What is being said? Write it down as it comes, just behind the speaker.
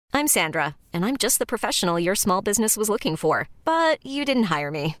I'm Sandra, and I'm just the professional your small business was looking for. But you didn't hire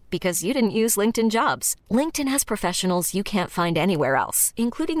me because you didn't use LinkedIn Jobs. LinkedIn has professionals you can't find anywhere else,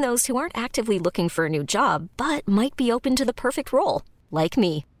 including those who aren't actively looking for a new job, but might be open to the perfect role, like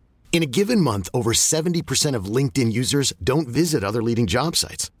me. In a given month, over 70% of LinkedIn users don't visit other leading job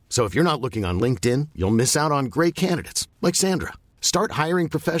sites. So if you're not looking on LinkedIn, you'll miss out on great candidates like Sandra. Start hiring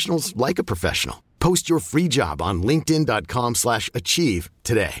professionals like a professional. Post your free job on linkedin.com/achieve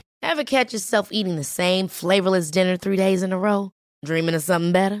today. Ever catch yourself eating the same flavorless dinner 3 days in a row? Dreaming of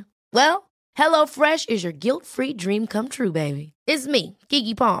something better? Well, HelloFresh is your guilt-free dream come true, baby. It's me,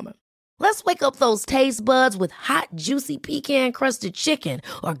 Keke Palmer. Let's wake up those taste buds with hot, juicy pecan-crusted chicken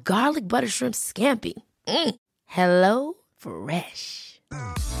or garlic butter shrimp scampi. Hello Fresh.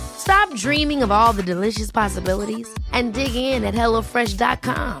 Stop dreaming of all the delicious possibilities and dig in at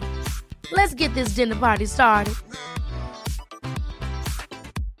HelloFresh.com. Let's get this dinner party started.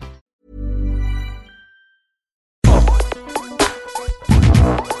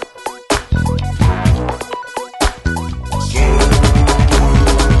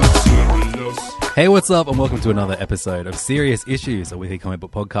 Hey, what's up, and welcome to another episode of Serious Issues, a weekly comic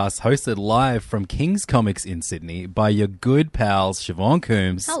book podcast hosted live from King's Comics in Sydney by your good pals Siobhan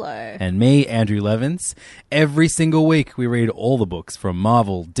Coombs. Hello. And me, Andrew Levins. Every single week we read all the books from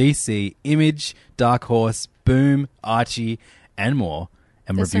Marvel, DC, Image, Dark Horse, Boom, Archie, and more,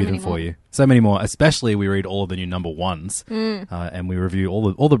 and There's review so them many for more. you. So many more. Especially we read all of the new number ones, and we review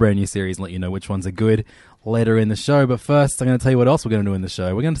all the brand new series and let you know which ones are good later in the show. But first, I'm going to tell you what else we're going to do in the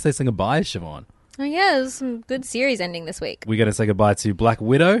show. We're going to say some goodbyes, Siobhan. Oh yeah, there's some good series ending this week. We're going to say goodbye to Black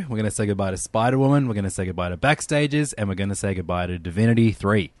Widow. We're going to say goodbye to Spider-Woman. We're going to say goodbye to Backstages. And we're going to say goodbye to Divinity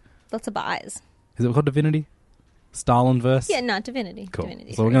 3. Lots of buys. Is it called Divinity? Stalinverse? Yeah, not Divinity. Cool.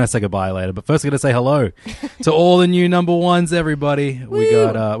 Divinity So we're 3. going to say goodbye later. But first we're going to say hello to all the new number ones, everybody. We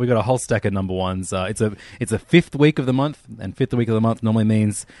got a whole stack of number ones. It's a fifth week of the month. And fifth week of the month normally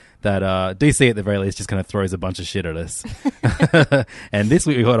means that DC at the very least just kind of throws a bunch of shit at us. And this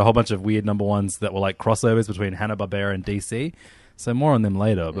week we got a whole bunch of weird number ones that were like crossovers between Hanna-Barbera and DC. So more on them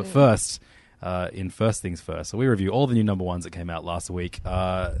later. But first, in first things first, so we review all the new number ones that came out last week.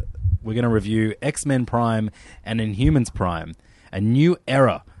 We're going to review X-Men Prime and Inhumans Prime, a new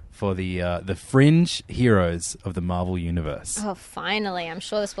era for the fringe heroes of the Marvel Universe. Oh, finally. I'm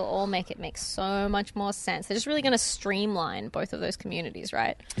sure this will all make so much more sense. They're just really going to streamline both of those communities,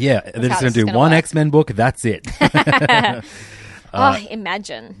 right? Yeah, they're just how going this to is do gonna one work. X-Men book. That's it.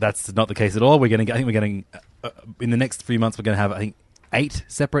 Imagine. That's not the case at all. I think we're getting in the next few months. We're going to have 8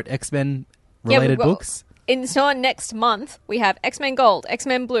 separate X-Men related books. So next month, we have X-Men Gold,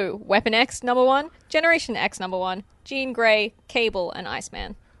 X-Men Blue, Weapon X #1, Generation X #1, Jean Grey, Cable, and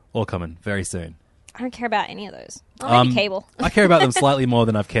Iceman. All coming very soon. I don't care about any of those. Oh, maybe Cable. I care about them slightly more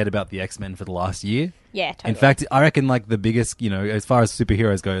than I've cared about the X-Men for the last year. Yeah, totally. In fact, I reckon like the biggest, as far as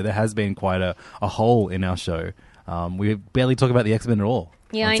superheroes go, there has been quite a hole in our show. We barely talk about the X-Men at all.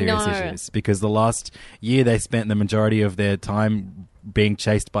 Yeah, on I serious know. issues, because the last year they spent the majority of their time being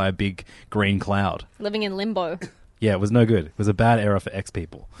chased by a big green cloud. Living in limbo. Yeah, it was no good. It was a bad era for X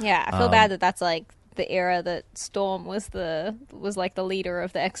people. Yeah, I feel bad that that's like the era that Storm was like the leader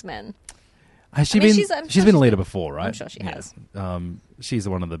of the X-Men. Has she I mean, been? I'm She's sure been a she's leader been- before, right? I'm sure she has. She's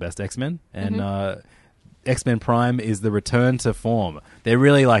one of the best X-Men, and Mm-hmm. X-Men Prime is the return to form. They're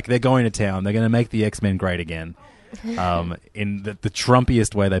really they're going to town. They're going to make the X-Men great again, in the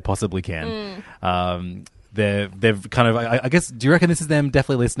Trumpiest way they possibly can. They've kind of, I guess. Do you reckon this is them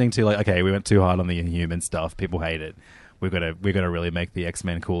definitely listening to okay, we went too hard on the Inhuman stuff. People hate it. We've got to really make the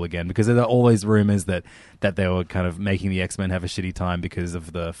X-Men cool again, because there are all these rumors that they were kind of making the X-Men have a shitty time because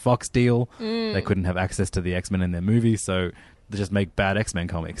of the Fox deal. They couldn't have access to the X-Men in their movies, so they just make bad X-Men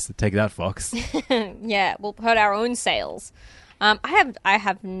comics. Take that, Fox. Yeah, we'll hurt our own sales. I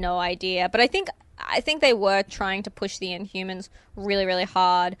have no idea, but I think they were trying to push the Inhumans really, really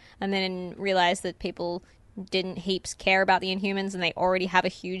hard, and then realized that people didn't heaps care about the Inhumans, and they already have a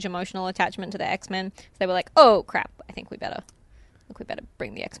huge emotional attachment to the X-Men. So they were like, "Oh crap! I think we better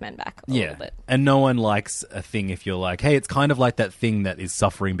bring the X-Men back a little bit." And no one likes a thing if you're like, hey, it's kind of like that thing that is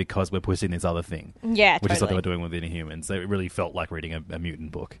suffering because we're pushing this other thing. Yeah, which is what they totally. were doing with the Inhumans. So it really felt like reading a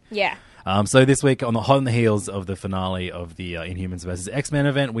mutant book. Yeah. So this week, on the heels of the finale of the Inhumans versus X-Men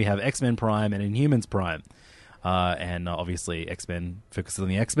event, we have X-Men Prime and Inhumans Prime. And obviously X-Men focuses on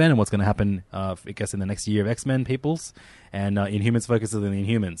the X-Men and what's going to happen, I guess, in the next year of X-Men peoples. And Inhumans focuses on the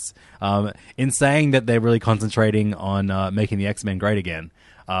Inhumans. In saying that they're really concentrating on making the X-Men great again,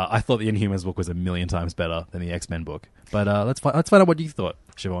 I thought the Inhumans book was a million times better than the X-Men book. But let's find out what you thought,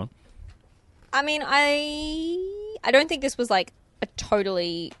 Siobhan. I mean, I don't think this was like a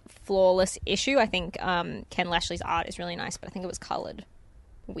totally flawless issue. I think Ken Lashley's art is really nice, but I think it was coloured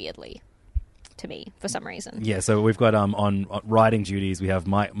weirdly to me for some reason. Yeah, so we've got on writing duties, we have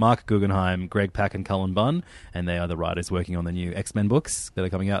Mark Guggenheim, Greg Pak, and Cullen Bunn, and they are the writers working on the new X-Men books that are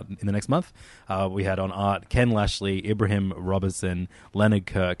coming out in the next month. We had on art Ken Lashley, Ibrahim Robertson, Leonard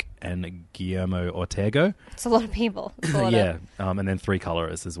Kirk, and Guillermo Ortego. It's a lot of people. It's a lot Yeah, and then 3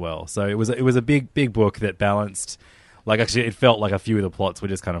 colorists as well. So it was a big book that balanced, like, actually it felt like a few of the plots were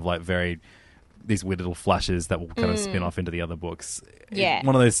just kind of like very, these weird little flashes that will kind of spin off into the other books. Yeah.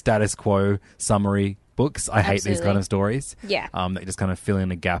 One of those status quo summary books. I hate these Absolutely. kind of stories. Yeah. That just kind of fill in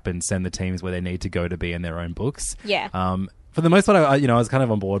a gap and send the teams where they need to go to be in their own books. Yeah. For the most part, I was kind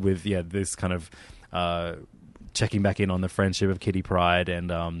of on board with this kind of checking back in on the friendship of Kitty Pryde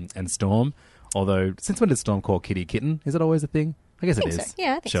and Storm. Although, since when did Storm call Kitty Kitten? Is it always a thing? I guess it is. So.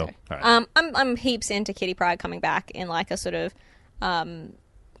 Yeah, I think sure. so. All right. I'm heaps into Kitty Pryde coming back in like a sort of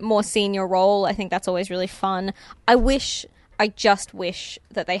more senior role. I think that's always really fun. I just wish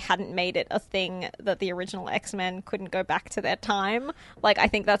that they hadn't made it a thing that the original X-Men couldn't go back to their time. Like, I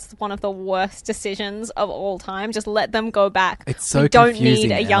think that's one of the worst decisions of all time. Just let them go back. It's so we don't confusing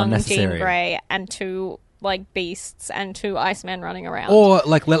need a and young unnecessary. Jean Grey and 2 like beasts and 2 Icemen running around. Or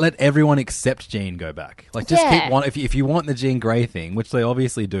like let everyone except Jean go back. Like just Yeah. keep one if you want the Jean Grey thing, which they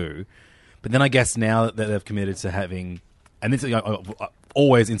obviously do. But then I guess now that they've committed to having, and this is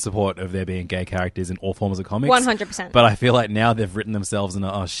always in support of there being gay characters in all forms of comics. 100%. But I feel like now they've written themselves in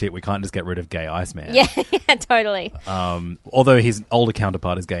oh shit, we can't just get rid of gay Iceman. yeah, yeah, totally. Although his older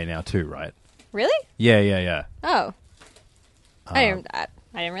counterpart is gay now too, right? Really? Yeah. Oh. I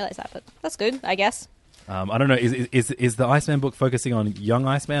didn't realize that, but that's good, I guess. I don't know. Is the Iceman book focusing on young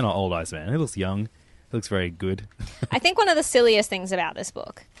Iceman or old Iceman? He looks young. He looks very good. I think one of the silliest things about this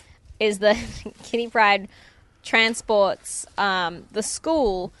book is that Kitty Pryde transports the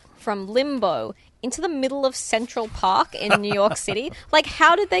school from Limbo into the middle of Central Park in New York City. Like,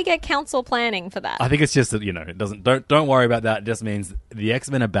 how did they get council planning for that? I think it's just that, it doesn't. Don't worry about that. It just means the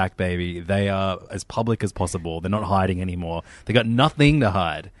X-Men are back, baby. They are as public as possible. They're not hiding anymore. They got nothing to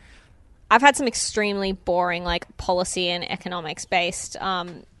hide. I've had some extremely boring, like, policy and economics based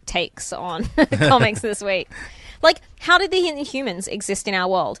takes on comics this week. Like, how did the Inhumans exist in our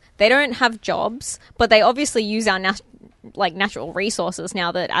world? They don't have jobs, but they obviously use our natural resources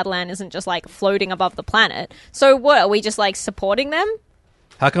now that Attilan isn't just, like, floating above the planet. So what, are we just, like, supporting them?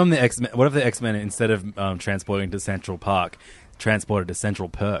 How come the X-Men? What if the X-Men, instead of transporting to Central Park, transported to Central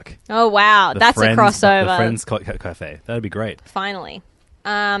Perk? Oh, wow. That's a crossover. The Friends Cafe. That'd be great. Finally.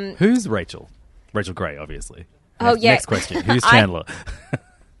 Who's Rachel? Rachel Grey, obviously. Oh, yeah. Next question. Who's Chandler?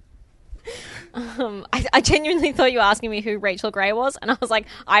 I genuinely thought you were asking me who Rachel Grey was, and I was like,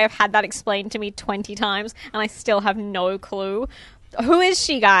 I have had that explained to me 20 times, and I still have no clue. Who is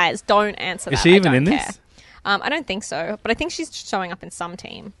she, guys? Don't answer that. Is she even I in don't this? care. I don't think so, but I think she's showing up in some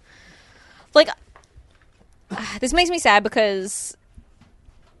team. Like, this makes me sad because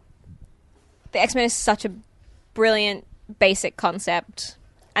the X-Men is such a brilliant, basic concept,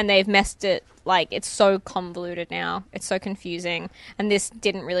 and they've messed it. Like, it's so convoluted now. It's so confusing. And this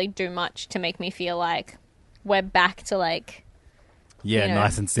didn't really do much to make me feel like we're back to, like... Yeah,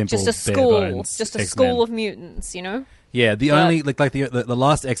 nice and simple. Just a school. Just a school of mutants, you know? Yeah, the only the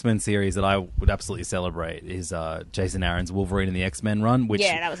last X-Men series that I would absolutely celebrate is Jason Aaron's Wolverine and the X-Men run, which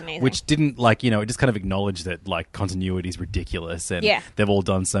Yeah, that was amazing. Which didn't it just kind of acknowledged that like continuity is ridiculous and Yeah. they've all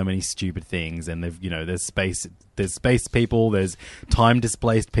done so many stupid things and they've there's space people, there's time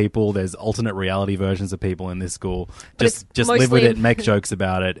displaced people, there's alternate reality versions of people in this school. Just live with mostly- it, make jokes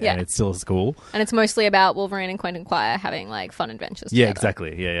about it, Yeah. and it's still a school. And it's mostly about Wolverine and Quentin Quire having, like, fun adventures Yeah, together.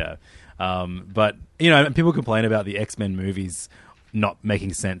 exactly. Yeah. But people complain about the X-Men movies not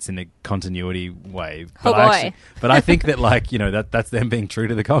making sense in a continuity way. But Oh, boy. But I think that that's them being true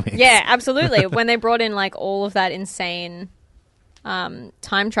to the comics. Yeah, absolutely. When they brought in, like, all of that insane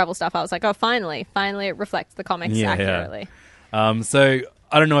time travel stuff, I was like, oh, finally it reflects the comics accurately. So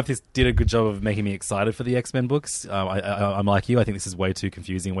I don't know if this did a good job of making me excited for the X-Men books. I'm like you. I think this is way too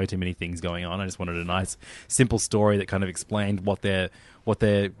confusing, way too many things going on. I just wanted a nice, simple story that kind of explained what their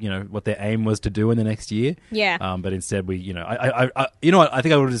aim was to do in the next year. Yeah. But instead, I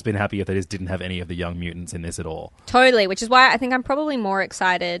think I would have just been happy if they just didn't have any of the young mutants in this at all. Totally, which is why I think I'm probably more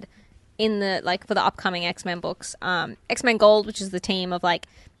excited in the for the upcoming X-Men books. X-Men Gold, which is the team of like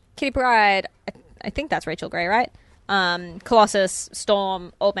Kitty Pryde, I think that's Rachel Grey, right? Colossus,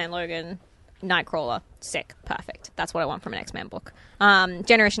 Storm, Old Man Logan, Nightcrawler. Sick, perfect. That's what I want from an X-Men book.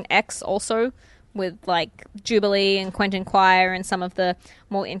 Generation X also, with like Jubilee and Quentin Quire and some of the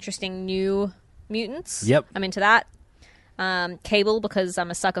more interesting new mutants. Yep. I'm into that. Cable because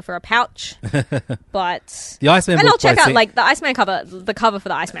I'm a sucker for a pouch. But The Iceman and book I'll check by out C- like the Iceman cover. The cover for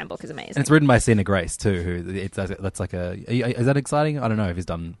the Iceman book is amazing. And it's written by Sina Grace too. That's like is that exciting? I don't know if he's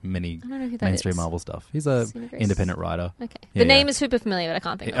done many know who that mainstream is. Marvel stuff. He's a Sina Grace. independent writer. Okay, Yeah, the name yeah. is super familiar, but I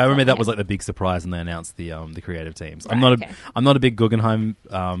can't think. I remember that was like like the big surprise when they announced the creative teams. Right, I'm not okay. I'm not a big Guggenheim,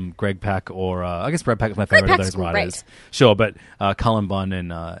 Greg Pak, or I guess Brad Pak is my favorite of Pak's those writers. great. Sure, but Cullen Bunn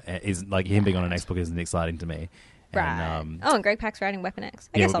and is like him being on an next book isn't exciting to me. right. And, And Greg Pak's writing Weapon X.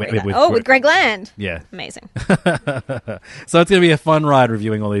 I yeah, guess I'll read with- that. with- With Greg Land. yeah. Amazing. So it's going to be a fun ride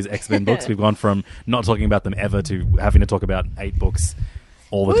reviewing all these X-Men books. We've gone from not talking about them ever to having to talk about 8 books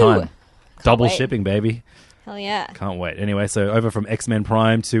all the Woo. time. Double wait. shipping, baby. Hell yeah. Can't wait. Anyway, so over from X-Men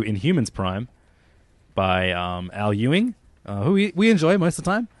Prime to Inhumans Prime by Al Ewing, who we enjoy most of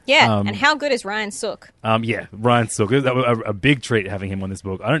the time. Yeah. And how good is Ryan Sook? Yeah, Ryan Sook. That was a big treat having him on this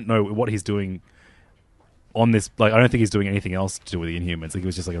book. I don't know what he's doing on this. Like, I don't think he's doing anything else to do with the Inhumans. Like, it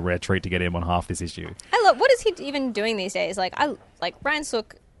was just like a rare treat to get him on half this issue. I love. What is he even doing these days? Like I like Ryan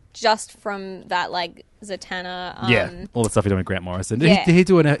Sook just from that like Zatanna. Yeah, all the stuff he's doing with Grant Morrison. Did, yeah. did he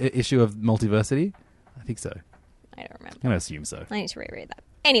do an issue of Multiversity? I think so. I don't remember. I'm going to assume so. I need to reread that.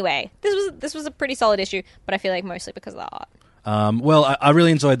 Anyway, this was a pretty solid issue, but I feel like mostly because of the art. Well, I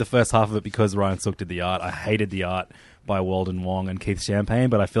really enjoyed the first half of it because Ryan Sook did the art. I hated the art by Walden Wong and Keith Champagne,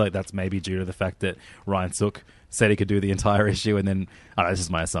 but I feel like that's maybe due to the fact that Ryan Sook said he could do the entire issue, and then, I don't know, this is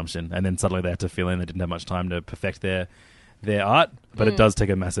my assumption, and then suddenly they had to fill in. They didn't have much time to perfect their art, but it does take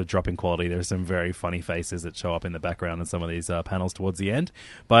a massive drop in quality. There are some very funny faces that show up in the background in some of these panels towards the end.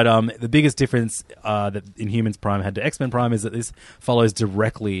 But the biggest difference that Inhumans Prime had to X-Men Prime is that this follows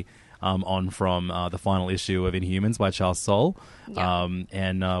directly on from the final issue of Inhumans by Charles Soule. Yeah.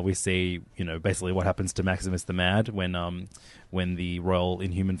 And we see, basically what happens to Maximus the Mad when the Royal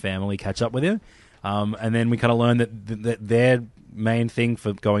Inhuman family catch up with him. And then we kind of learn that their main thing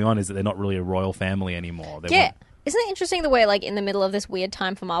for going on is that they're not really a royal family anymore. They Yeah. want- Isn't it interesting the way, like, in the middle of this weird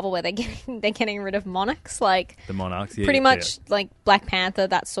time for Marvel where they're getting rid of monarchs? Like, the monarchs. Yeah, pretty yeah, much, like, Black Panther,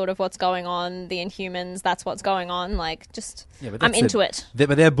 that's sort of what's going on. The Inhumans, that's what's going on. Like, just, Yeah, but I'm that's into it.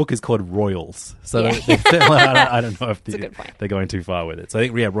 But their book is called Royals. So Yeah. I don't know if a good point. they're going too far with it. So I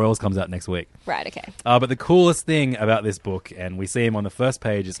think, Royals comes out next week. Right, okay. But the coolest thing about this book, and we see him on the first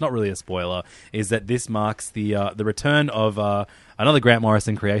page, it's not really a spoiler, is that this marks the return of another Grant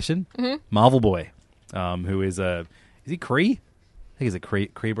Morrison creation, Marvel Boy, who is he Kree? I think he's a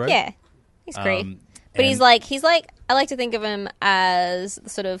Kree bro. Yeah, he's great. But and- he's like, I like to think of him as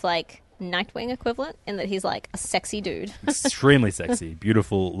sort of like Nightwing equivalent in that he's like a sexy dude. Extremely sexy,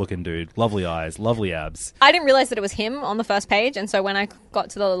 beautiful looking dude, lovely eyes, lovely abs. I didn't realize that it was him on the first page, and so when I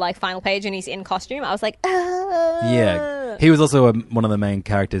got to the like final page and he's in costume, I was like, Yeah, he was also one of the main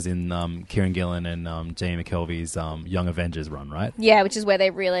characters in Kieran Gillen and Jamie McKelvey's Young Avengers run, right? Yeah, which is where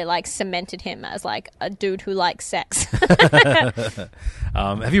they really like cemented him as like a dude who likes sex.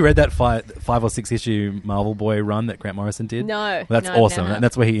 Have you read that 5 or 6 issue Marvel Boy run that Grant Morrison did? No. Well, that's No, I've awesome. never. And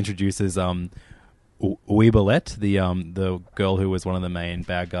that's where he introduces Ouibalette, the girl who was one of the main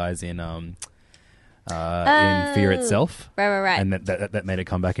bad guys in Fear Itself. Right. And that made it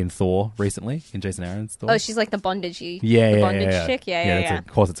come back in Thor recently, in Jason Aaron's Thor. Oh, she's like the bondagey, yeah, the yeah, bondage yeah. chick. Yeah. Of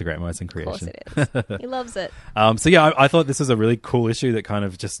course, it's a Grant Morrison Of course creation. it is. He loves it. So yeah, I thought this was a really cool issue that kind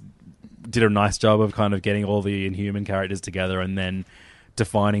of just did a nice job of kind of getting all the Inhuman characters together and then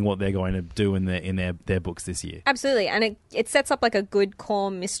defining what they're going to do in their books this year. Absolutely, and it sets up like a good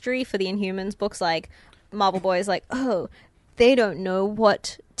core mystery for the Inhumans books. Like Marvel Boy is like, oh, they don't know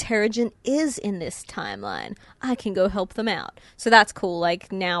what Terrigen is in this timeline. I can go help them out. So that's cool.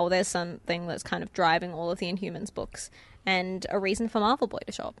 Like now there's something that's kind of driving all of the Inhumans books and a reason for Marvel Boy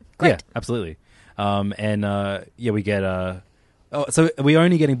to show up. Great. Yeah, absolutely. We get. So are we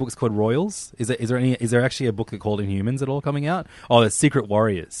only getting books called Royals? Is there actually a book called Inhumans at all coming out? Oh, there's Secret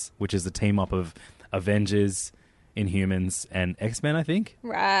Warriors, which is the team up of Avengers, Inhumans, and X-Men, I think.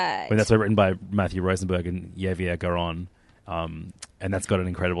 Right. But that's written by Matthew Rosenberg and Javier Garron. And that's got an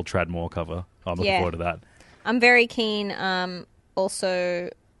incredible Trad Moore cover. I'm looking forward to that. I'm very keen. Also,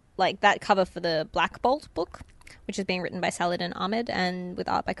 like that cover for the Black Bolt book, which is being written by Saladin Ahmed and with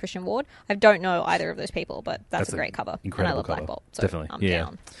art by Christian Ward. I don't know either of those people, but that's a great cover. Incredible and I love cover. Black Bolt. So Definitely. I'm yeah.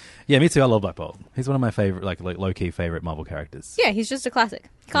 down. Yeah, me too. I love Black Bolt. He's one of my favorite, like low-key favorite Marvel characters. Yeah, he's just a classic.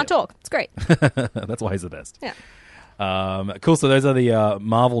 He can't talk. It's great. That's why he's the best. Yeah. Cool. So those are the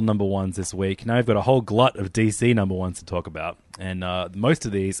Marvel number ones this week. Now we've got a whole glut of DC number ones to talk about, and most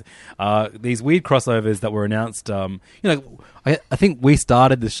of these weird crossovers that were announced. I think we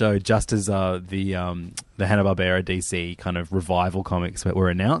started the show just as the Hanna-Barbera DC kind of revival comics that were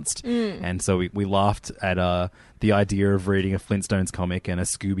announced, and so we laughed at the idea of reading a Flintstones comic and a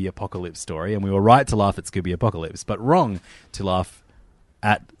Scooby Apocalypse story, and we were right to laugh at Scooby Apocalypse, but wrong to laugh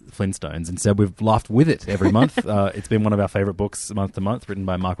at Flintstones. Instead, we've laughed with it every month. It's been one of our favorite books month to month, written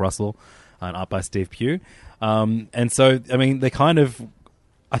by Mark Russell and art by Steve Pugh. And so, I mean, they kind of...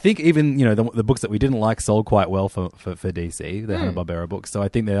 I think even, the books that we didn't like sold quite well for DC, the Hanna-Barbera books. So I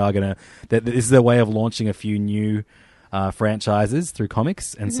think they are going to... This is their way of launching a few new franchises through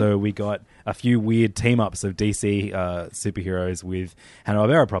comics. And so we got a few weird team-ups of DC superheroes with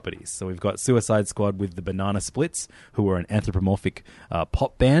Hanna-Barbera properties. So we've got Suicide Squad with the Banana Splits, who were an anthropomorphic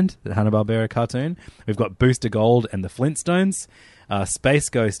pop band, the Hanna-Barbera cartoon. We've got Booster Gold and the Flintstones, Space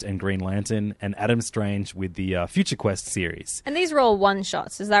Ghost and Green Lantern, and Adam Strange with the Future Quest series. And these were all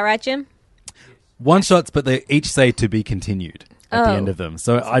one-shots, is that right, Jim? One-shots, but they each say to be continued at the end of them.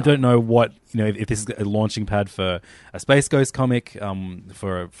 So I don't know what, if this is a launching pad for a Space Ghost comic,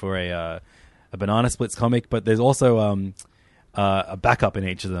 for a Banana Splits comic, but there's also a backup in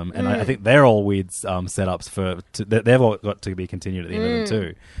each of them, and I think they're all weird setups they've all got to be continued at the end of them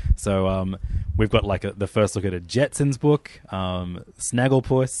too. So we've got like the first look at a Jetsons book,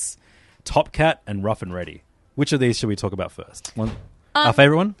 Snagglepuss, Top Cat, and Rough and Ready. Which of these should we talk about first? Our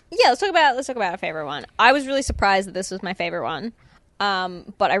favorite one? Yeah, let's talk about our favorite one. I was really surprised that this was my favorite one,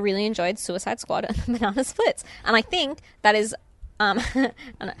 but I really enjoyed Suicide Squad and the Banana Splits, and I think that is, and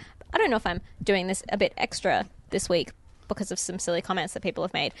I don't know if I'm doing this a bit extra this week because of some silly comments that people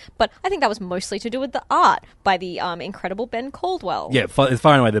have made, but I think that was mostly to do with the art by the incredible Ben Caldwell. Yeah, it's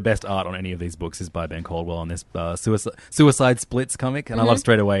far and away the best art on any of these books is by Ben Caldwell on this Suicide Splits comic, and I love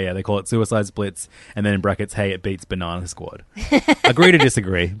straight away, they call it Suicide Splits, and then in brackets, hey, it beats Banana Squad. Agree to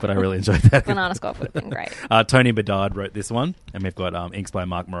disagree, but I really enjoyed that. Banana Squad would have been great. Tony Bedard wrote this one, and we've got inks by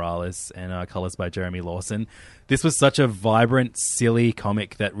Mark Morales and colours by Jeremy Lawson. This was such a vibrant, silly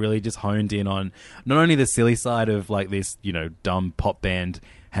comic that really just honed in on not only the silly side of like this, dumb pop band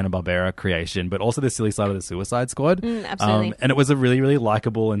Hanna-Barbera creation, but also the silly side of the Suicide Squad. Absolutely. And it was a really, really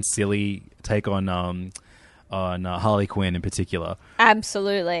likable and silly take on Harley Quinn in particular.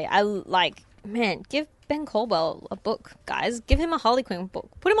 Absolutely. Give Ben Caldwell a book, guys. Give him a Harley Quinn book.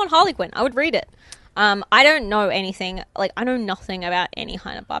 Put him on Harley Quinn. I would read it. I don't know anything, I know nothing about any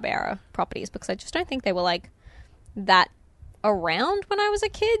Hanna-Barbera properties because I just don't think they were that around when I was a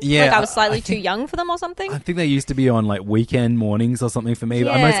kid. Yeah, I was slightly too young for them or something. I think they used to be on weekend mornings or something for me.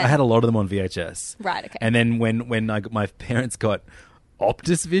 Yeah. I had a lot of them on VHS. Right, okay. And then when my parents got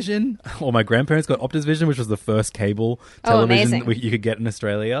Optus Vision, or my grandparents got Optus Vision, which was the first cable television you could get in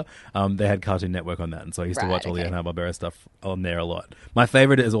Australia. They had Cartoon Network on that, and so I used to watch all the Hanna-Barbera stuff on there a lot. My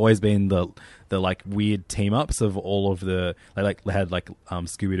favorite has always been the weird team ups of all of the they had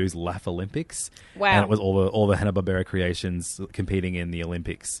Scooby-Doo's Laugh Olympics. Wow! And it was all the Hanna-Barbera creations competing in the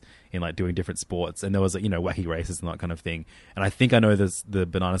Olympics in doing different sports, and there was wacky races and that kind of thing. And I think I know there's the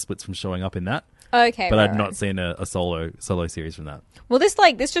Banana Splits from showing up in that. Okay, but I'd not seen a solo series from that. Well, this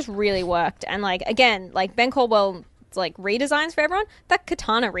just really worked, and again, Ben Caldwell's redesigns for everyone. That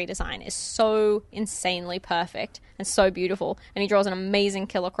Katana redesign is so insanely perfect and so beautiful, and he draws an amazing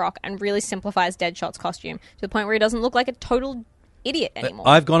Killer Croc and really simplifies Deadshot's costume to the point where he doesn't look like a total idiot anymore.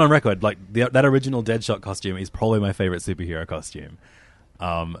 I've gone on record that original Deadshot costume is probably my favorite superhero costume.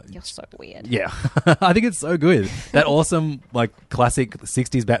 You're so weird. Yeah. I think it's so good. That awesome, classic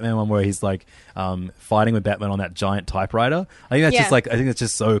 60s Batman one where he's, fighting with Batman on that giant typewriter. I think that's I think that's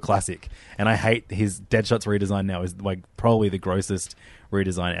just so classic. And I hate his Deadshot's redesign now is, probably the grossest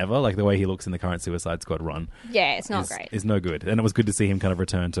redesign ever. The way he looks in the current Suicide Squad run. Yeah, it's not great. Is no good. And it was good to see him kind of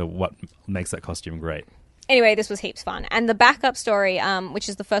return to what makes that costume great. Anyway, this was heaps fun. And the backup story, which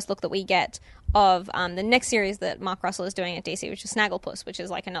is the first look that we get of the next series that Mark Russell is doing at DC, which is Snagglepuss, which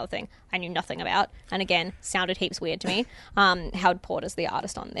is another thing I knew nothing about. And again, sounded heaps weird to me. Howard Porter's the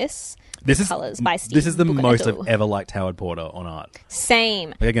artist on this. Colours by Steve This is the Buccaneto. most I've ever liked Howard Porter on art.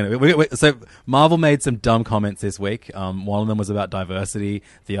 Same. Again, so Marvel made some dumb comments this week. One of them was about diversity.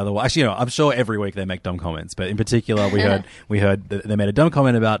 The other one, actually, I'm sure every week they make dumb comments, but in particular, we heard that they made a dumb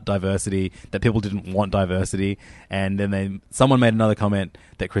comment about diversity, that people didn't want diversity, and then someone made another comment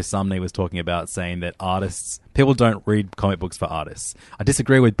that Chris Sumney was talking about, saying that people don't read comic books for artists. I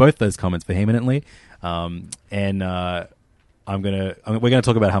disagree with both those comments vehemently, and we're gonna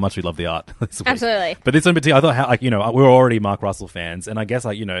talk about how much we love the art this week. Absolutely. But this one in particular, I thought how, like, you know, we're already Mark Russell fans, and I guess,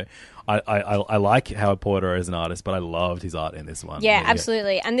 like, you know, I like Howard Porter as an artist, but I loved his art in this one. Yeah,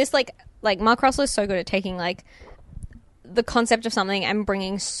 absolutely. And this like Mark Russell is so good at taking like the concept of something and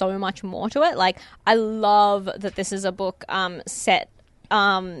bringing so much more to it. Like, I love that this is a book set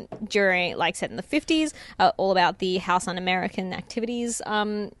during, like, set in the 50s, all about the House Un-American Activities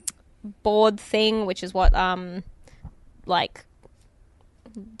board thing, which is what like,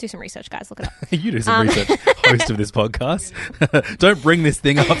 do some research, guys. Look it up. You do some research, host of this podcast. Don't bring this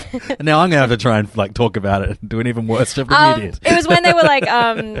thing up. Now I'm going to have to try and, like, talk about it and do an even worse job than you did. It was when they were like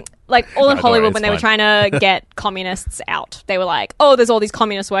all in Hollywood, when they were fine. trying to get communists out. They were like, oh, there's all these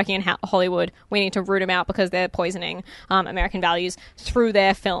communists working in Hollywood. We need to root them out because they're poisoning American values through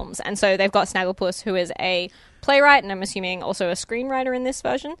their films. And so they've got Snagglepuss, who is a playwright, and I'm assuming also a screenwriter in this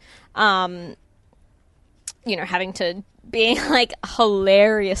version. You know, having to being like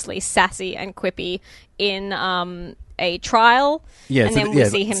hilariously sassy and quippy in a trial. Yeah, and so then we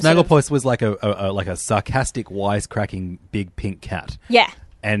see him Snagglepuss was like a sarcastic, wisecracking big pink cat. Yeah.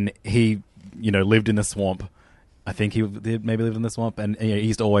 And he, you know, lived in the swamp. I think he did maybe live in the swamp, and you know, he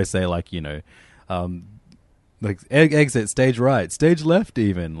used to always say, like, you know, like, exit, stage right, stage left,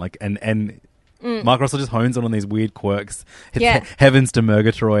 even, like, and Mark Russell just hones on these weird quirks, heavens to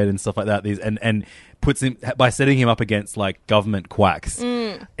Murgatroyd and stuff like that. These and puts him, by setting him up against, like, government quacks.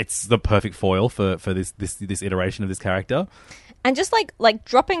 It's the perfect foil for this iteration of this character, and just like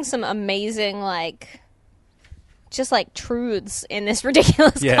dropping some amazing just like truths in this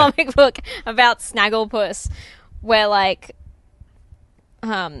ridiculous comic book about Snagglepuss, where like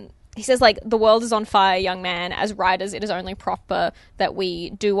he says, like, the world is on fire, young man. As writers, it is only proper that we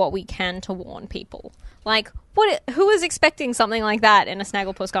do what we can to warn people. Like, who was expecting something like that in a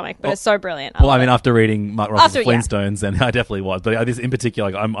Snagglepuss comic? But it's so brilliant. Well, I mean, after reading Mark Russell's Flintstones, and I definitely was. But this in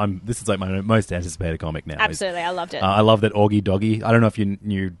particular, like, this is like my most anticipated comic now. Absolutely, I loved it. I love that Augie Doggy. I don't know if you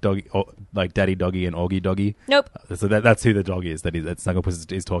knew Doggy, like Daddy Doggy and Augie Doggy. Nope. So that's who the dog is that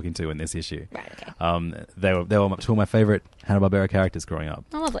Snagglepuss is talking to in this issue. Right. Okay. They were two of my favorite Hanna-Barbera characters growing up.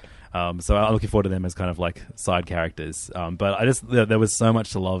 Oh, lovely. So I'm looking forward to them as kind of like side characters. But there was so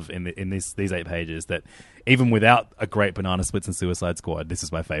much to love in these 8 pages that even without a great Banana Splits and Suicide Squad, this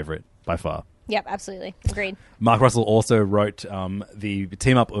is my favorite by far. Yep, absolutely. Agreed. Mark Russell also wrote the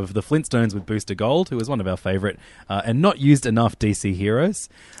team up of the Flintstones with Booster Gold, who was one of our favorite and not used enough DC heroes.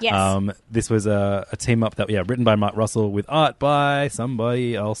 Yes. This was a team up that written by Mark Russell with art by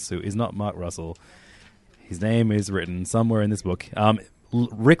somebody else who is not Mark Russell. His name is written somewhere in this book.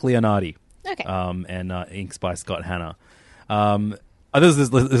 Rick Leonardi. Okay. And inks by Scott Hanna. This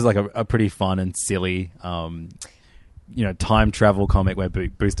is like a pretty fun and silly, time travel comic where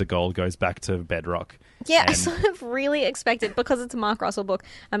Booster Gold goes back to Bedrock. Yeah, I sort of really expected, because it's a Mark Russell book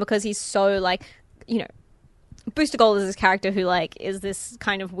and because he's so, like, you know, Booster Gold is this character who, like, is this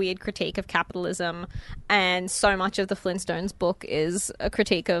kind of weird critique of capitalism, and so much of the Flintstones book is a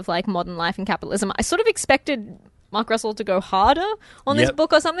critique of, like, modern life and capitalism. I sort of expected Mark Russell to go harder on this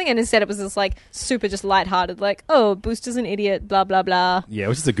book or something, and instead it was this, like, super just lighthearted, like, oh, Booster's an idiot, blah, blah, blah. Yeah, it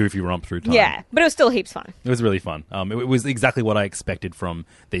was just a goofy romp through time. Yeah, but it was still heaps fun. It was really fun. It was exactly what I expected from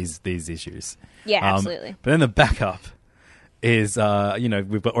these issues. Yeah, absolutely. But then the backup is,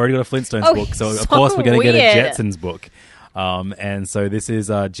 we've already got a Flintstones book, so of course we're going to get a Jetsons book. And so this is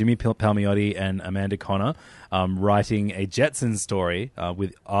Jimmy Palmiotti and Amanda Connor writing a Jetsons story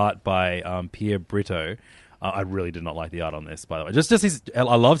with art by Pierre Brito. I really did not like the art on this, by the way. Just I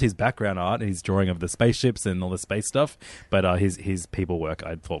loved his background art and his drawing of the spaceships and all the space stuff, but his people work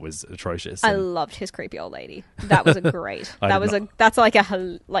I thought was atrocious. I loved his creepy old lady. That was a great. That's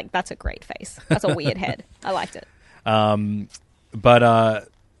a great face. That's a weird head. I liked it. But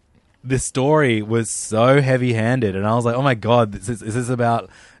this story was so heavy-handed, and I was like, oh my god, is this about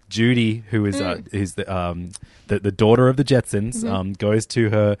Judy, who is the daughter of the Jetsons, goes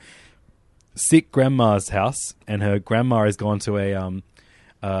to her sick grandma's house, and her grandma has gone to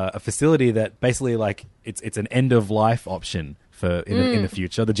a facility that basically, like, it's an end of life option for in the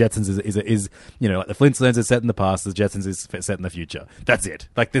future. The Jetsons is like the Flintstones is set in the past, the Jetsons is set in the future. That's it.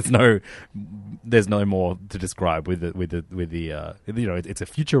 Like, there's no more to describe with the it's a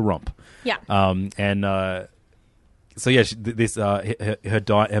future romp. Yeah. So yeah, her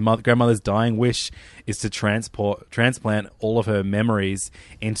grandmother's dying wish is to transplant all of her memories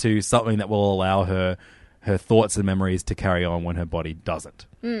into something that will allow her thoughts and memories to carry on when her body doesn't.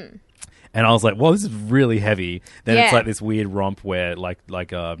 And I was like, well, this is really heavy. Then it's like this weird romp where like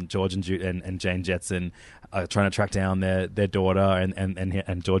George and Jane Jetson are trying to track down their daughter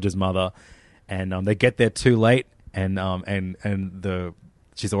and George's mother, and they get there too late. and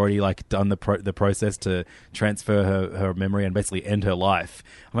she's already like done the process to transfer her memory and basically end her life.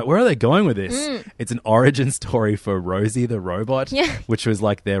 I'm like, where are they going with this? It's an origin story for Rosie the robot, which was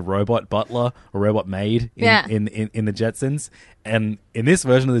like their robot butler or robot maid in the Jetsons. And in this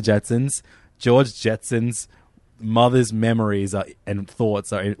version of the Jetsons, George Jetson's mother's memories and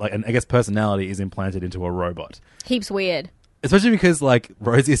thoughts are like, and I guess personality is implanted into a robot. Heaps weird. Especially because like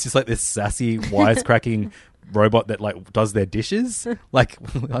Rosie is just like this sassy, wisecracking robot that like does their dishes. Like,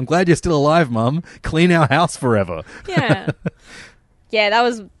 I'm glad you're still alive, Mum. Clean our house forever. Yeah. Yeah,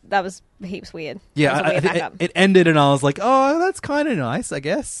 that was heaps weird. Yeah, That was a weird backup. it ended and I was like, oh, that's kind of nice, I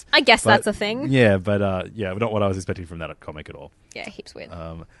guess. That's a thing. Yeah, but not what I was expecting from that comic at all. Yeah, heaps weird.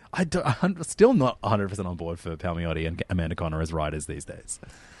 I'm still not 100% on board for Palmiotti and Amanda Connor as writers these days.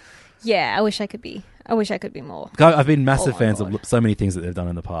 Yeah, I wish I could be more. I've been massive fans board. of so many things that they've done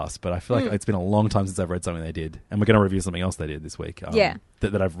in the past, but I feel like it's been a long time since I've read something they did, and we're going to review something else they did this week.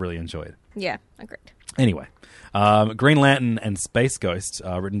 That I've really enjoyed. Yeah, agreed. Anyway, Green Lantern and Space Ghost,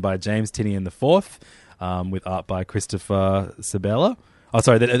 written by James Tynion IV, with art by Christopher Sabella. Oh,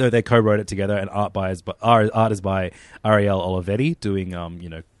 sorry, they co-wrote it together, and art is by Ariel Olivetti,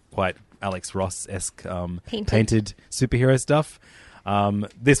 doing quite Alex Ross-esque painted superhero stuff.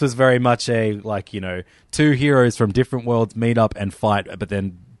 This was very much two heroes from different worlds meet up and fight, but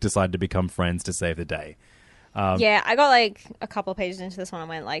then decide to become friends to save the day. Yeah, I got like a couple of pages into this one and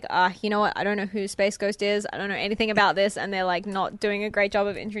went like, you know what? I don't know who Space Ghost is. I don't know anything about this, and they're like not doing a great job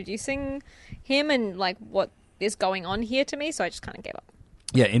of introducing him and like what is going on here to me. So I just kind of gave up.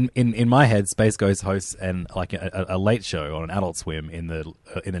 Yeah, in my head, Space Ghost hosts a late show on an Adult Swim in the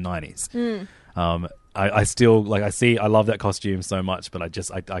 90s. I love that costume so much, but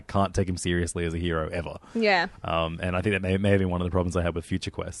I can't take him seriously as a hero ever. Yeah. And I think that may have been one of the problems I had with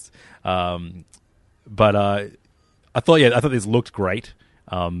Future Quest. But I thought this looked great.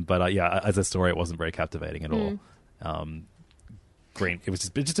 But as a story, it wasn't very captivating at all. Green, it was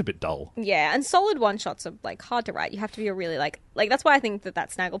just a bit dull. Yeah, and solid one shots are like hard to write. You have to be a really like that's why I think that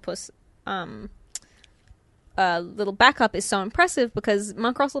Snagglepuss little backup is so impressive, because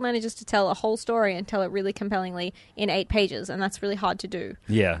Mark Russell manages to tell a whole story and tell it really compellingly in 8 pages, and that's really hard to do.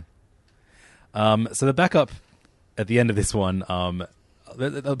 Yeah. So the backup at the end of this one,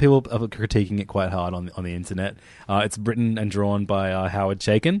 people are critiquing it quite hard on the internet. It's written and drawn by Howard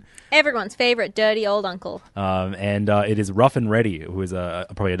Chaykin. Everyone's favourite dirty old uncle. And it is Rough and Ready, who is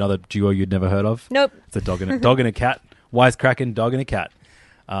probably another duo you'd never heard of. Nope. It's a dog and a cat. Wisecracking dog and a cat.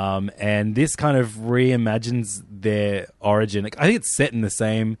 And this kind of reimagines their origin. I think it's set in the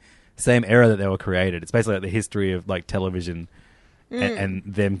same era that they were created. It's basically like the history of like television and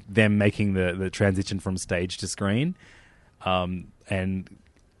them making the transition from stage to screen. And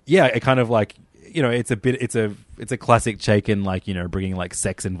yeah, it kind of like, it's a classic Chaykin, bringing like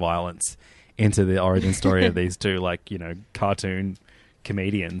sex and violence into the origin story of these two, cartoon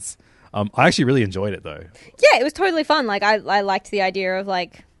comedians. I actually really enjoyed it though. Yeah, it was totally fun. Like I liked the idea of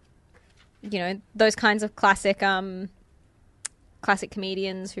like, those kinds of classic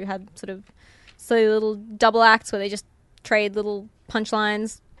comedians who had sort of silly little double acts where they just trade little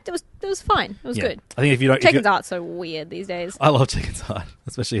punchlines. It was fine. It was good. I think Chaykin's art's so weird these days. I love Chaykin's art,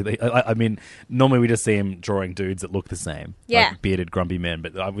 especially. I mean, normally we just see him drawing dudes that look the same, like bearded, grumpy men.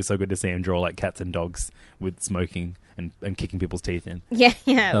 But it was so good to see him draw like cats and dogs with smoking and kicking people's teeth in. Yeah.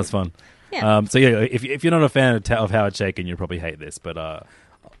 That was fun. Yeah. So yeah, if you're not a fan of Howard Chaykin, you'll probably hate this, but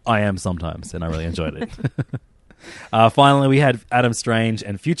I am sometimes, and I really enjoyed it. Finally, we had Adam Strange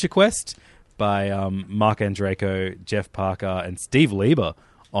and Future Quest by Mark Andreyko, Jeff Parker, and Steve Lieber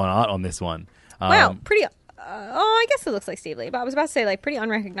on art on this one. Wow, pretty... I guess it looks like Steve Lieber. I was about to say, like, pretty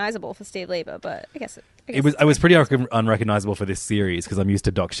unrecognizable for Steve Lieber, but I guess it was pretty unrecognizable for this series, because I'm used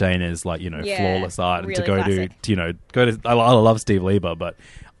to Doc Shainer's, flawless art, really and I love Steve Lieber, but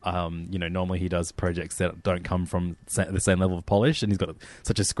normally he does projects that don't come from the same level of polish, and he's got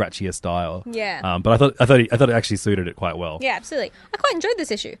such a scratchier style. Yeah. But I thought it actually suited it quite well. Yeah, absolutely. I quite enjoyed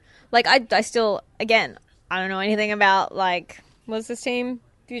this issue. Like, I still, again, I don't know anything about, like, what's this team?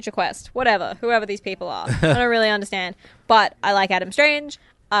 Future Quest, whoever these people are. I don't really understand. But I like Adam Strange.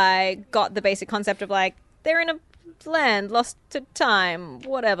 I got the basic concept of, like, they're in a land lost to time,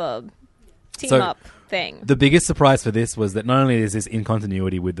 team up thing. The biggest surprise for this was that not only is this in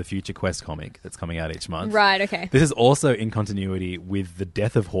continuity with the Future Quest comic that's coming out each month. Right, okay. This is also in continuity with the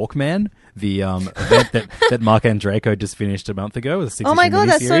Death of Hawkman, the event that Mark Andreyko just finished a month ago. With a 60 oh my god,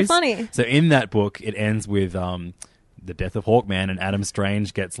 that's so miniseries. funny. So in that book, it ends with the death of Hawkman, and Adam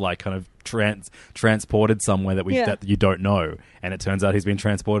Strange gets like kind of transported somewhere that you don't know, and it turns out he's been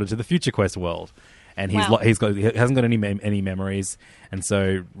transported to the Future Quest world. and Wow. he hasn't got any memories, and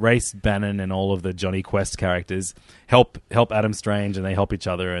so Race Bannon and all of the Johnny Quest characters help Adam Strange, and they help each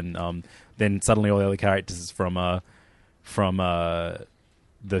other, and then suddenly all the other characters from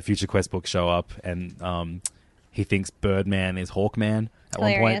the Future Quest book show up, and he thinks Birdman is Hawkman at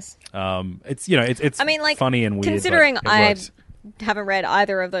Hilarious. one point. It's I mean, like, funny and weird. considering but it I works. haven't read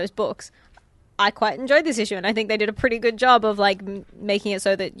either of those books, I quite enjoyed this issue, and I think they did a pretty good job of like making it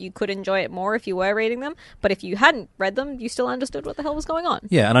so that you could enjoy it more if you were reading them. But if you hadn't read them, you still understood what the hell was going on.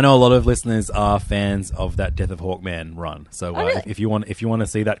 Yeah, and I know a lot of listeners are fans of that Death of Hawkman run. So really? if you want to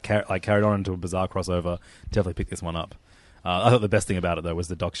see that carried on into a bizarre crossover, definitely pick this one up. I thought the best thing about it though was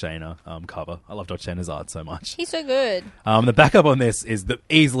the Doc Shaner cover. I love Doc Shaner's art so much. He's so good. The backup on this is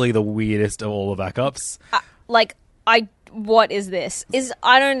easily the weirdest of all the backups. What is this?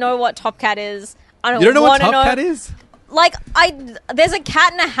 I don't know what Top Cat is. I You don't know what wanna Top Cat is? Like, there's a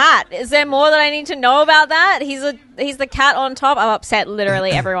cat in a hat. Is there more that I need to know about that? He's the cat on top. I'm upset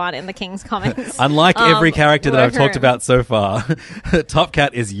literally everyone in the King's Comics. Unlike every character that I've talked him. about so far, Top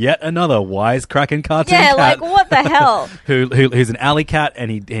Cat is yet another wisecracking cartoon Yeah, cat. like, what the hell? who's an alley cat, and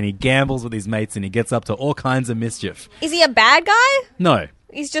he gambles with his mates, and he gets up to all kinds of mischief. Is he a bad guy? No.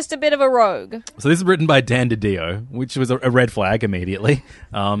 He's just a bit of a rogue. So this is written by Dan DiDio, which was a red flag immediately,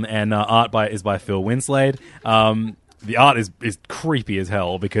 and art is by Phil Winslade. The art is creepy as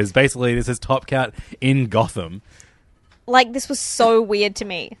hell because basically this is Top Cat in Gotham. Like, this was so weird to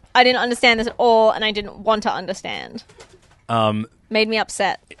me. I didn't understand this at all, and I didn't want to understand. Made me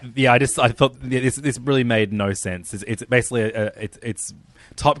upset. Yeah, I thought this really made no sense. It's basically it's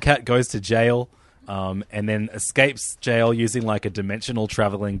Top Cat goes to jail. And then escapes jail using like a dimensional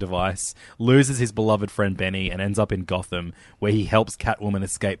traveling device, loses his beloved friend Benny, and ends up in Gotham, where he helps Catwoman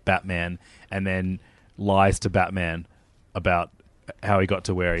escape Batman, and then lies to Batman about how he got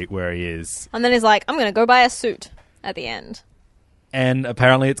to where he is. And then he's like, I'm going to go buy a suit at the end. And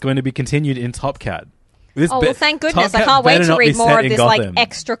apparently it's going to be continued in Top Cat. Well, thank goodness. I can't wait to read more of this like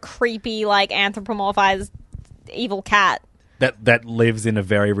extra creepy, like anthropomorphized evil cat. That lives in a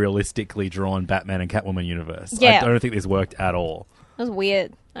very realistically drawn Batman and Catwoman universe. Yeah. I don't think this worked at all. It was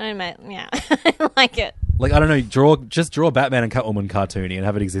weird. I didn't like it. Like, I don't know, draw Batman and Catwoman cartoony and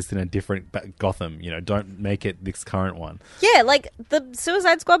have it exist in a different Gotham. Don't make it this current one. Yeah, like the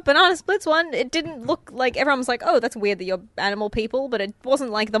Suicide Squad Banana Splits one, it didn't look like everyone was like, oh, that's weird that you're animal people, but it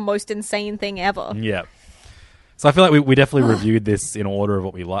wasn't like the most insane thing ever. Yeah. So I feel like we definitely reviewed this in order of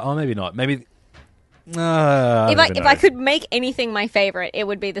what we like. Oh, maybe not. Maybe... If I could make anything my favorite, it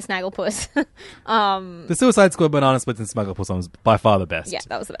would be the Snagglepuss. The Suicide Squad Banana Splits and Smugglepuss one was by far the best. Yeah,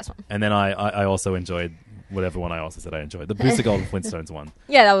 that was the best one. And then I also enjoyed whatever one I also said I enjoyed. The Booster Gold and Flintstones one.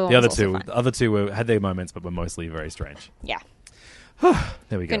 Yeah, that one The was also fun. other two had their moments, but were mostly very strange. Yeah.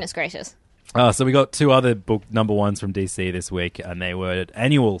 There we go. Goodness gracious. So we got two other book number ones from DC this week, and they were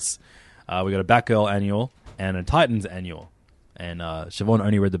annuals. We got a Batgirl annual and a Titans annual. And Siobhan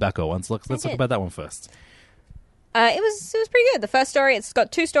only read the Batgirl one, so let's talk about that one first. It was pretty good. The first story, it's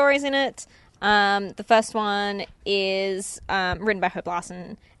got two stories in it. The first one is written by Hope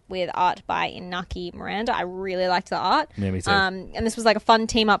Larson with art by Inaki Miranda. I really liked the art. Yeah, me too. And this was like a fun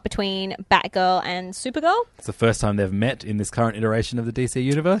team up between Batgirl and Supergirl. It's the first time they've met in this current iteration of the DC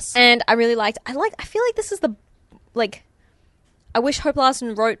universe. And I really liked. I feel like this is the like. I wish Hope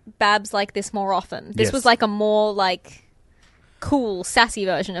Larson wrote Babs like this more often. This Yes. was like a more like cool, sassy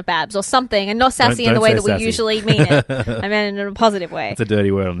version of Babs or something, and not sassy in Don't the way say that sassy. we usually mean it. I mean it in a positive way. It's a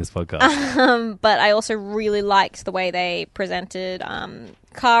dirty word on this podcast. But I also really liked the way they presented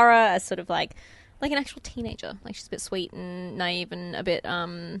Kara as sort of like an actual teenager. Like, she's a bit sweet and naive and a bit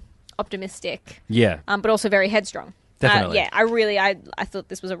optimistic. Yeah. But also very headstrong. Definitely. Yeah, I thought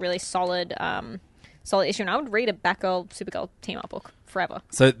this was a really solid issue, and I would read a Batgirl Supergirl team up book forever.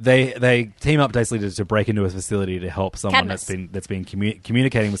 So they team up basically to break into a facility to help someone Cadmus. that's been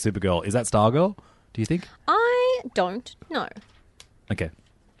communicating with Supergirl. Is that Stargirl? Do you think? I don't know. Okay.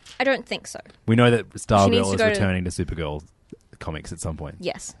 I don't think so. We know that needs Stargirl to is go to- returning to Supergirl comics at some point.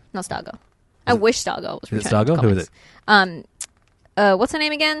 Yes, not Stargirl. I wish Stargirl was Is it returning to Stargirl? Who is comics. What's her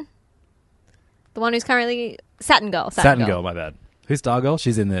name again? The one who's currently Satin Girl. Satin Girl, my bad. Who's Stargirl?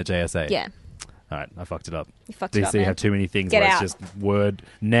 She's in the JSA. Yeah. All right, I fucked it up. You fucked it DC up, man. have too many things Get where out. it's just word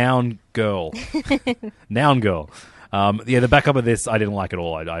noun girl, noun girl. The backup of this I didn't like at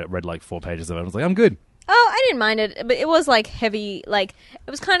all. I read like 4 pages of it. I was like, I'm good. Oh, I didn't mind it, but it was like heavy. Like,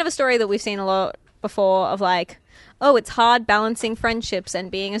 it was kind of a story that we've seen a lot before of like, oh, it's hard balancing friendships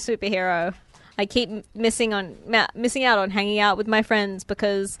and being a superhero. I keep missing out on hanging out with my friends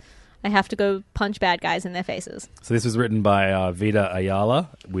because I have to go punch bad guys in their faces. So this was written by Vida Ayala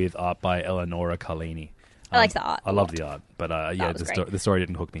with art by Eleonora Carlini. I like the art. I love the art, but yeah, the story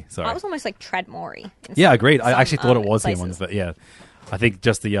didn't hook me. Sorry. Art was almost like Treadmore-y. Yeah, agreed. I actually thought it was places. him, but yeah, I think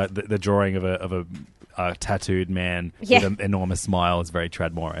just the drawing of a tattooed man with an enormous smile is very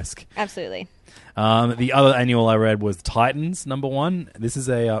Treadmore-esque. Absolutely. The other annual I read was Titans #1. This is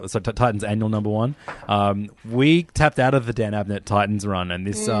Titans annual #1. We tapped out of the Dan Abnett Titans run, and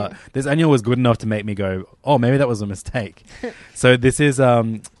this annual was good enough to make me go, oh, maybe that was a mistake. So this is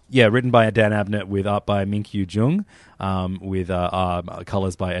written by Dan Abnett with art by Minkyu Jung, with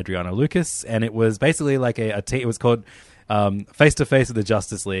colors by Adriano Lucas, and it was basically like it was called Face to Face with the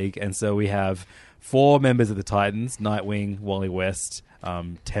Justice League, and so we have 4 members of the Titans: Nightwing, Wally West,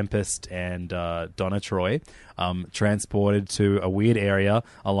 Tempest, and Donna Troy, transported to a weird area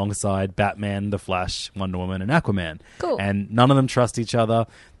alongside Batman, The Flash, Wonder Woman, and Aquaman. Cool. And none of them trust each other.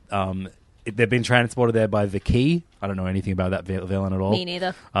 They've been transported there by the Key. I don't know anything about that villain at all. Me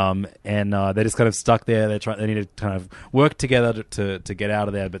neither. And they're just kind of stuck there. They need to kind of work together to get out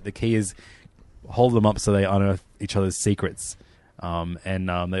of there. But the Key is hold them up so they unearth each other's secrets. And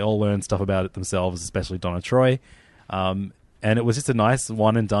they all learn stuff about it themselves, especially Donna Troy. And it was just a nice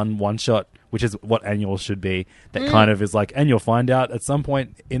one-and-done one-shot, which is what annuals should be. That kind of is like, and you'll find out at some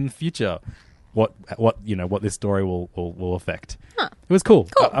point in the future what this story will affect. Huh. It was cool.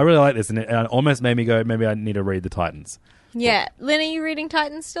 I really like this, and it almost made me go, maybe I need to read the Titans. Yeah. Lynn, are you reading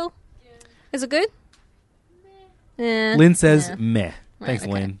Titans still? Yeah. Is it good? Meh. Lynn says meh. Thanks,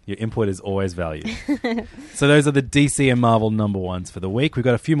 okay. Lynn. Your input is always valued. So those are the DC and Marvel #1s for the week. We've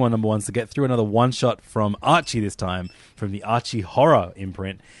got a few more #1s to get through. Another one-shot from Archie this time, from the Archie Horror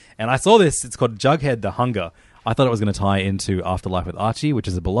imprint. And I saw this. It's called Jughead the Hunger. I thought it was going to tie into Afterlife with Archie, which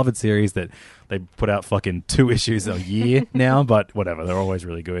is a beloved series that they put out fucking 2 issues a year now, but whatever. They're always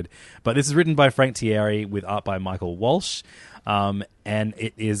really good. But this is written by Frank Thierry with art by Michael Walsh. And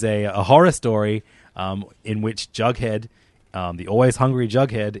it is a horror story in which Jughead... the always hungry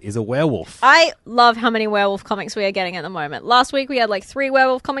Jughead is a werewolf. I love how many werewolf comics we are getting at the moment. Last week we had like 3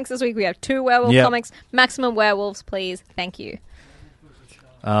 werewolf comics. This week we have 2 werewolf comics. Maximum werewolves, please. Thank you.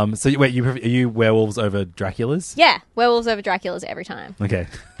 So wait, are you werewolves over Draculas? Yeah, werewolves over Draculas every time. Okay,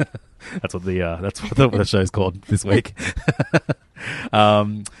 that's what the show's called this week.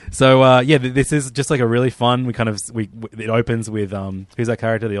 This is just like a really fun. It opens with who's that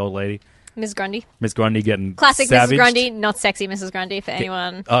character? The old lady. Ms. Grundy. Miss Grundy getting classic savaged. Mrs. Grundy, not sexy Mrs. Grundy for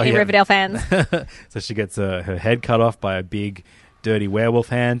anyone Riverdale fans. So she gets her head cut off by a big, dirty werewolf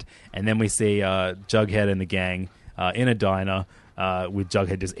hand, and then we see Jughead and the gang in a diner with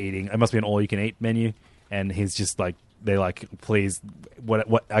Jughead just eating. It must be an all-you-can-eat menu, and he's just like, they're like, please, what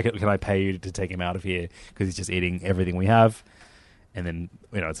can I pay you to take him out of here? Because he's just eating everything we have, and then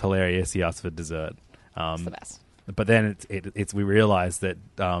it's hilarious. He asks for dessert. It's the best. But then we realize that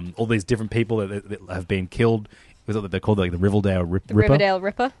all these different people that have been killed, was it that they're called like the Riverdale Ripper? Riverdale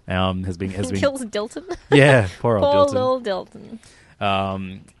Ripper has been kills Dilton. Yeah, poor old Dilton. Poor little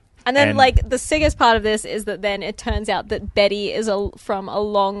Dilton. And then, the sickest part of this is that then it turns out that Betty is from a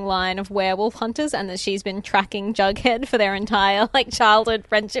long line of werewolf hunters, and that she's been tracking Jughead for their entire childhood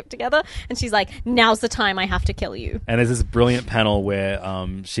friendship together. And she's like, "Now's the time I have to kill you." And there's this brilliant panel where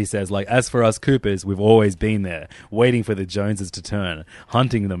she says, as for us Coopers, we've always been there, waiting for the Joneses to turn,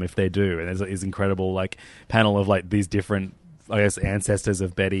 hunting them if they do. And there's this incredible panel of these different, I guess, ancestors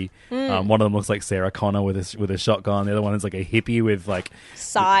of Betty. One of them looks like Sarah Connor with a shotgun. The other one is like a hippie with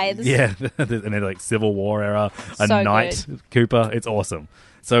scythes. Yeah, and they're Civil War era. A so knight good. Cooper. It's awesome.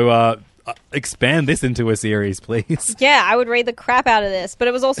 So expand this into a series, please. Yeah, I would read the crap out of this. But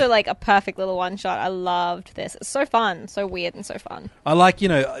it was also a perfect little one shot. I loved this. It's so fun, so weird, and so fun. I like,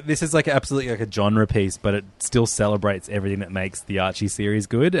 this is absolutely a genre piece, but it still celebrates everything that makes the Archie series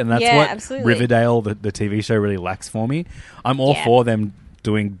good, and that's what absolutely. Riverdale, the TV show, really lacks for me. I'm all for them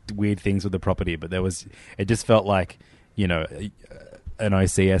doing weird things with the property, but it just felt like, an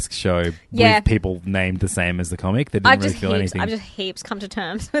OC-esque show with people named the same as the comic. That didn't really feel anything. I've just heaps come to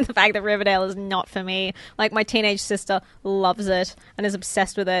terms with the fact that Riverdale is not for me. My teenage sister loves it and is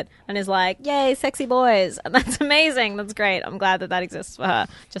obsessed with it and is like, yay, sexy boys. And that's amazing. That's great. I'm glad that exists for her.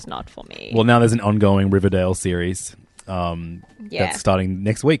 Just not for me. Well, now there's an ongoing Riverdale series that's starting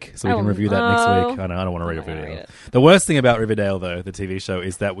next week, so we can review that next week. I don't want to read Riverdale. The worst thing about Riverdale, though, the TV show,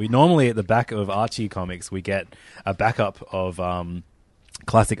 is that we normally at the back of Archie comics we get a backup of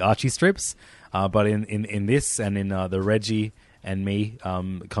classic Archie strips, but in this and in the Reggie and Me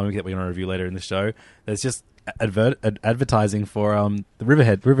comic that we're going to review later in the show, there's just advertising for the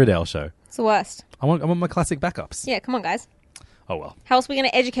Riverdale show. It's the worst. I want my classic backups. Yeah, come on, guys. Oh well. How else are we going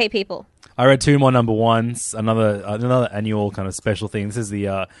to educate people? I read 2 more number ones. Another annual kind of special thing. This is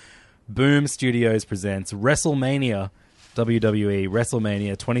the Boom Studios presents WrestleMania, WWE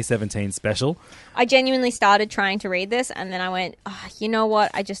WrestleMania 2017 special. I genuinely started trying to read this, and then I went, you know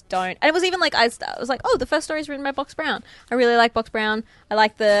what? I just don't. And it was even like I was like, oh, the first story is written by Box Brown. I really like Box Brown. I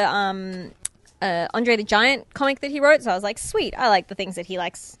like the Andre the Giant comic that he wrote, so I was like, sweet, I like the things that he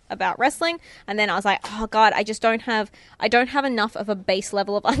likes about wrestling. And then I was like, oh god, I don't have enough of a base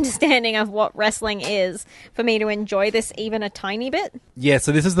level of understanding of what wrestling is for me to enjoy this even a tiny bit. Yeah,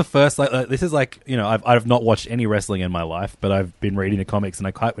 so this is the first this is like, you know, I've not watched any wrestling in my life, but I've been reading the comics and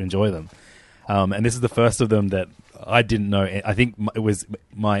I quite enjoy them. And this is the first of them that I didn't know. I think it was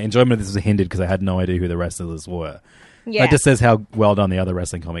my enjoyment of this was hindered because I had no idea who the wrestlers were. Yeah. That just says how well done the other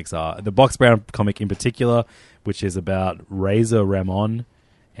wrestling comics are. The Box Brown comic in particular, which is about Razor Ramon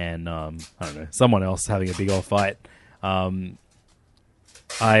and, I don't know, someone else having a big old fight. I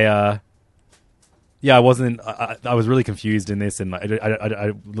was really confused in this, and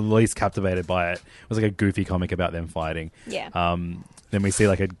I was the least captivated by it. It was like a goofy comic about them fighting. Yeah. Then we see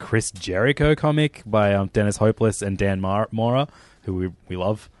like a Chris Jericho comic by Dennis Hopeless and Dan Mora, who we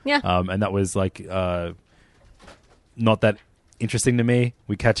love. Yeah. And that was like... not that interesting to me.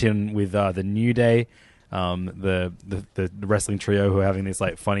 We catch in with the New Day, the wrestling trio who are having this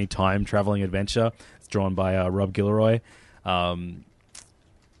like funny time traveling adventure. It's drawn by Rob Gilroy, and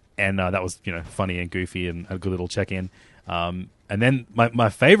that was, you know, funny and goofy and a good little check in. And then my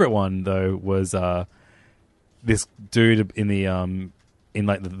favorite one though was this dude in the in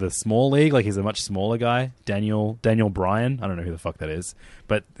like the small league, like he's a much smaller guy, Daniel Bryan. I don't know who the fuck that is,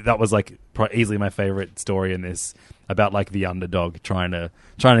 but that was like easily my favorite story in this, about like the underdog trying to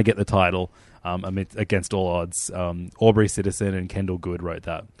get the title against all odds. Aubrey Citizen and Kendall Good wrote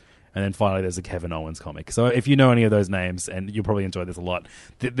that. And then finally there's a Kevin Owens comic. So if you know any of those names, and you'll probably enjoy this a lot,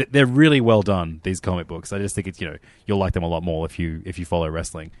 they're really well done, these comic books. I just think it's, you know, you'll like them a lot more if you follow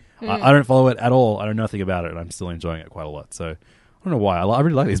wrestling. I don't follow it at all. I know nothing about it, and I'm still enjoying it quite a lot. So I don't know why. I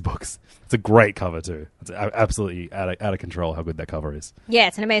really like these books. It's a great cover too. It's absolutely out of control how good that cover is. Yeah,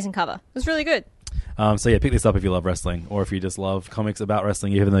 it's an amazing cover. It was really good. So yeah, pick this up if you love wrestling, or if you just love comics about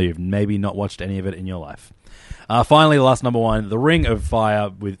wrestling, even though you've maybe not watched any of it in your life. Finally, the last number one, The Ring of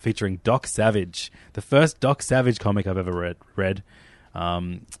Fire, featuring Doc Savage, the first Doc Savage comic I've ever read.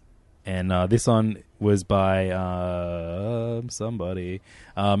 And this one was by somebody,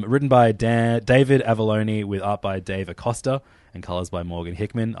 written by David Avalone, with art by Dave Acosta and colors by Morgan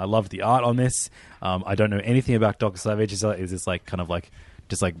Hickman. I love the art on this. I don't know anything about Doc Savage. Is this like kind of like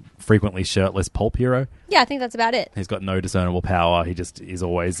just like frequently shirtless pulp hero? Yeah, I think that's about it. He's got no discernible power. He just is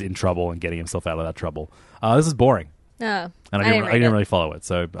always in trouble and getting himself out of that trouble. This is boring. No, and I didn't really follow it.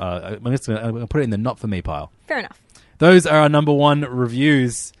 So I'm going to put it in the not for me pile. Fair enough. Those are our number one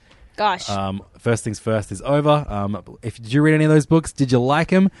reviews. Gosh. First things first is over. Did you read any of those books? Did you like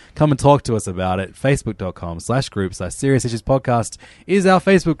them? Come and talk to us about it. Facebook.com/group/Serious Issues Podcast is our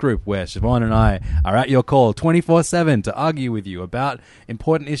Facebook group, where Siobhan and I are at your call 24/7 to argue with you about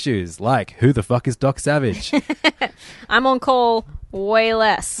important issues like who the fuck is Doc Savage? I'm on call way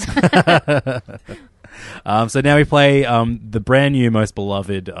less. So now we play the brand new most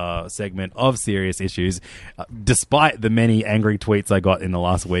beloved segment of Serious Issues. Despite the many angry tweets I got in the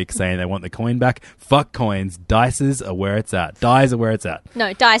last week saying they want the coin back, fuck coins. Dices are where it's at. Dies are where it's at.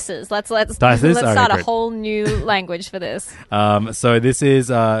 No, dices. Let's Dices? start Okay, a whole new language for this. So this is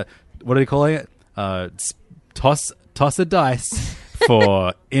what are they calling it? Toss a dice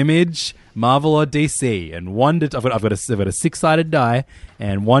for Image, Marvel, or DC, and I've got a 6-sided die,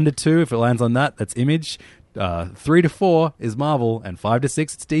 and 1 to 2, if it lands on that, that's Image. 3 to 4 is Marvel, and 5 to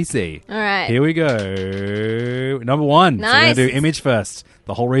 6 it's DC. All right, here we go. Number 1. Nice. So we're gonna do Image first.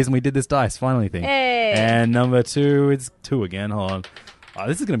 The whole reason we did this dice finally thing. Hey. And number 2 is 2 again. Hold on. Oh,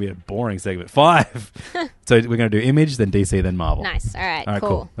 this is going to be a boring segment. 5. So we're going to do Image, then DC, then Marvel. Nice. All right,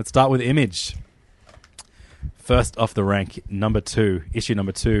 cool. Let's start with Image. First off the rank, issue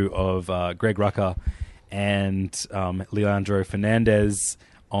number 2 of Greg Rucka and Leandro Fernandez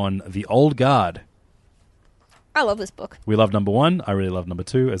on The Old Guard. I love this book. We love number 1. I really love number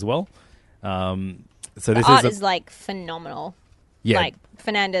 2 as well. So the art is like phenomenal. Yeah. Like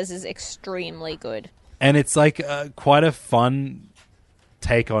Fernandez is extremely good. And it's like quite a fun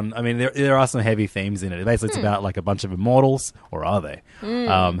take on, I mean, there are some heavy themes in it. Basically, it's about like a bunch of immortals, or are they,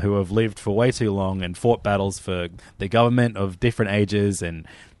 who have lived for way too long and fought battles for the government of different ages, and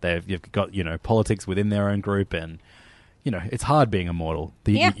you've got, you know, politics within their own group, and, you know, it's hard being immortal.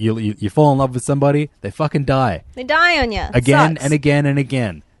 You fall in love with somebody, they fucking die. They die on you. Again Sucks. and again and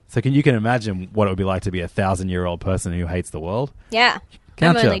again. So you can imagine what it would be like to be a 1,000-year-old person who hates the world. Yeah.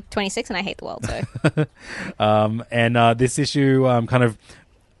 Can't I'm ya? only 26 and I hate the world, so. And this issue kind of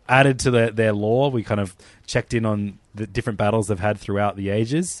added to their lore. We kind of checked in on the different battles they've had throughout the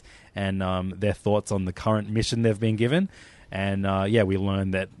ages and their thoughts on the current mission they've been given. And we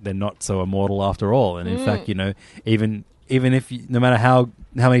learned that they're not so immortal after all. And in fact, even if no matter how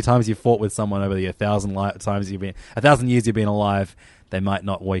many times you've fought with someone over the 1,000 years you've been alive, they might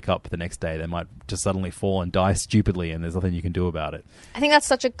not wake up the next day. They might just suddenly fall and die stupidly, and there's nothing you can do about it. I think that's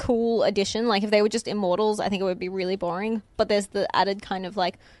such a cool addition. Like, if they were just immortals, I think it would be really boring. But there's the added kind of,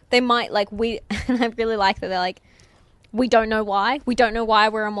 like, they might, like, and I really like that they're like, we don't know why. We don't know why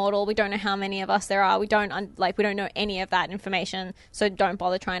we're immortal. We don't know how many of us there are. We don't know any of that information, so don't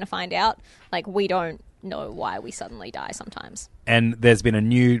bother trying to find out. Like, we don't know why we suddenly die sometimes. And there's been a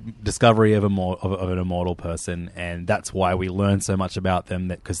new discovery of an immortal person, and that's why we learn so much about them.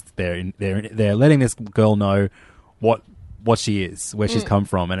 Because they're letting this girl know what she is, where she's come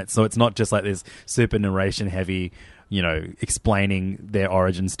from, and it's not just like this super narration heavy, explaining their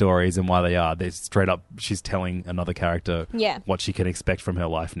origin stories and why they are. They're straight up, she's telling another character what she can expect from her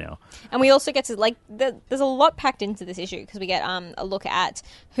life now. And we also get to, like, there's a lot packed into this issue because we get a look at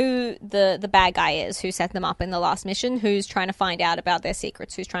who the bad guy is, who set them up in the last mission, who's trying to find out about their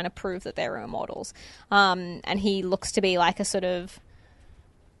secrets, who's trying to prove that they're immortals. And he looks to be like a sort of,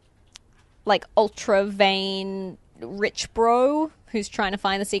 like, ultra vain rich bro who's trying to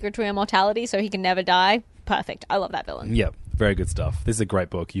find the secret to immortality so he can never die. Perfect. I love that villain. Yep. Very good stuff. This is a great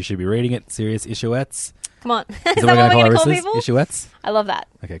book. You should be reading it. Serious issuettes. Come on. Is that what we're going to call people? Issuettes? I love that.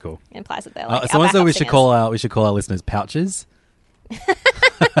 Okay, cool. It implies that they're like someone said we should call our our listeners pouches.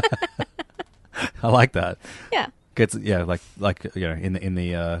 I like that. Yeah. Gets like in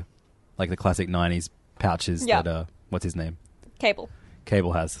the like the classic 90s pouches that what's his name? Cable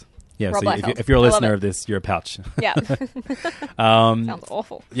has. Yeah, Rob so Liefeld. if you're a I love listener it. of this, you're a pouch. Yeah. Sounds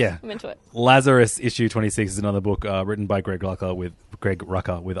awful. Yeah. I'm into it. Lazarus issue 26 is another book written by Greg Rucka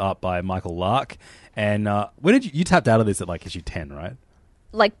with art by Michael Lark. And when did you tapped out of this at like issue 10, right?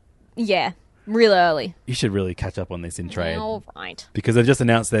 Like, yeah, real early. You should really catch up on this in trade. All right. Because they've just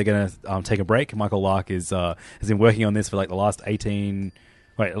announced they're going to take a break. Michael Lark has been working on this for like the last a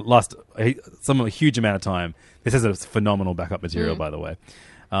huge amount of time. This is a phenomenal backup material, by the way.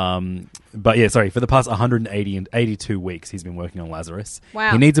 But yeah, sorry, for the past 182 weeks, he's been working on Lazarus.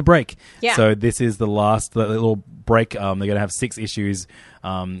 Wow. He needs a break. Yeah. So this is the little break. They're going to have 6 issues,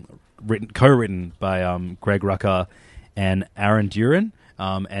 co-written by Greg Rucka and Aaron Duran.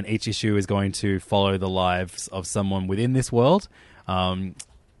 And each issue is going to follow the lives of someone within this world.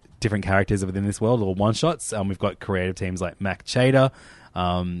 Different characters within this world, little one-shots. We've got creative teams like Mac Chader.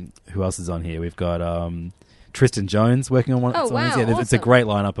 Who else is on here? We've got Tristan Jones working on one. Oh, wow. Yeah, it's a Awesome. great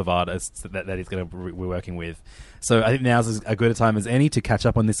lineup of artists that he's going to be working with. So I think now's as good a time as any to catch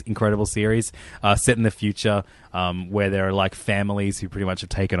up on this incredible series set in the future, where there are like families who pretty much have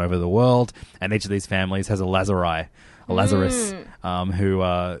taken over the world, and each of these families has a Lazarus,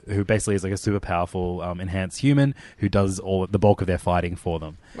 who basically is like a super powerful enhanced human who does all the bulk of their fighting for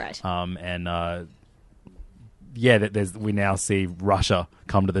them. Right. We now see Russia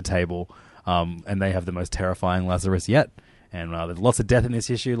come to the table. And they have the most terrifying Lazarus yet. And there's lots of death in this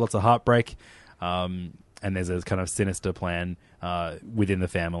issue, lots of heartbreak. And there's a kind of sinister plan within the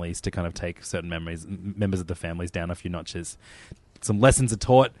families to kind of take certain members of the families down a few notches. Some lessons are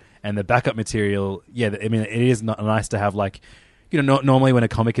taught, and the backup material, it is nice to have like, normally when a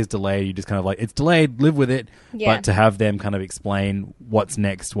comic is delayed, you just kind of like, it's delayed, live with it. Yeah. But to have them kind of explain what's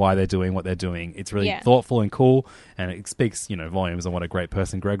next, why they're doing what they're doing, it's really Yeah. thoughtful and cool, and it speaks, volumes on what a great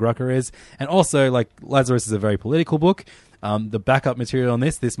person Greg Rucka is. And also, like, Lazarus is a very political book. The backup material on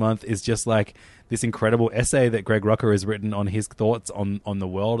this month is just like this incredible essay that Greg Rucka has written on his thoughts on the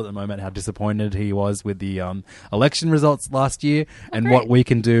world at the moment, how disappointed he was with the election results last year, and great. what we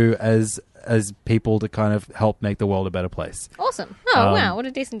can do as people to kind of help make the world a better place. Awesome. Oh, wow. What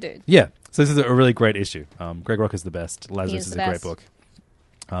a decent dude. Yeah. So this is a really great issue. Greg Rucka's the best. Lazarus is the a great best. book.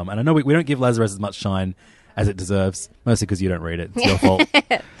 And I know we don't give Lazarus as much shine as it deserves, mostly because you don't read it. It's your fault.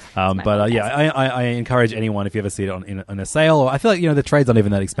 I encourage anyone, if you ever see it on a sale, or I feel like, the trade's not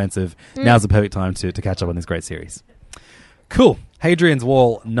even that expensive. Now's the perfect time to catch up on this great series. Cool. Hadrian's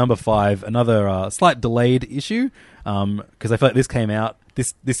Wall number 5, another slight delayed issue, because I feel like this came out.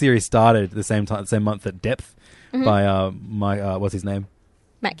 This series started the same month that Depth by what's his name?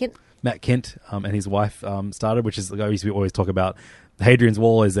 Matt Kent and his wife started, which is, we always talk about. Hadrian's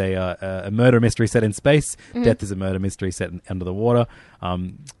Wall is a murder mystery set in space. Depth is a murder mystery set under the water.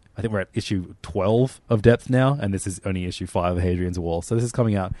 I think we're at issue 12 of Depth now, and this is only issue 5 of Hadrian's Wall. So this is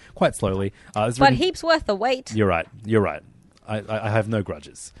coming out quite slowly. But heaps worth the wait. You're right. I have no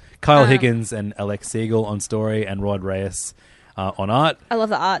grudges. Kyle Higgins and Alex Siegel on story, and Rod Reyes on art. I love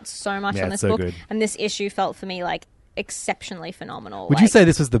the art so much on this so book. good. And this issue felt for me like exceptionally phenomenal. Would you say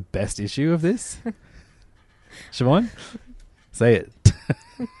this was the best issue of this? Siobhan? Say it.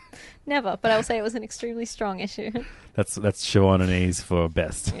 Never, but I will say it was an extremely strong issue. That's Siobhan and Ease for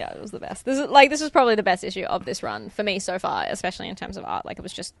best. Yeah, it was the best. This was probably the best issue of this run for me so far, especially in terms of art. Like, it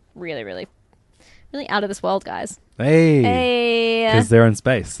was just really, really, really out of this world, guys. Hey, because they're in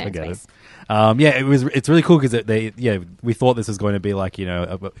space. I get it. It's really cool because we thought this was going to be like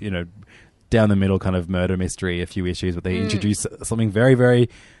down the middle kind of murder mystery, a few issues, but they introduce something very, very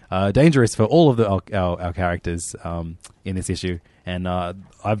dangerous for all of our characters in this issue. And I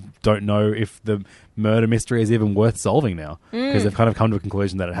don't know if the murder mystery is even worth solving now, because they've kind of come to a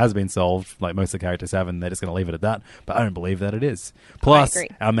conclusion that it has been solved, like most of the characters have, and they're just going to leave it at that. But I don't believe that it is. Plus,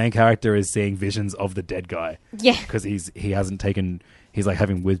 our main character is seeing visions of the dead guy. Yeah, because he's like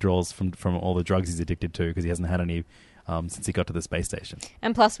having withdrawals from all the drugs he's addicted to, because he hasn't had any since he got to the space station.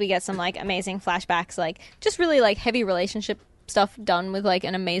 And plus, we get some like amazing flashbacks, like just really like heavy relationship stuff done with like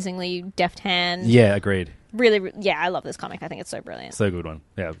an amazingly deft hand. Yeah, agreed. Really, I love this comic. I think it's so brilliant. So good one.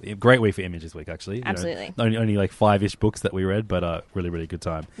 Yeah, great week for Image this week, actually. Absolutely. Only like 5-ish books that we read, but really, really good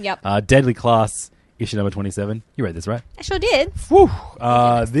time. Yep. Deadly Class, issue number 27. You read this, right? I sure did. Woo!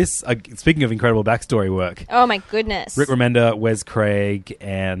 This, speaking of incredible backstory work. Oh my goodness. Rick Remender, Wes Craig,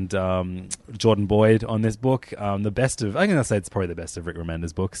 and Jordan Boyd on this book. I'm going to say it's probably the best of Rick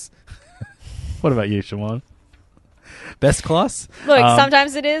Remender's books. What about you, Siobhan? Best class? Look,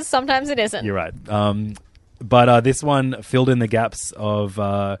 sometimes it is, sometimes it isn't. You're right. But this one filled in the gaps of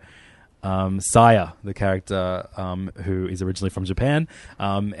Saya, the character who is originally from Japan,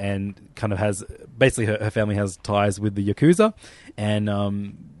 and kind of has, basically her family has ties with the Yakuza,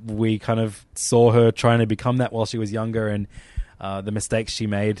 and we kind of saw her trying to become that while she was younger, and the mistakes she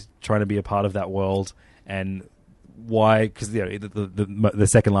made trying to be a part of that world, and why, because the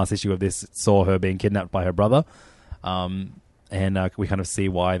second last issue of this saw her being kidnapped by her brother, and we kind of see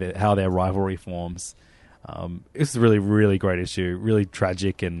how their rivalry forms. It's a really, really great issue, really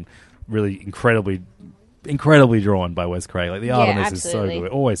tragic and really incredibly drawn by Wes Craig. Like, the art on this absolutely. is so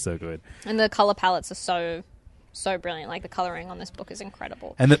good, always so good. And the color palettes are so brilliant. Like, the coloring on this book is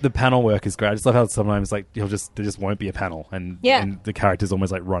incredible. And the panel work is great. I just love how sometimes like there just won't be a panel, and the character's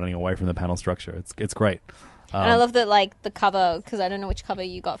almost like running away from the panel structure. It's great. And I love that, like, the cover, because I don't know which cover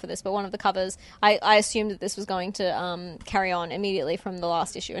you got for this, but one of the covers, I assumed that this was going to carry on immediately from the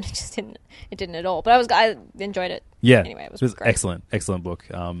last issue, and it just didn't. It didn't at all. But I enjoyed it. Yeah. Anyway, it was great. Excellent book.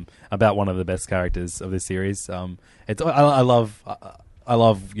 About one of the best characters of this series. I love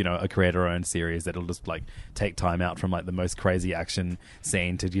a creator-owned series that'll just like take time out from like the most crazy action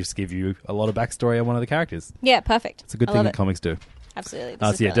scene to just give you a lot of backstory on one of the characters. Yeah, perfect. It's a good thing that comics do. Absolutely.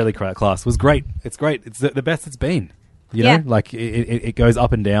 Deadly Class was great. It's great. It's the best it's been. You know, like it goes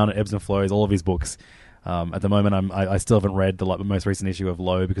up and down, it ebbs and flows. All of his books. At the moment, I still haven't read the most recent issue of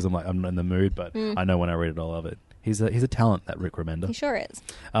Low because I'm in the mood, but I know when I read it, I'll love it. He's a talent, that Rick Remender. He sure is.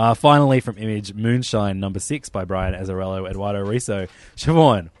 Finally, from Image, Moonshine number 6 by Brian Azzarello, Eduardo Risso.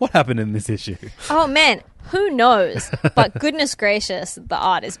 Siobhan, what happened in this issue? Oh man, who knows? But goodness gracious, the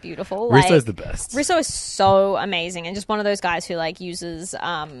art is beautiful. Risso's the best. Risso is so amazing, and just one of those guys who like uses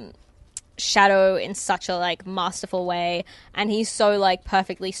shadow in such a like masterful way, and he's so like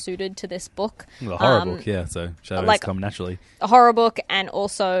perfectly suited to this book. The horror book, yeah. So shadows like, come naturally. A horror book, and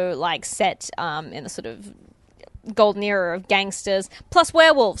also like set in the sort of golden era of gangsters, plus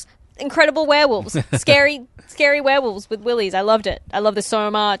werewolves. Incredible werewolves. Scary werewolves with willies. I loved it. I love this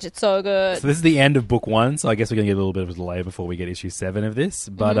so much. It's so good. So this is the end of book 1, so I guess we're going to get a little bit of a delay before we get issue 7 of this.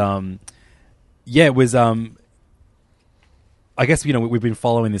 But, it was... I guess, we've been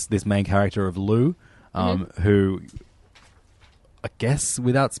following this main character of Lou, who, I guess,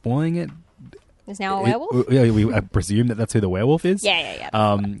 without spoiling it... Is now a werewolf? We presume that's who the werewolf is. Yeah.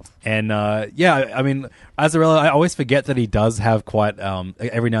 I mean, Azzarello, I always forget that he does have quite...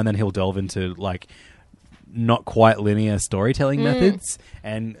 every now and then he'll delve into, like, not quite linear storytelling methods.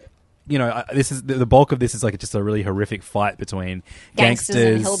 And, this is the bulk of this is, like, just a really horrific fight between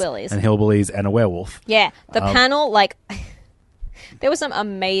gangsters and hillbillies and a werewolf. Yeah. The panel, like... There were some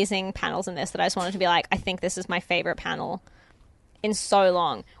amazing panels in this that I just wanted to be like, I think this is my favorite panel in so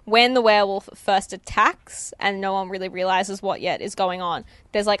long. When the werewolf first attacks and no one really realizes what yet is going on,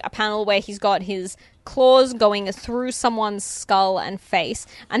 there's like a panel where he's got his claws going through someone's skull and face,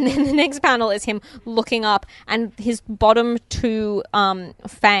 and then the next panel is him looking up and his bottom two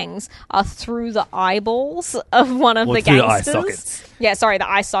fangs are through the eyeballs of one of the through the eye gangsters. sockets. Yeah, sorry, the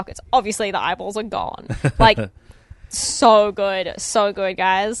eye sockets. Obviously the eyeballs are gone. Like, so good,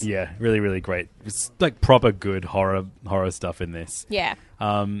 guys. Yeah, really, really great. It's like proper good horror stuff in this. Yeah.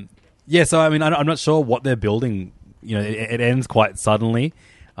 Yeah, so I mean, I'm not sure what they're building. You know, it ends quite suddenly,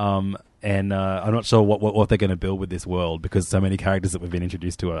 and I'm not sure what they're going to build with this world because so many characters that we've been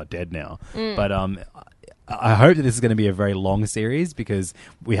introduced to are dead now. But I hope that this is going to be a very long series because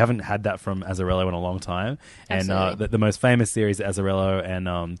we haven't had that from Azzarello in a long time. And the most famous series that Azzarello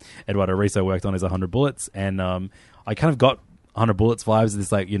and Eduardo Riso worked on is 100 Bullets, and I kind of got 100 Bullets vibes of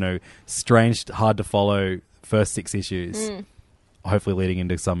this, like, you know, strange, hard to follow first 6 issues, hopefully leading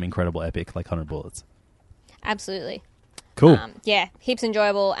into some incredible epic like 100 Bullets. Absolutely. Cool. Yeah, heaps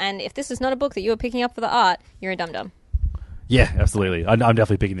enjoyable. And if this is not a book that you are picking up for the art, you're a dum-dum. Yeah, absolutely. I'm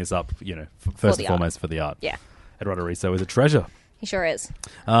definitely picking this up, you know, first and foremost for the art. Yeah. Eduardo Riso is a treasure. He sure is.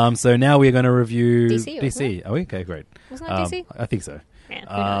 So now we are going to review DC. Oh, okay, great. Wasn't that DC? I think so.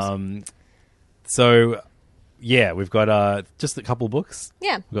 Yeah, who knows? So, yeah, we've got just a couple books.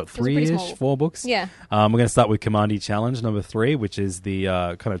 Yeah. We've got Those are pretty 3-ish, small. 4 books. Yeah. We're going to start with Commandy Challenge number 3, which is the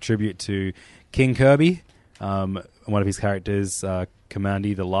kind of tribute to King Kirby, one of his characters,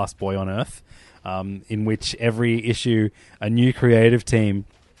 Commandy, the last boy on Earth, in which every issue a new creative team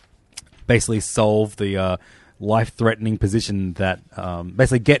basically solve the life-threatening position that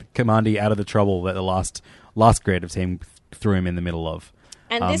basically get Commandy out of the trouble that the last creative team threw him in the middle of.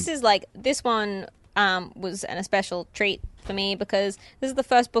 And this one was a special treat for me because this is the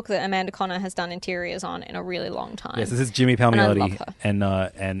first book that Amanda Connor has done interiors on in a really long time. Yes, this is Jimmy Palmiotti and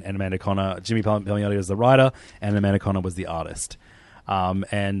Amanda Connor. Jimmy Palmiotti was the writer, and Amanda Connor was the artist.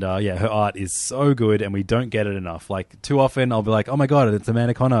 Her art is so good, and we don't get it enough. Like, too often I'll be like, oh my god, it's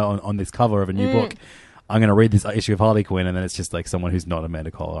Amanda Connor on this cover of a new book. I'm going to read this issue of Harley Quinn, and then it's just like someone who's not Amanda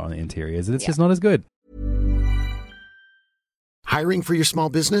Connor on the interiors, and it's just not as good. Hiring for your small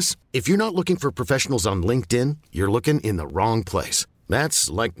business? If you're not looking for professionals on LinkedIn, you're looking in the wrong place. That's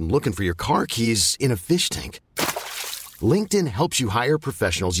like looking for your car keys in a fish tank. LinkedIn helps you hire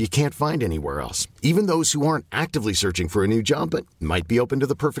professionals you can't find anywhere else, even those who aren't actively searching for a new job but might be open to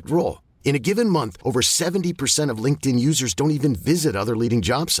the perfect role. In a given month, over 70% of LinkedIn users don't even visit other leading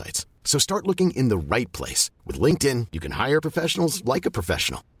job sites. So start looking in the right place. With LinkedIn, you can hire professionals like a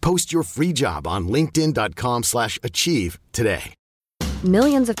professional. Post your free job on linkedin.com/achieve today.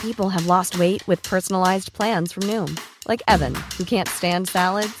 Millions of people have lost weight with personalized plans from Noom. Like Evan, who can't stand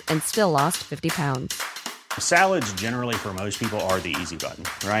salads and still lost 50 pounds. Salads generally for most people are the easy button,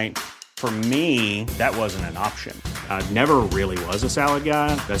 right? For me, that wasn't an option. I never really was a salad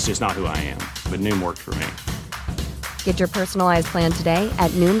guy. That's just not who I am. But Noom worked for me. Get your personalized plan today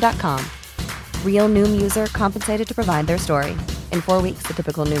at Noom.com. Real Noom user compensated to provide their story. In 4 weeks, the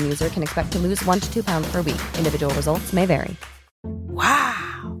typical Noom user can expect to lose 1 to 2 pounds per week. Individual results may vary.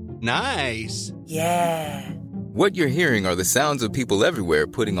 Wow. Nice. Yeah. What you're hearing are the sounds of people everywhere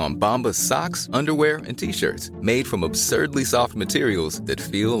putting on Bombas socks, underwear, and T-shirts made from absurdly soft materials that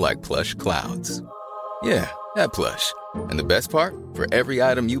feel like plush clouds. Yeah, that plush. And the best part? For every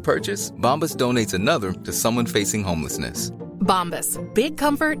item you purchase, Bombas donates another to someone facing homelessness. Bombas. Big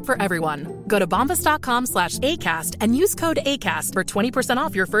comfort for everyone. Go to bombas.com/ACAST and use code ACAST for 20%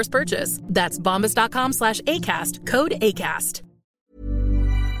 off your first purchase. That's bombas.com/ACAST. Code ACAST.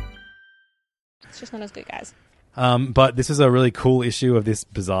 It's just not as good, guys. But this is a really cool issue of this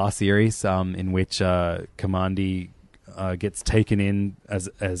bizarre series in which Commandy gets taken in as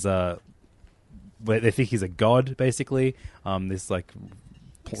they think he's a god, basically. This like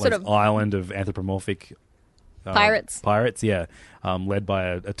Sort of island of anthropomorphic pirates, yeah, led by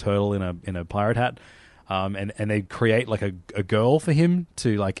a turtle in a pirate hat. And they create like a girl for him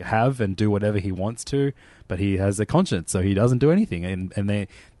to like have and do whatever he wants to, but he has a conscience, so he doesn't do anything. And they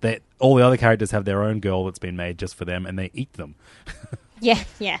all the other characters have their own girl that's been made just for them, and they eat them. Yeah,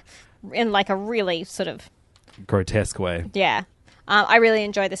 in like a really sort of grotesque way. Yeah. I really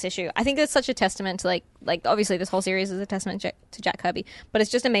enjoy this issue. I think it's such a testament to like obviously this whole series is a testament to Jack Kirby, but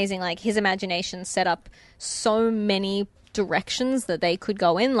it's just amazing. Like his imagination set up so many directions that they could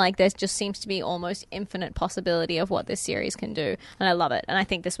go in. Like there just seems to be almost infinite possibility of what this series can do, and I love it. And I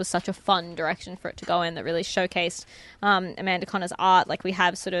think this was such a fun direction for it to go in that really showcased Amanda Connor's art. Like we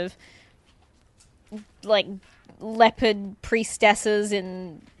have sort of like leopard priestesses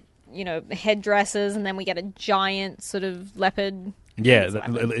in headdresses, and then we get a giant sort of leopard. Yeah,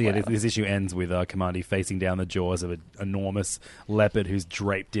 this issue ends with Kamandi facing down the jaws of an enormous leopard who's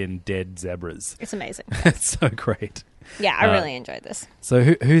draped in dead zebras. It's amazing. It's so great. Yeah, I really enjoyed this. So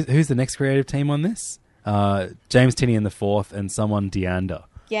who's the next creative team on this? James Tinian IV and someone Deander.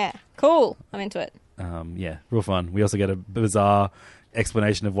 Yeah, cool. I'm into it. Yeah, real fun. We also get a bizarre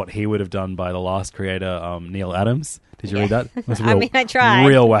explanation of what he would have done by the last creator, Neil Adams. Did you read that? It was I tried.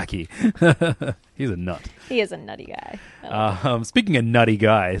 Real wacky. He's a nut. He is a nutty guy. Speaking of nutty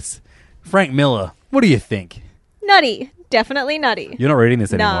guys, Frank Miller, what do you think? Nutty. Definitely nutty. You're not reading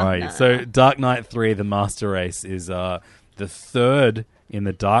this anymore, are you? No. So Dark Knight 3, The Master Race, is the third in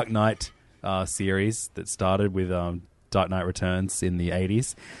the Dark Knight series that started with Dark Knight Returns in the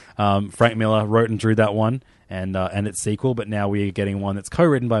 80s. Frank Miller wrote and drew that one and its sequel, but now we're getting one that's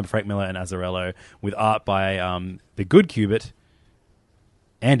co-written by Frank Miller and Azzarello with art by the good Kubert,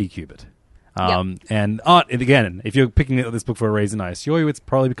 Andy Kubert. And art, again, if you're picking this book for a reason, I assure you it's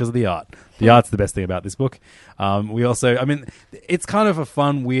probably because of the art. The art's the best thing about this book. We also, it's kind of a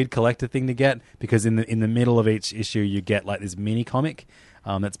fun, weird collector thing to get because in the middle of each issue you get like this mini comic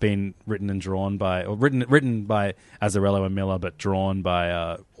that's been written and drawn by, or written by Azzarello and Miller, but drawn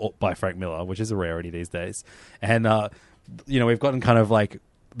by Frank Miller, which is a rarity these days. And we've gotten kind of like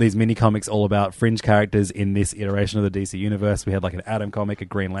these mini comics all about fringe characters in this iteration of the DC universe. We had like an Atom comic, a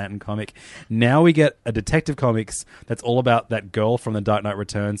Green Lantern comic. Now we get a detective comics that's all about that girl from the Dark Knight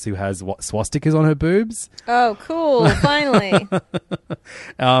Returns who has swastikas on her boobs. Oh, cool! Finally.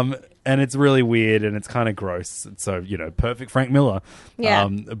 And it's really weird and it's kind of gross. So perfect Frank Miller. Yeah.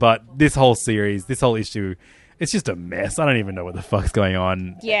 But this whole series, this whole issue, it's just a mess. I don't even know what the fuck's going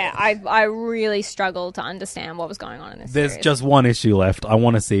on. Yeah, I really struggled to understand what was going on in this There's series. just one issue left. I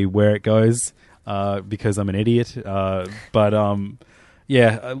want to see where it goes because I'm an idiot.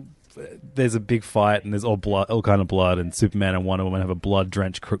 There's a big fight and there's all kind of blood, and Superman and Wonder Woman have a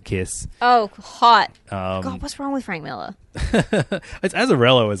blood-drenched kiss. Oh, hot. God, what's wrong with Frank Miller? It's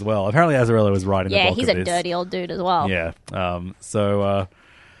Azzarello as well. Apparently Azzarello was writing the bulk of this. Yeah, he's a dirty old dude as well. Yeah. I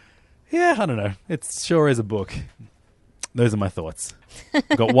don't know. It sure is a book. Those are my thoughts.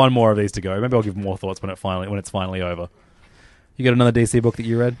 I've got one more of these to go. Maybe I'll give more thoughts when it's finally over. You got another DC book that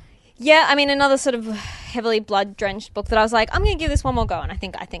you read? Yeah, another sort of heavily blood-drenched book that I was like, I'm going to give this one more go, and I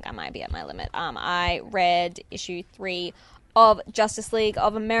think I might be at my limit. I read issue 3 of Justice League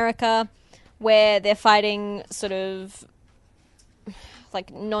of America, where they're fighting sort of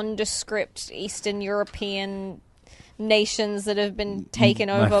like nondescript Eastern European nations that have been taken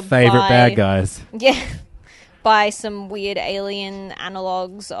over my favorite bad guys. Yeah. By some weird alien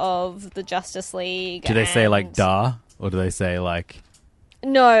analogues of the Justice League. Do they say like "da" or do they say like?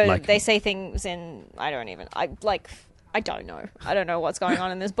 No, they say things in I don't know. I don't know what's going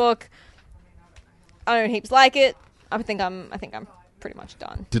on in this book. I don't heaps like it. I think I'm pretty much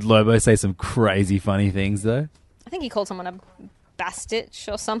done. Did Lobo say some crazy funny things though? I think he called someone a bastitch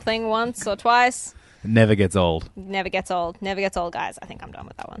or something once or twice. Never gets old. Never gets old, guys. I think I'm done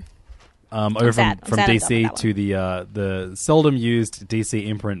with that one. Over from DC to the seldom used DC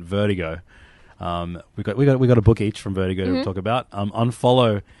imprint Vertigo. We got a book each from Vertigo to talk about.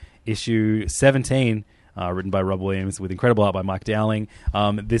 Unfollow issue 17, written by Rob Williams with incredible art by Mike Dowling.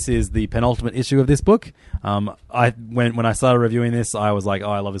 This is the penultimate issue of this book. When I started reviewing this, I was like,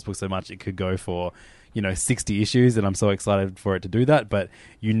 oh, I love this book so much it could go for 60 issues, and I'm so excited for it to do that. But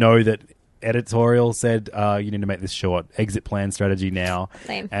that editorial said you need to make this short. Exit plan strategy now.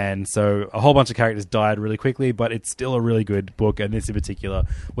 Same. And so a whole bunch of characters died really quickly, but it's still a really good book, and this in particular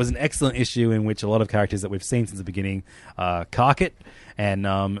was an excellent issue in which a lot of characters that we've seen since the beginning cark it, and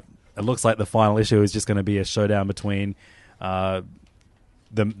it looks like the final issue is just going to be a showdown between the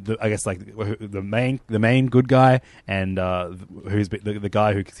main good guy and who's the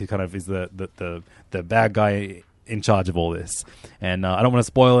guy who kind of is the bad guy in charge of all this. And I don't want to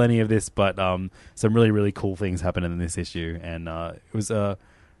spoil any of this, but some really, really cool things happen in this issue. And it was just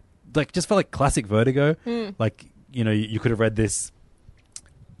felt like classic Vertigo. Like, you could have read this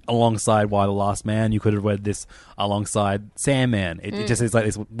alongside Why the Last Man. You could have read this alongside Sandman. It just is like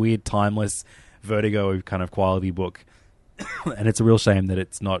this weird, timeless Vertigo kind of quality book. And it's a real shame that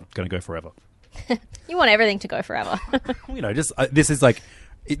it's not going to go forever. You want everything to go forever. This is like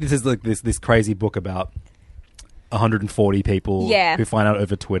this crazy book about 140 people who find out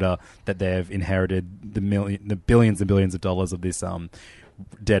over Twitter that they've inherited the billions and billions of dollars of this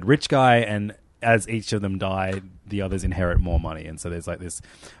dead rich guy, and as each of them die, the others inherit more money. And so there's like this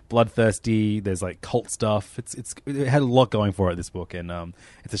bloodthirsty, there's like cult stuff. It had a lot going for it, this book, and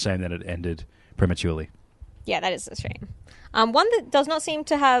it's a shame that it ended prematurely. Yeah, that is a shame. One that does not seem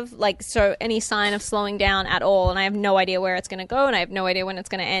to have any sign of slowing down at all, and I have no idea where it's going to go, and I have no idea when it's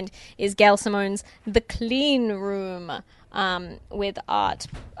going to end, is Gail Simone's The Clean Room, with art,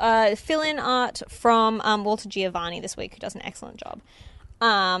 fill-in art from Walter Giovanni this week, who does an excellent job.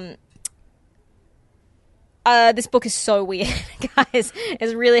 This book is so weird, guys.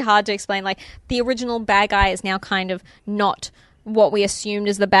 It's really hard to explain. Like, the original bad guy is now kind of not what we assumed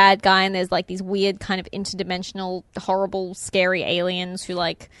is the bad guy, and there's these weird kind of interdimensional, horrible, scary aliens who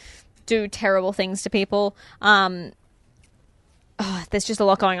do terrible things to people. There's just a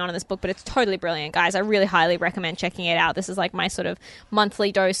lot going on in this book, but it's totally brilliant, guys. I really highly recommend checking it out. This is my sort of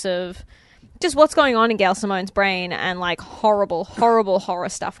monthly dose of just what's going on in Gail Simone's brain, and horrible, horrible horror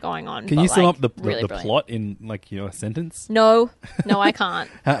stuff going on. Can you sum up the really plot in a sentence? No, I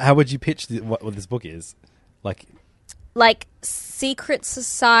can't. How would you pitch what this book is? Secret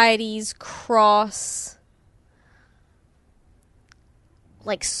societies cross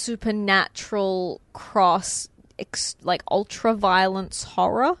supernatural cross ultra violence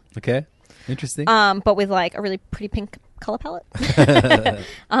horror. Okay, interesting. But with a really pretty pink color palette.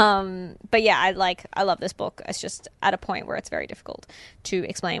 But yeah, I love this book. It's just at a point where it's very difficult to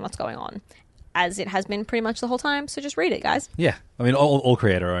explain what's going on, as it has been pretty much the whole time. So just read it, guys. Yeah, I mean, all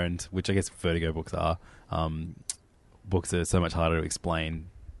creator owned, which I guess Vertigo books are. Books are so much harder to explain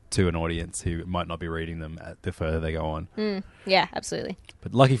to an audience who might not be reading them the further they go on. Yeah, absolutely.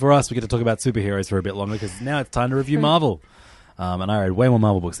 But lucky for us, we get to talk about superheroes for a bit longer, because now it's time to review Marvel. And I read way more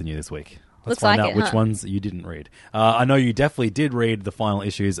Marvel books than you this week. Let's find out which ones you didn't read. I know you definitely did read the final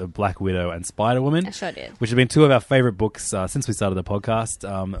issues of Black Widow and Spider-Woman. I sure did. Which have been two of our favourite books since we started the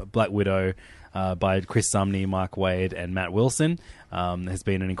podcast. Black Widow by Chris Samnee, Mark Waid, and Matt Wilson has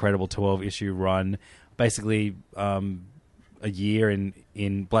been an incredible 12-issue run. Basically, a year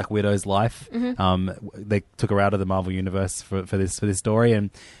in Black Widow's life. They took her out of the Marvel Universe for this story,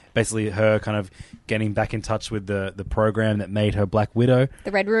 and basically her kind of getting back in touch with the program that made her Black Widow,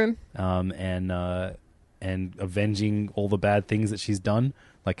 the Red Room, and avenging all the bad things that she's done,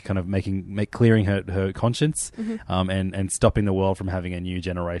 kind of clearing her conscience, and stopping the world from having a new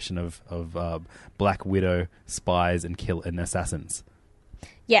generation of Black Widow spies and assassins.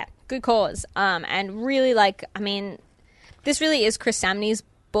 Yeah, good cause. And really, this really is Chris Samnee's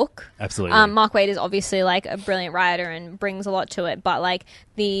book. Absolutely. Mark Waid is obviously a brilliant writer and brings a lot to it, but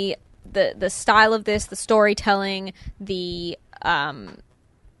the style of this, the storytelling,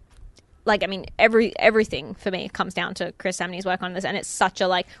 everything for me comes down to Chris Samnee's work on this, and it's such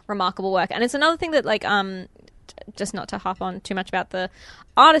a remarkable work. And it's another thing that just not to harp on too much about the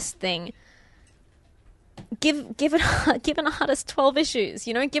artist thing. Give an artist 12 issues,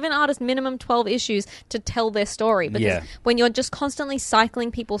 give an artist minimum 12 issues to tell their story, because when you're just constantly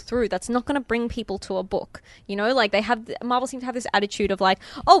cycling people through, that's not going to bring people to a book. Marvel seem to have this attitude of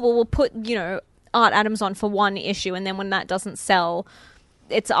we'll put Art Adams on for one issue, and then when that doesn't sell,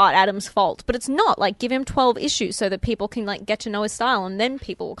 it's Art Adams' fault. But it's not. Give him 12 issues so that people can get to know his style, and then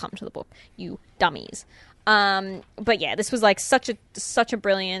people will come to the book. You dummies. But yeah, this was such a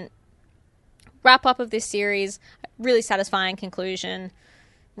brilliant wrap up of this series, really satisfying conclusion.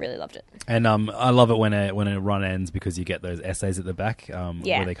 Really loved it. And I love it when a run ends, because you get those essays at the back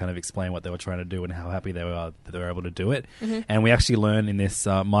where they kind of explain what they were trying to do and how happy they were that they were able to do it. And we actually learn in this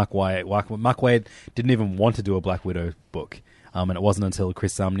Mark Waid didn't even want to do a Black Widow book. And it wasn't until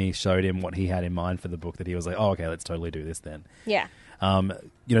Chris Samnee showed him what he had in mind for the book that he was like, oh, okay, let's totally do this then. Yeah.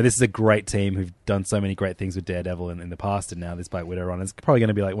 This is a great team who've done so many great things with Daredevil in the past, and now this Black Widow run is probably going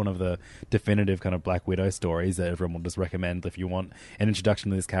to be one of the definitive kind of Black Widow stories that everyone will just recommend if you want an introduction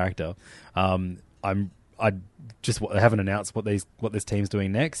to this character. I haven't announced what this team's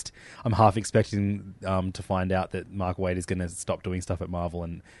doing next. I'm half expecting to find out that Mark Waid is going to stop doing stuff at Marvel,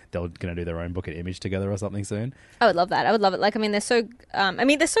 and they're going to do their own book at Image together or something soon. I would love that. I would love it. They're so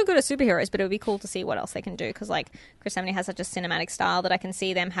they're so good at superheroes, but it would be cool to see what else they can do, because Chris Samnee has such a cinematic style that I can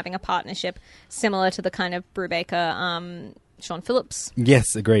see them having a partnership similar to the kind of Brubaker Sean Phillips.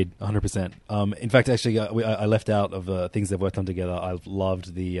 Yes, agreed, 100%. In fact, actually, I left out of things they've worked on together. I've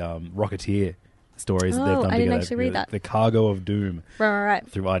loved the Rocketeer stories that they've done I together. didn't actually read that. The Cargo of Doom right.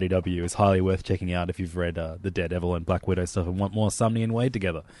 through IDW is highly worth checking out if you've read the Daredevil and Black Widow stuff and want more Samnee and Waid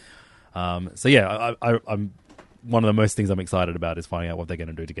together. So yeah, I'm one of the most things I'm excited about is finding out what they're going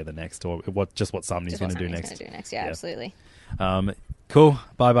to do together next, or what Samnee's going to do next. Yeah, absolutely. Cool.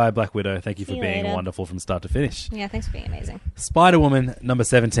 Bye Black Widow. Thank you for See you being later. wonderful from start to finish. Yeah, thanks for being amazing. Spider-Woman number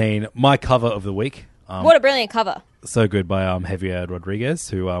 17, my cover of the week. What a brilliant cover. So good by Javier Rodriguez,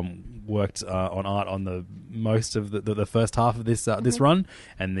 who worked on art on the most of the first half of this this run,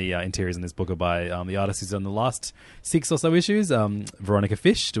 and the interiors in this book are by the artist who's done the last 6 or so issues, Veronica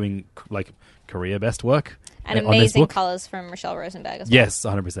Fish, doing like career best work. And on this amazing book. colours from Michelle Rosenberg as well. Yes,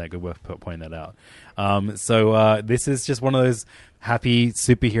 100%. Good work pointing that out. So this is just one of those happy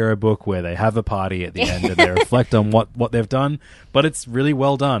superhero book where they have a party at the end and they reflect on what they've done, but it's really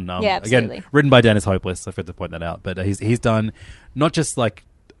well done. Yeah, absolutely. Again, written by Dennis Hopeless, I forgot to point that out, but he's done not just like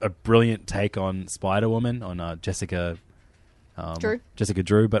a brilliant take on Spider-Woman, on Jessica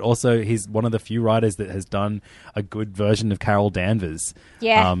Drew, but also he's one of the few writers that has done a good version of Carol Danvers.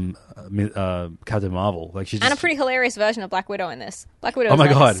 Yeah. Captain Marvel. Like and a pretty hilarious version of Black Widow in this. Black Widow Oh is my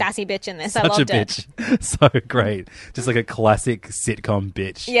like God. a sassy bitch in this. Such I loved a it. bitch. So great. Just like a classic sitcom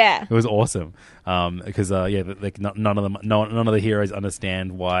bitch. Yeah. It was awesome. Because like none of the heroes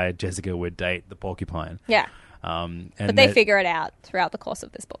understand why Jessica would date the porcupine. Yeah. And But they figure it out throughout the course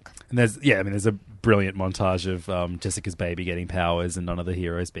of this book. And there's a brilliant montage of Jessica's baby getting powers and none of the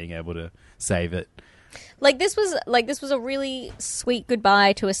heroes being able to save it. This was a really sweet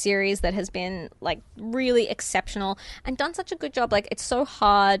goodbye to a series that has been like really exceptional and done such a good job. Like, it's so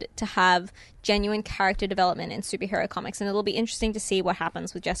hard to have genuine character development in superhero comics, and it'll be interesting to see what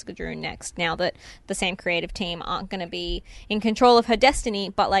happens with Jessica Drew next, now that the same creative team aren't going to be in control of her destiny.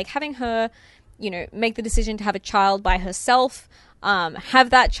 But like, having her, make the decision to have a child by herself,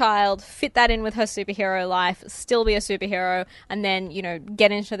 have that child, fit that in with her superhero life, still be a superhero, and then,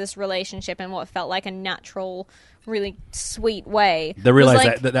 get into this relationship in what felt like a natural, really sweet way.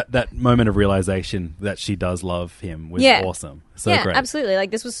 That moment of realization that she does love him was awesome. So great. Absolutely. Like,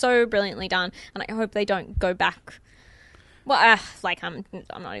 this was so brilliantly done, and I hope they don't go back. Well, I'm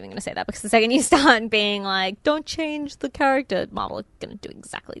not even going to say that, because the second you start being like, don't change the character, Marvel are going to do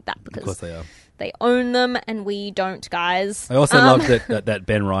exactly that, because of course they are. They own them, and we don't, guys. I also loved that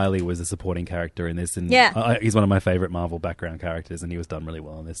Ben Reilly was a supporting character in this, and he's one of my favorite Marvel background characters, and he was done really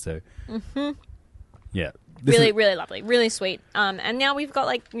well in this too. Mm-hmm. Yeah. Really lovely. Really sweet. And now we've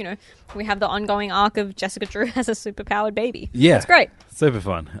got, we have the ongoing arc of Jessica Drew as a superpowered baby. Yeah. It's great. Super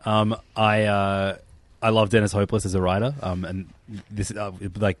fun. I love Dennis Hopeless as a writer, and this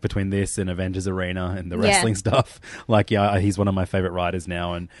like between this and Avengers Arena and the wrestling stuff, he's one of my favorite writers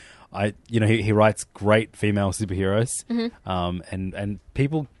now, and he writes great female superheroes, and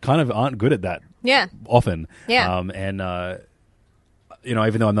people kind of aren't good at that, often, even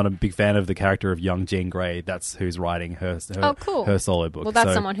though I'm not a big fan of the character of young Jean Grey, that's who's writing her solo book. Well,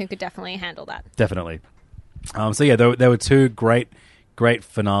 that's someone who could definitely handle that. Definitely. There were 2 great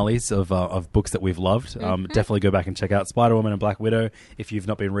finales of books that we've loved. Definitely go back and check out Spider-Woman and Black Widow if you've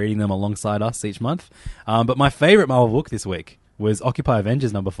not been reading them alongside us each month. But my favorite Marvel book this week was Occupy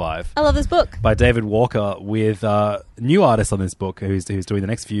Avengers number 5. I love this book. By David Walker, with new artists on this book who's doing the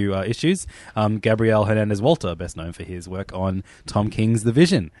next few issues. Gabriel Hernandez-Walter, best known for his work on Tom King's The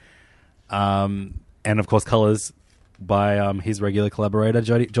Vision. And of course, colors by his regular collaborator,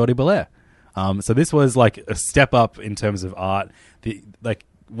 Jordie Bellaire. So this was like a step up in terms of art.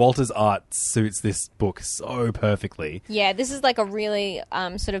 Walter's art suits this book so perfectly. Yeah, this is like a really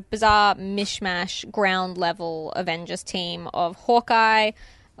sort of bizarre mishmash ground level Avengers team of Hawkeye.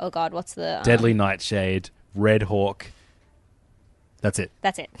 Oh God, what's the Deadly Nightshade, Red Hawk. That's it.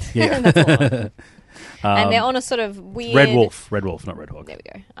 Yeah, that's all of them. And they're on a sort of weird Red Wolf, not Red Hawk. There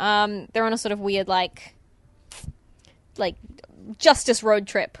we go. They're on a sort of weird like justice road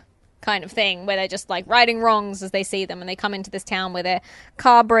trip kind of thing, where they're just like righting wrongs as they see them, and they come into this town where their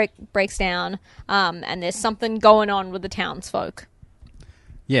car breaks down, and there's something going on with the townsfolk.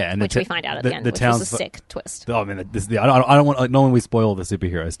 Yeah, and which we find out at the end, which was a sick twist. I mean, I don't want. No one we spoil the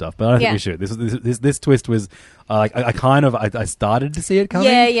superhero stuff, but I don't think we should. This twist was I started to see it coming.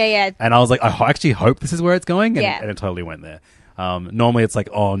 Yeah. And I was like, I actually hope this is where it's going, and it totally went there. Normally, it's like,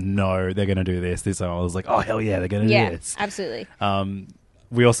 oh no, they're going to do this. This, and I was like, oh hell yeah, they're going to do this. Absolutely.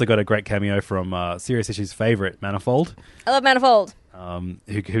 We also got a great cameo from Serious Issue's favorite, Manifold. I love Manifold.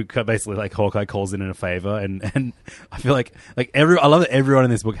 Who basically, like, Hawkeye calls in a favor, and I feel like I love that everyone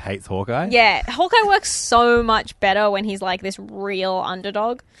in this book hates Hawkeye. Yeah, Hawkeye works so much better when he's like this real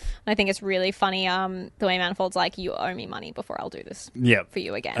underdog. And I think it's really funny the way Manifold's like, you owe me money before I'll do this for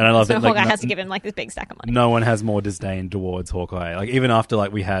you again. And I love that Hawkeye has to give him like this big stack of money. No one has more disdain towards Hawkeye. Like, even after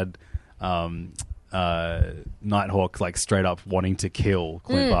we had Nighthawk straight up wanting to kill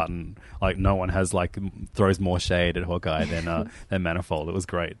Clint Barton, no one has throws more shade at Hawkeye than Manifold. It was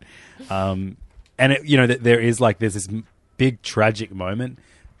great. And it, there is there's this big tragic moment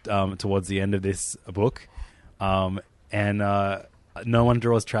towards the end of this book, and no one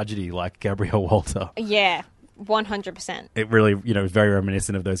draws tragedy like Gabrielle Walter. Yeah. 100%. It really, is very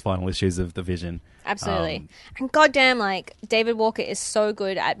reminiscent of those final issues of The Vision. Absolutely. And goddamn, like, David Walker is so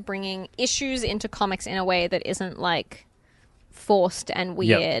good at bringing issues into comics in a way that isn't, like, forced and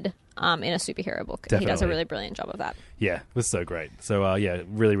weird in a superhero book. Definitely. He does a really brilliant job of that. Yeah, it was so great. So,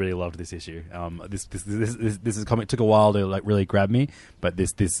 really, really loved this issue. This comic took a while to, like, really grab me, but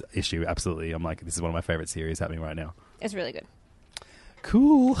this issue, absolutely, I'm like, this is one of my favorite series happening right now. It's really good.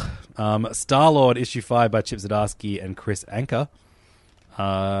 Cool. Star-Lord, issue 5 by Chip Zdarsky and Chris Anker.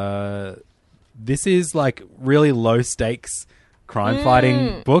 This is like really low stakes crime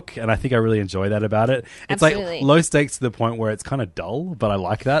fighting book, and I think I really enjoy that about it. It's Absolutely. like low stakes to the point where it's kind of dull, but I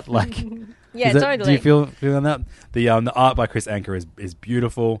like that. Like, Yeah, totally. totally. Do you feel on that? The art by Chris Anker is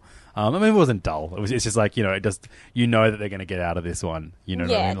beautiful. I mean, it wasn't dull. It's just like, it just, that they're going to get out of this one. You know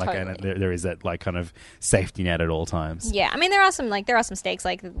what I mean? Like, totally. and there is that like kind of safety net at all times. Yeah, I mean, there are some stakes.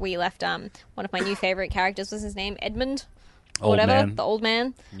 Like, we left one of my new favorite characters, was his name Edmund? Old man. The old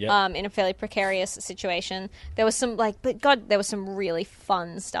man, Yep. in a fairly precarious situation. There was some, like, but God, there was some really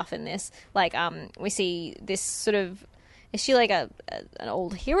fun stuff in this. Like, we see this sort of, is she like an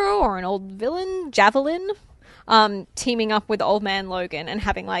old hero or an old villain? Javelin? Teaming up with Old Man Logan and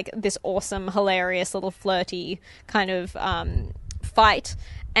having, like, this awesome, hilarious little flirty kind of fight.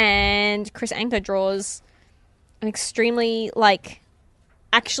 And Chris Anker draws an extremely, like,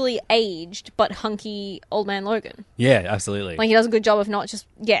 actually aged but hunky Old Man Logan. Yeah, absolutely. Like, he does a good job of not just...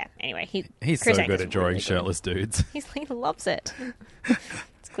 Yeah, anyway. He's Chris so Anker's good at drawing really good. shirtless dudes. He loves it.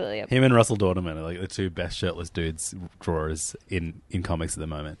 It's clearly a Him and Russell Dorderman are like the two best shirtless dudes drawers in comics at the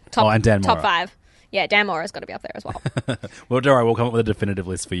moment. top, and Dan Mora. top 5. Yeah, Dan Mora's got to be up there as well. Well, don't worry, we'll come up with a definitive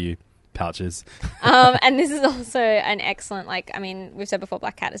list for you, pouches. And this is also an excellent, like, I mean, we've said before,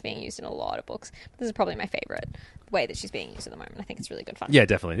 Black Cat is being used in a lot of books. This is probably my favorite way that she's being used at the moment. I think it's really good fun. Yeah,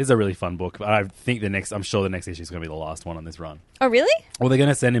 definitely. It's a really fun book. But I think I'm sure the next issue is going to be the last one on this run. Oh, really? Well, they're going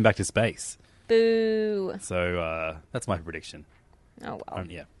to send him back to space. Boo. So that's my prediction. Oh, well.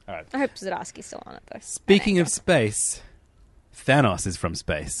 Yeah, all right. I hope Zdarsky's still on it, though. Speaking of space, Thanos is from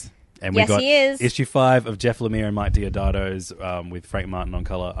space. And we Yes, got he is. issue 5 of Jeff Lemire and Mike Diodado's with Frank Martin on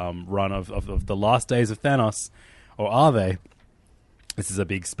color run of the last days of Thanos, or are they? This is a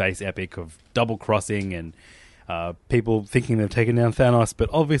big space epic of double crossing and people thinking they've taken down Thanos, but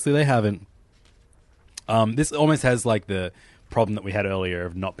obviously they haven't. This almost has like the problem that we had earlier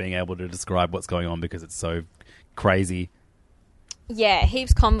of not being able to describe what's going on because it's so crazy. Yeah,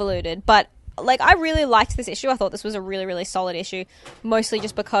 heaps convoluted, but like, I really liked this issue. I thought this was a really, really solid issue, mostly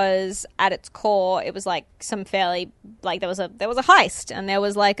just because at its core it was like some fairly, like, there was a heist and there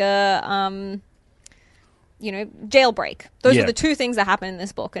was like a jailbreak. Those Yeah. were the two things that happened in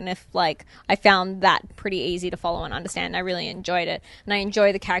this book, and if, like, I found that pretty easy to follow and understand. I really enjoyed it, and I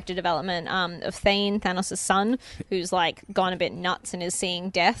enjoy the character development of Thane, Thanos' son, who's like gone a bit nuts and is seeing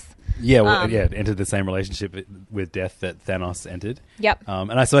death. Yeah, well, entered the same relationship with death that Thanos entered. Yep.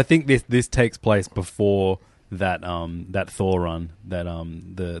 So I think this takes place before that Thor run, that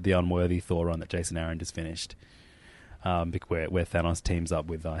the unworthy Thor run that Jason Aaron just finished, where Thanos teams up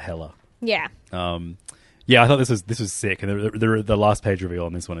with Hela. Yeah. Yeah, I thought this was sick, and the last page reveal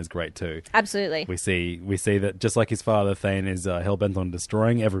on this one is great too. Absolutely. We see that just like his father, Thane is hell bent on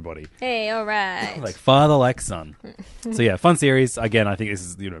destroying everybody. Hey, all right. Like father, like son. So yeah, fun series. Again, I think this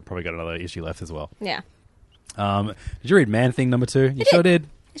is probably got another issue left as well. Yeah. Did you read Man Thing number 2? You sure did.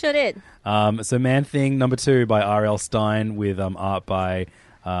 I sure did. So Man Thing number 2 by R.L. Stein with art by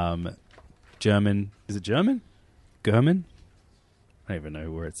German. Is it German? German? I don't even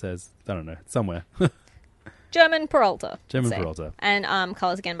know where it says. I don't know. It's somewhere. German Peralta. German let's say. Peralta. And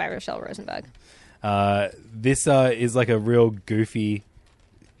colors again by Rochelle Rosenberg. This is like a real goofy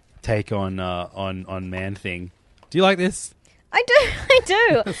take on Man Thing. Do you like this? I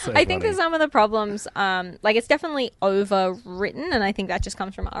do. That's so I think funny. that some of the problems, like, it's definitely overwritten, and I think that just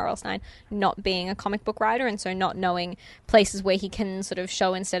comes from R.L. Stein not being a comic book writer, and so not knowing places where he can sort of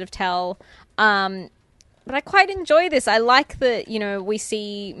show instead of tell. But I quite enjoy this. I like that, we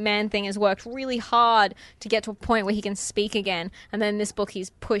see Man Thing has worked really hard to get to a point where he can speak again. And then this book, he's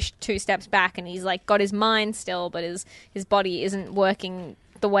pushed 2 steps back and he's like got his mind still, but his body isn't working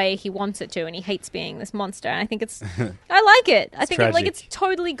the way he wants it to, and he hates being this monster. And I think I like it. I think tragic. it's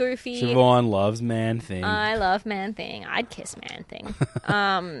totally goofy. Siobhan loves Man Thing. I love Man Thing. I'd kiss Man Thing.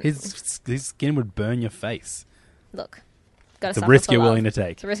 His skin would burn your face. Look, It's a risk you're willing to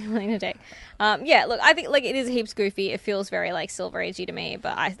take. It's a risk you're willing to take. Yeah, look, I think like it is heaps goofy. It feels very like Silver Agey to me,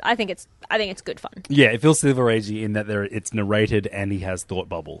 but I think it's good fun. Yeah, it feels Silver Agey in that it's narrated and he has thought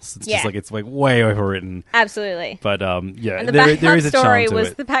bubbles. It's just like it's like way overwritten. Absolutely. But yeah, and the there is a charm to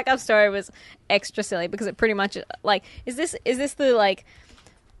it. The backup story was extra silly because it pretty much like is this the like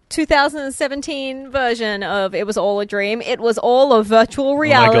 2017 version of It Was All a Dream? It was all a virtual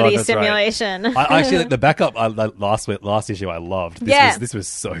reality simulation. Right. I actually, the backup last issue I loved. This was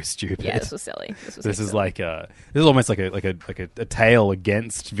so stupid. Yeah, this was silly. This is like this is almost like a tale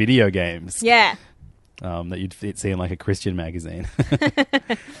against video games. Yeah. That you'd see in like a Christian magazine.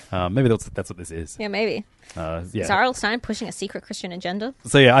 Maybe that's what this is. Yeah, maybe. Yeah. Is R.L. Stine pushing a secret Christian agenda?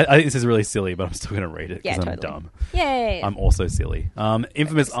 So yeah, I think this is really silly, but I'm still going to read it because I'm totally. dumb. Yay! I'm also silly.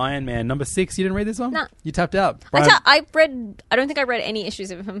 Infamous Iron Man number 6. You didn't read this one? No. You tapped out. I don't think I read any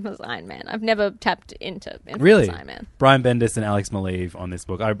issues of Infamous Iron Man. I've never tapped into Infamous Iron Man. Brian Bendis and Alex Maleev on this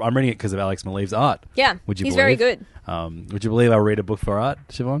book. I'm reading it because of Alex Maleev's art. Yeah, he's very good. Would you believe I read a book for art,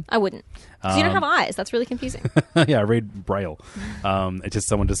 Siobhan? I wouldn't. Because you don't have eyes. That's really confusing. Yeah, I read Braille. It's just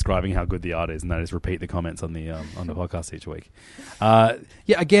someone describing how good the art is, and I just repeat the comments on the podcast each week. Yeah,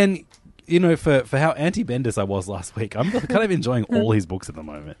 again, you know, for how anti-Bendis I was last week, I'm kind of enjoying all his books at the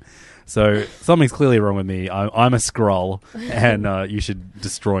moment. So something's clearly wrong with me. I'm a Skrull, and you should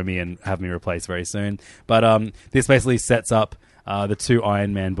destroy me and have me replaced very soon. But this basically sets up the two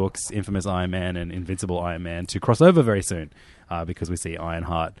Iron Man books, Infamous Iron Man and Invincible Iron Man, to cross over very soon because we see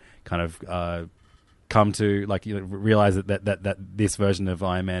Ironheart kind of come to realize that this version of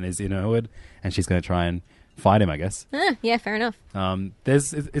Iron Man is in her hood, and she's going to try and fight him, I guess. Yeah, fair enough.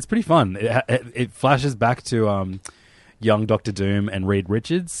 It's pretty fun. It flashes back to young Doctor Doom and Reed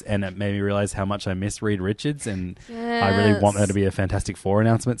Richards, and it made me realize how much I miss Reed Richards, and I really want there to be a Fantastic Four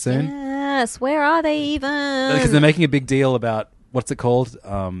announcement soon. Yes, where are they even? Because they're making a big deal about what's it called?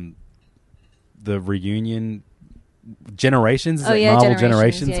 The reunion. Generations, Marvel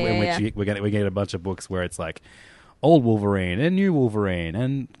Generations, in which we get a bunch of books where it's like old Wolverine and new Wolverine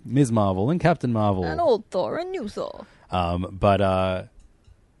and Ms. Marvel and Captain Marvel and old Thor and new Thor.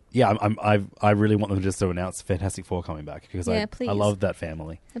 Yeah, I really want them just to announce Fantastic Four coming back because I love that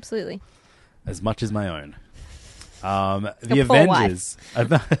family Absolutely, as much as my own. The Avengers,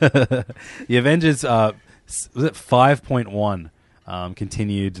 the Avengers, was it 5.1?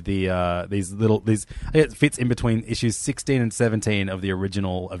 Continued it fits in between issues 16 and 17 of the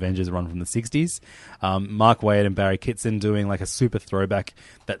original Avengers run from the 60s. Mark Waid and Barry Kitson doing like a super throwback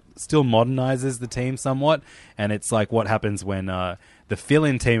that still modernizes the team somewhat, and it's like what happens when the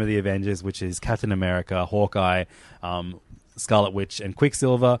fill-in team of the Avengers, which is Captain America, Hawkeye, Scarlet Witch, and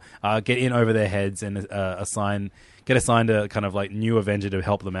Quicksilver, get in over their heads and get assigned a kind of like new Avenger to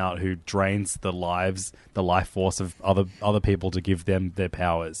help them out, who drains the life force of other people to give them their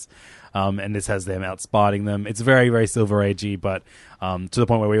powers. And this has them outsmarting them. It's very, very Silver Agey, but to the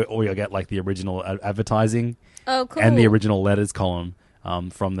point where we get like the original advertising and the original letters column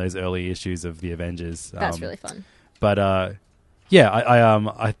from those early issues of the Avengers. That's really fun. But yeah,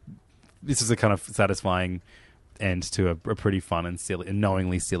 I this is a kind of satisfying end to a pretty fun and silly, and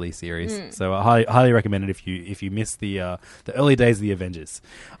knowingly silly series. So I highly recommend it if you missed the early days of the Avengers.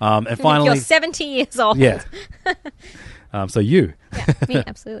 And finally, you're 70 years old. Yeah. So you. Yeah, me,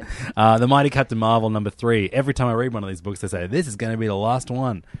 absolutely. The Mighty Captain Marvel number 3. Every time I read one of these books, they say this is going to be the last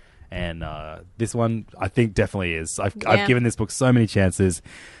one, and this one I think definitely is. I've given this book so many chances.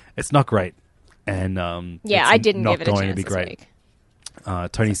 It's not great, and I didn't give it a chance to be great. Week.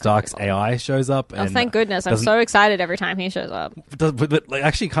 Tony Stark's AI shows up. Oh, thank goodness. I'm so excited every time he shows up. But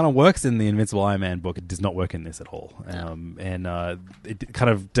actually kind of works in the Invincible Iron Man book. It does not work in this at all. And it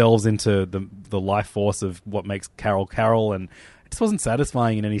kind of delves into the life force of what makes Carol, and it just wasn't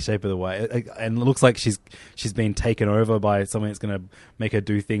satisfying in any shape of the way. And it looks like she's been taken over by something that's going to make her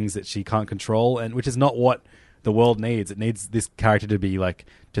do things that she can't control, and which is not what the world needs. It needs this character to be like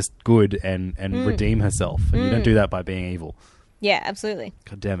just good and redeem herself. And you don't do that by being evil. Yeah, absolutely.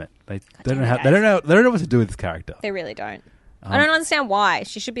 God damn it! They don't know what to do with this character. They really don't. I don't understand why.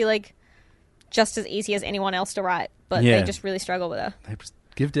 She should be like just as easy as anyone else to write, but they just really struggle with her. They just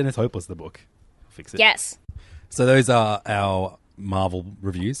give Dennis Hopeless the book. Fix it. Yes. So those are our Marvel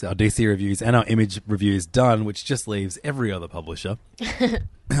reviews, our DC reviews, and our Image reviews done, which just leaves every other publisher. I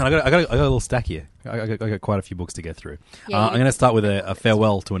got a little stack here. I got quite a few books to get through. Yeah, I'm going to start with a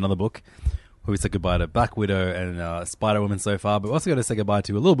farewell to another book. We said goodbye to Black Widow and Spider-Woman so far, but we're also going to say goodbye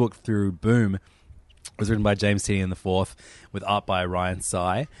to a little book through Boom. It was written by James Tynion IV with art by Ryan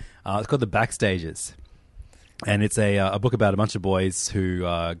Tsai. It's called The Backstages. And it's a book about a bunch of boys who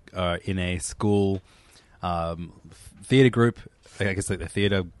are in a school theater group. I guess like the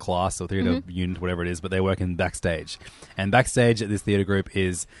theater class or theater unit, whatever it is, but they work in backstage. And backstage at this theater group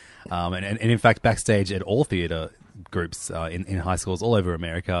is, and in fact, backstage at all theater groups in high schools all over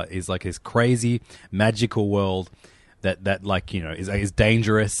America is like this crazy magical world that like, you know, is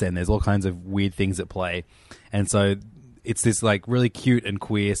dangerous, and there's all kinds of weird things at play. And so it's this like really cute and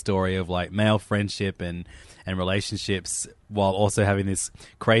queer story of like male friendship and relationships, while also having this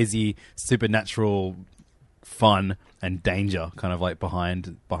crazy supernatural fun and danger kind of like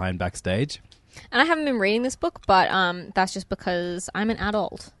behind backstage. And I haven't been reading this book, but that's just because I'm an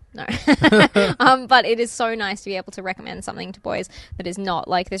adult. No. But it is so nice to be able to recommend something to boys that is not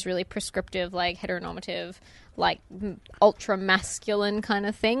like this really prescriptive, like heteronormative, like ultra masculine kind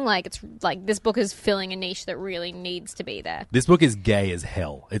of thing. Like it's like this book is filling a niche that really needs to be there. This book is gay as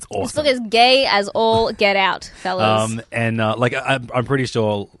hell. It's awesome. This book is gay as all get out, fellas. And like I'm pretty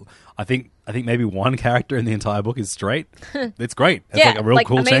sure. I think maybe one character in the entire book is straight. It's great. It's like a real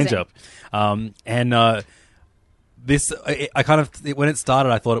cool amazing. change up. This, I kind of, when it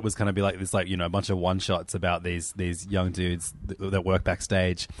started, I thought it was going to be like this, like, you know, a bunch of one shots about these young dudes that work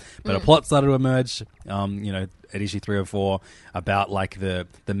backstage. But a plot started to emerge, you know, at issue 3 or 4 about like the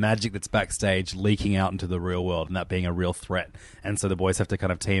magic that's backstage leaking out into the real world, and that being a real threat. And so the boys have to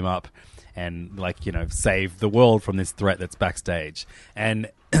kind of team up and, like, you know, save the world from this threat that's backstage.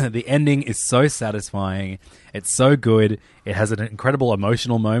 And the ending is so satisfying. It's so good. It has an incredible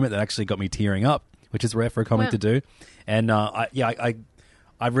emotional moment that actually got me tearing up, which is rare for a comic to do. And I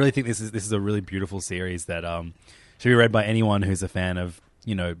really think this is a really beautiful series that should be read by anyone who's a fan of,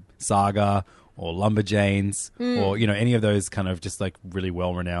 you know, Saga or Lumberjanes or, you know, any of those kind of just like really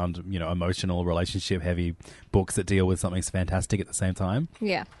well-renowned, you know, emotional, relationship-heavy books that deal with something fantastic at the same time.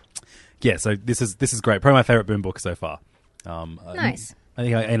 Yeah. Yeah, so this is great. Probably my favorite Boom book so far. Nice. I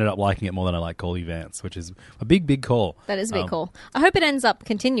think I ended up liking it more than I like Coley Vance, which is a big call. That is a big call. I hope it ends up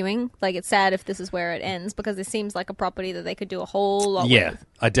continuing. Like, it's sad if this is where it ends, because it seems like a property that they could do a whole lot with.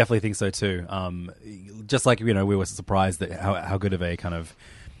 I definitely think so too. Just like, you know, we were surprised at how good of a kind of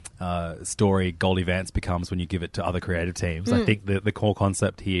story Goldie Vance becomes when you give it to other creative teams. I think the core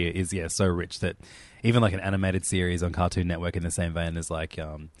concept here is so rich that even like an animated series on Cartoon Network in the same vein as like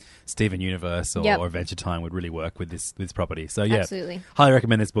Steven Universe or Adventure Time would really work with this property. So yeah, absolutely. Highly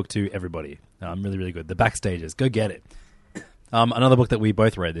recommend this book to everybody. Really good. The Backstages, go get it. Another book that we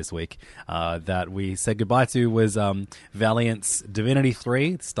both read this week that we said goodbye to was Valiant's Divinity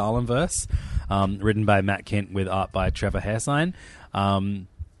 3, Stalinverse, written by Matt Kint with art by Trevor Hairsine.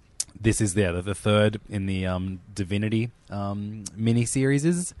 This is the third in the Divinity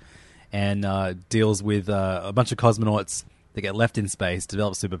mini-series, and deals with a bunch of cosmonauts that get left in space,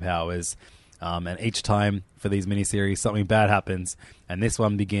 develop superpowers, and each time for these miniseries something bad happens, and this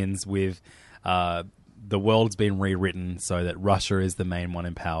one begins with the world's been rewritten so that Russia is the main one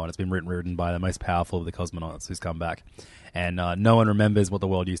in power, and it's been written by the most powerful of the cosmonauts who's come back, and no one remembers what the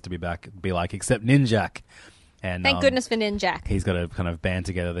world used to be like except Ninjak. And thank goodness for Ninjak. He's got to kind of band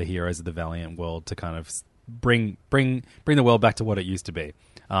together the heroes of the Valiant world to kind of bring the world back to what it used to be.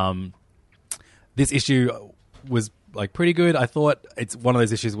 This issue was like pretty good. I thought it's one of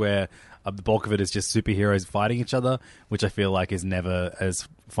those issues where the bulk of it is just superheroes fighting each other, which I feel like is never as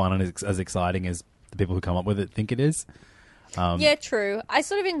fun and as exciting as the people who come up with it think it is. Yeah, true. I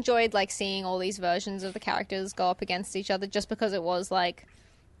sort of enjoyed like seeing all these versions of the characters go up against each other, just because it was like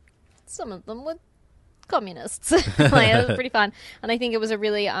some of them were communists. Like, it was pretty fun, and I think it was a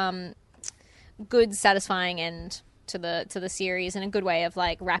really good, satisfying end to the series, and a good way of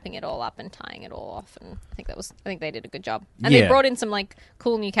like wrapping it all up and tying it all off. And I think they did a good job, and they brought in some like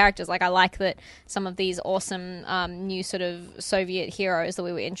cool new characters. Like, I like that some of these awesome new sort of Soviet heroes that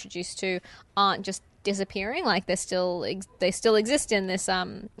we were introduced to aren't just disappearing. Like, they still exist in this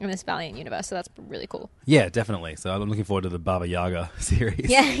Valiant universe, so that's really cool. Yeah, definitely. So I'm looking forward to the Baba Yaga series.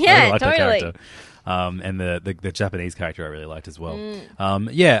 Yeah, I really like totally. that character. And the Japanese character I really liked as well.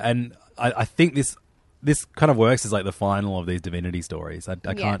 And I think this kind of works as like the final of these Divinity stories. I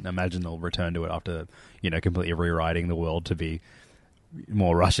can't imagine they'll return to it after, you know, completely rewriting the world to be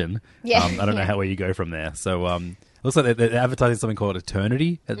more Russian. Yeah. I don't know where you go from there. So it looks like they're advertising something called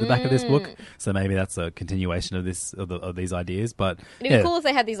Eternity at the back of this book. So maybe that's a continuation of of these ideas. But it'd be cool if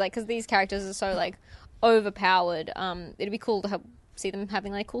they had these, like, because these characters are so like overpowered. It'd be cool to see them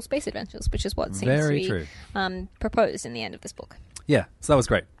having like cool space adventures, which is what seems to be proposed in the end of this book. Yeah, so that was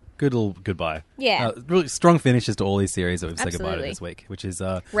great. Good little goodbye. Yeah. Really strong finishes to all these series that we've said goodbye to Absolutely. this week, which is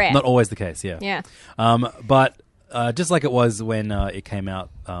rare. not always the case, yeah. Yeah. But just like it was when it came out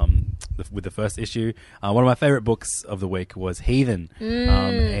with the first issue. One of my favorite books of the week was Heathen,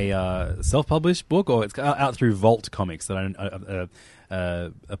 a self-published book, or it's out through Vault Comics, that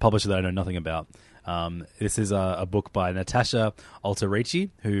a publisher that I know nothing about. This is a book by Natasha Alterici,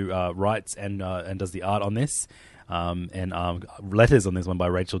 who writes and does the art on this, and letters on this one by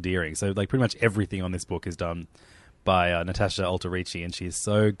Rachel Deering. So like pretty much everything on this book is done by Natasha Alterici, and she's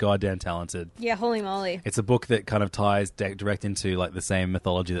so goddamn talented. Yeah, holy moly. It's a book that kind of ties direct into like the same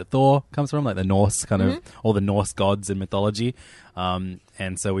mythology that Thor comes from, like the Norse kind of, all the Norse gods and mythology. And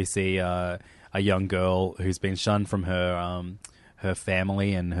so we see a young girl who's been shunned from her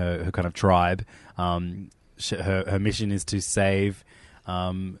family and her kind of tribe. Her mission is to save,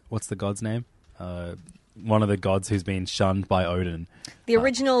 what's the god's name? One of the gods who's been shunned by Odin. The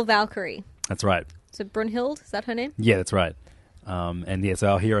original Valkyrie. That's right. So Brunhild, is that her name? Yeah, that's right. And yeah, so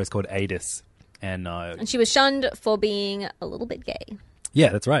our hero is called Adis. And she was shunned for being a little bit gay. Yeah,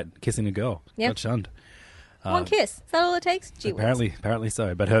 that's right. Kissing a girl. Yep. Got shunned. One kiss. Is that all it takes? Gee, apparently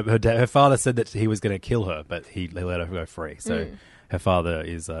so. But her father said that he was going to kill her, but he let her go free. So her father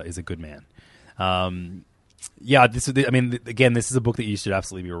is a good man. Yeah, this is a book that you should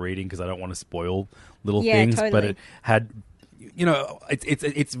absolutely be reading, because I don't want to spoil little things. Totally. But it had,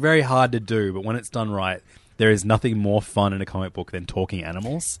 it's very hard to do, but when it's done right, there is nothing more fun in a comic book than talking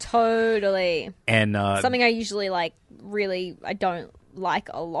animals. Totally. And something I usually I don't like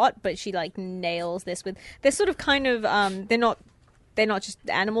a lot, but she like nails this with. They're sort of kind of they're not just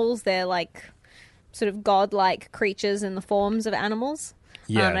animals. They're like sort of godlike creatures in the forms of animals.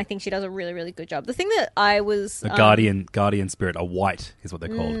 Yeah. And I think she does a really, really good job. The thing that I was... A guardian spirit, a wight is what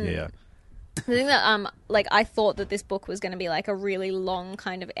they're called. Yeah. The thing that I thought that this book was going to be like a really long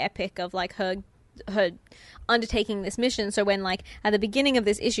kind of epic of like her undertaking this mission. So when like at the beginning of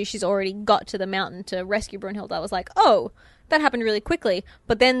this issue she's already got to the mountain to rescue Brunhild, I was like, oh, that happened really quickly.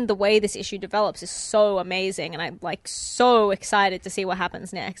 But then the way this issue develops is so amazing, and I'm like so excited to see what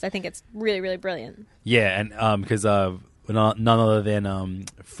happens next. I think it's really, really brilliant. Yeah, and because none other than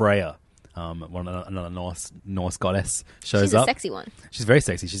Freya, another Norse goddess, shows She's up. a sexy one. She's very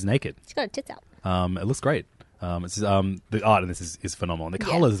sexy. She's naked. She's got her tits out. It looks great. The art in this is phenomenal. And the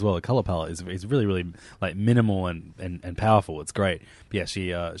colors as well. The color palette is really, really like minimal and powerful. It's great. But yeah,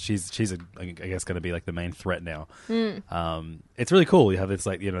 she's I guess going to be like the main threat now. It's really cool. You have this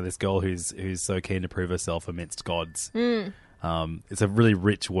this girl who's so keen to prove herself amidst gods. It's a really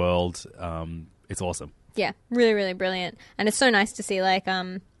rich world. It's awesome. Yeah, really, really brilliant. And it's so nice to see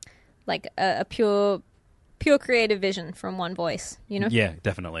a pure creative vision from one voice, Yeah,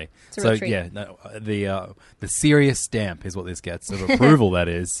 definitely. It's a real treat. Yeah, the serious stamp is what this gets of approval. That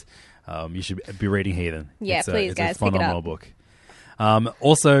is, you should be reading Heathen. Yeah, please, guys, it's a phenomenal book.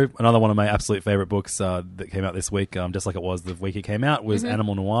 Also, another one of my absolute favorite books that came out this week, just like it was the week it came out, was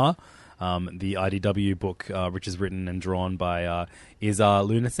Animal Noir. The IDW book, which is written and drawn by Izar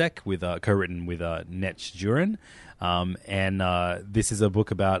Lunacek, with co-written with Netch Duran. And this is a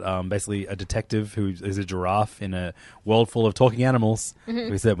book about basically a detective who is a giraffe in a world full of talking animals.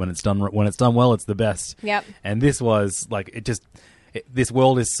 We said when it's done well, it's the best. Yep. And this was like this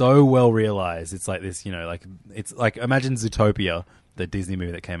world is so well realized. It's like this, it's like imagine Zootopia, the Disney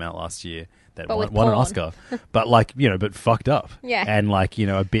movie that came out last year. That won an Oscar, but but fucked up. Yeah. And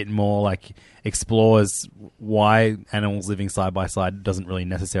a bit more explores why animals living side by side doesn't really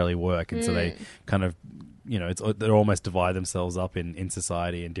necessarily work. And so they kind of, they almost divide themselves up in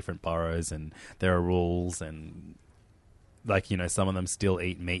society in different boroughs, and there are rules, and some of them still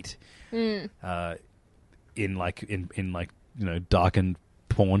eat meat, in darkened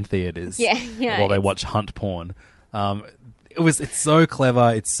porn theaters. Yeah. While they watch hunt porn. It's so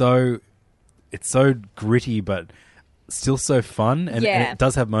clever. It's so gritty, but still so fun, and it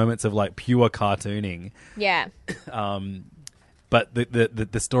does have moments of pure cartooning. Yeah. But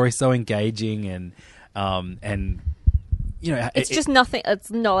the story's so engaging, and it's just nothing.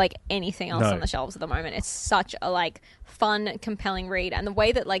 It's not like anything else on the shelves at the moment. It's such a fun, compelling read, and the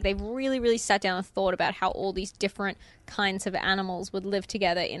way that they've really, really sat down and thought about how all these different kinds of animals would live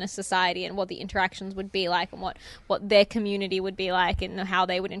together in a society, and what the interactions would be like, and what their community would be like, and how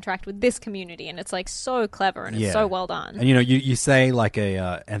they would interact with this community. And it's so clever, and it's so well done. And you say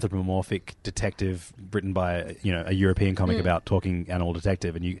a anthropomorphic detective written by a European comic about talking animal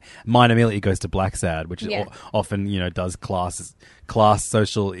detective, and mine immediately goes to Black Sad, which often does class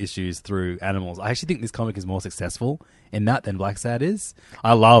social issues through animals. I actually think this comic is more successful in that than Black Sad is.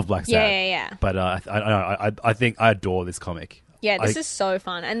 I love Black Sad. Yeah. But I think I adore this comic. Yeah, this is so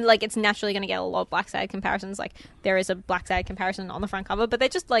fun. And it's naturally going to get a lot of Black Sad comparisons. There is a Black Sad comparison on the front cover, but they're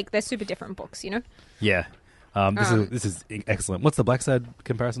just they're super different books, Yeah. This is excellent. What's the Blacksad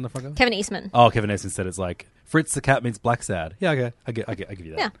comparison? The fucker? Kevin Eastman. Oh, Kevin Eastman said it's like Fritz the cat meets Blacksad. Yeah, okay, I give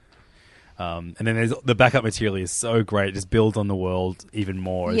you that. Yeah. And then there's the backup material is so great. It just builds on the world even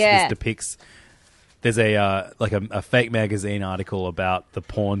more. Yeah. It depicts. There's a fake magazine article about the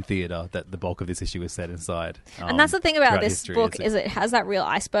porn theater that the bulk of this issue is set inside. And that's the thing about throughout this history. book is it has that real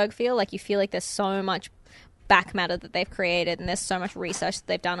iceberg feel. Like you feel like there's so much back matter that they've created and there's so much research that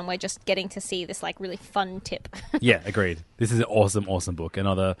they've done and we're just getting to see this like really fun tip. Yeah, agreed. This is an awesome book.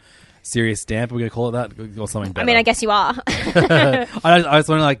 Another serious stamp, we're going to call it that, or something better. I mean, I guess you are. I was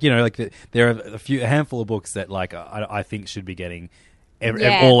wondering, there are a handful of books that I think should be getting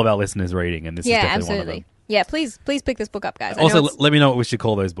all of our listeners reading, and this is definitely absolutely. one of them. Yeah, please pick this book up, guys. Also, let me know what we should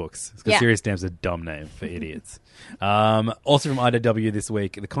call those books, because Yeah. Serious Stamp's a dumb name for idiots. Also from IDW this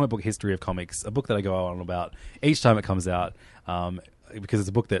week, The Comic Book History of Comics, a book that I go on about each time it comes out, because it's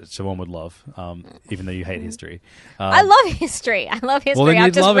a book that Siobhan would love, even though you hate history. I love history. then I've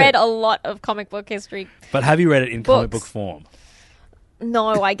you'd just love read it. a lot of comic book history. But have you read it in comic book Books. form? No,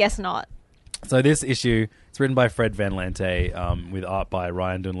 I guess not. So this issue, it's written by Fred Van Lente, with art by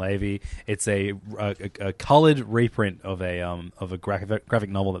Ryan Dunleavy. It's a coloured reprint of a graphic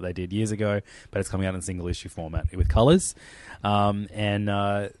novel that they did years ago, but it's coming out in single issue format with colours.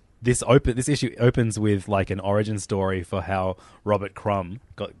 This issue opens with like an origin story for how Robert Crumb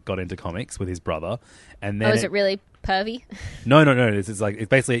got into comics with his brother, and then Is it really pervy? No.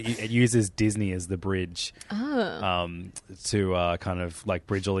 It uses Disney as the bridge to kind of like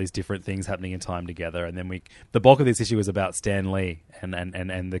bridge all these different things happening in time together. And then the bulk of this issue is about Stan Lee and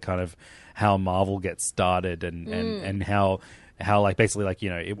the kind of how Marvel gets started and how like basically like, you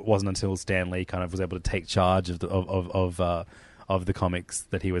know, it wasn't until Stan Lee kind of was able to take charge of the comics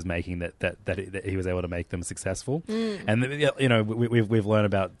that he was making that he was able to make them successful. And you know, we've learned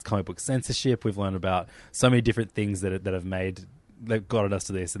about comic book censorship. We've learned about so many different things that have gotten us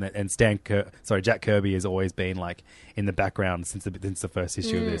to this. And Jack Kirby has always been like in the background since the first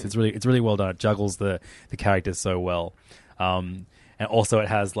issue of this. It's really well done. It juggles the characters so well. And also it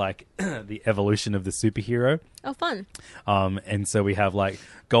has like the evolution of the superhero. Oh, fun. And so we have like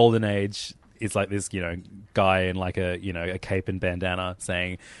Golden Age. It's like this, you know, guy in like a cape and bandana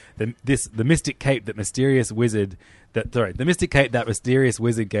saying the mystic cape that mysterious wizard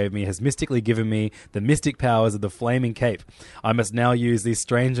gave me has mystically given me the mystic powers of the flaming cape. I must now use these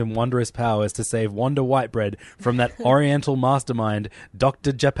strange and wondrous powers to save Wanda Whitebread from that oriental mastermind,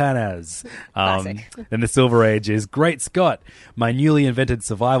 Dr. Japanaz. Then the Silver Age is, Great Scott! My newly invented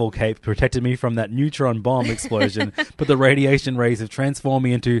survival cape protected me from that neutron bomb explosion, but the radiation rays have transformed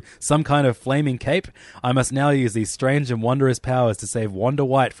me into some kind of flaming cape. I must now use these strange and wondrous powers to save Wanda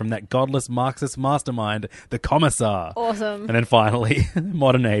White from that godless Marxist mastermind, the Commissar. Awesome. And then finally,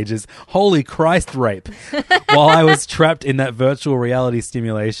 Modern Age is, Holy Christ rape. While I was trapped in that virtual reality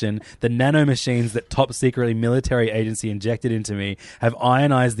stimulation, the nanomachines that top secretly military agency injected into me have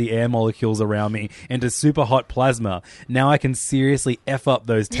ionized the air molecules around me into super hot plasma. Now I can seriously F up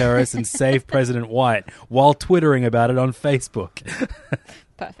those terrorists and save President White while twittering about it on Facebook.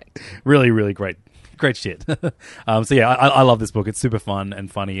 Perfect. Really, really great shit. So yeah, I love this book. It's super fun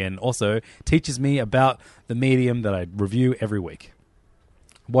and funny, and also teaches me about the medium that I review every week.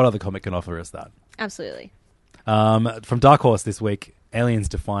 What other comic can offer us that? Absolutely. From Dark Horse this week, Aliens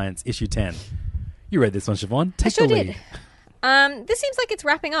Defiance, issue 10. You read this one, Siobhan. Take I sure the lead. did. This seems like it's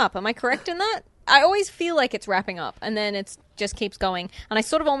wrapping up. Am I correct in that? I always feel like it's wrapping up, and then it just keeps going. And I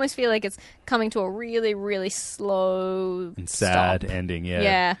sort of almost feel like it's coming to a really, really slow and sad stop. ending, yeah.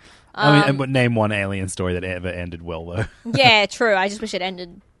 Yeah. I mean, name one Alien story that ever ended well, though. Yeah, true. I just wish it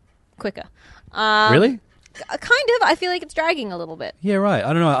ended quicker. Really? Kind of. I feel like it's dragging a little bit. Yeah, right.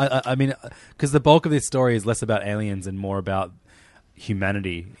 I don't know. I mean, because the bulk of this story is less about aliens and more about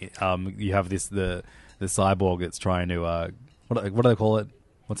humanity. You have the cyborg that's trying to what do they call it?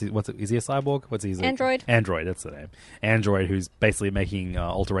 Is he a cyborg? What's he? Android. Android, that's the name. Android, who's basically making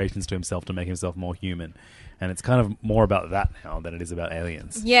alterations to himself to make himself more human. And it's kind of more about that now than it is about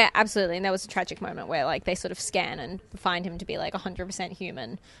aliens. Yeah, absolutely. And that was a tragic moment where like they sort of scan and find him to be like 100%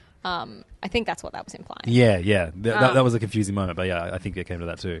 human. I think that's what that was implying. Yeah. That was a confusing moment, but yeah, I think it came to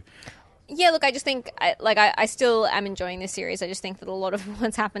that too. Yeah, look, I just think I still am enjoying this series. I just think that a lot of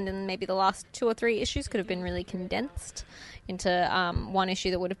what's happened in maybe the last 2 or 3 issues could have been really condensed into one issue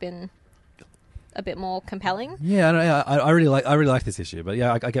that would have been a bit more compelling. Yeah, I really like this issue, but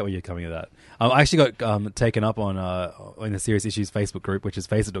yeah, I get where you're coming at that. I actually got taken up on in the Serious Issues Facebook group, which is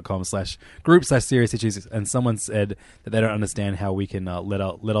facebook.com/group/Serious Issues, and someone said that they don't understand how we can let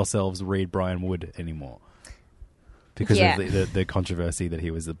ourselves read Brian Wood anymore because of the controversy that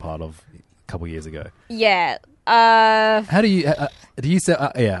he was a part of couple years ago. Yeah. How do you say?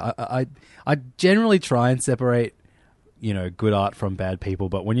 I generally try and separate, good art from bad people.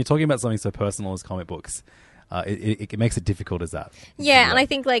 But when you're talking about something so personal as comic books, it makes it difficult as that. Yeah, and I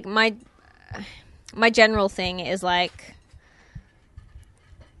think like my general thing is like,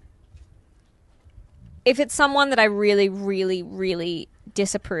 if it's someone that I really, really, really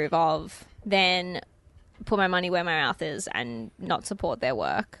disapprove of, then put my money where my mouth is and not support their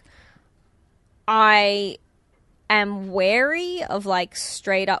work. I am wary of like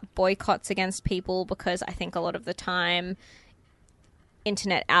straight up boycotts against people because I think a lot of the time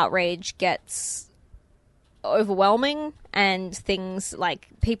internet outrage gets overwhelming and things like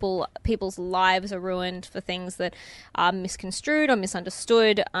people's lives are ruined for things that are misconstrued or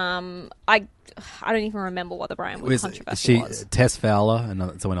misunderstood. I don't even remember what the Brian Wood controversy was. Tess Fowler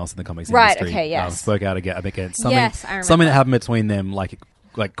and someone else in the comics right, industry okay, yes. Spoke out against something, yes, I remember. Something that happened between them like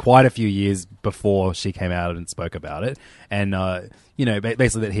quite a few years before she came out and spoke about it. And,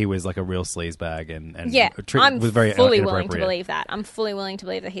 basically that he was like a real sleazebag and I'm was very fully willing to believe that. I'm fully willing to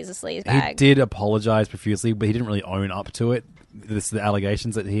believe that he's a sleazebag. He did apologize profusely, but he didn't really own up to it. The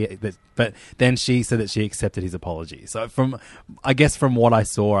allegations but then she said that she accepted his apology. So from what I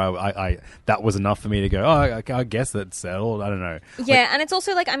saw, I that was enough for me to go, I guess that's settled. I don't know. Yeah, and it's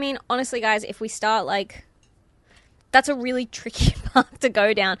also like, I mean, honestly, guys, if we start like, that's a really tricky path to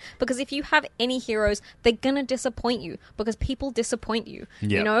go down because if you have any heroes, they're going to disappoint you because people disappoint you,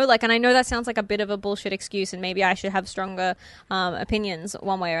 and I know that sounds like a bit of a bullshit excuse and maybe I should have stronger opinions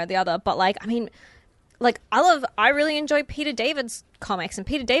one way or the other. But like, I mean, like I really enjoy Peter David's comics and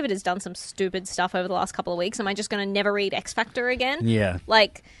Peter David has done some stupid stuff over the last couple of weeks. Am I just going to never read X Factor again? Yeah.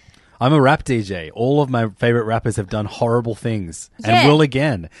 Like, I'm a rap DJ. All of my favorite rappers have done horrible things and will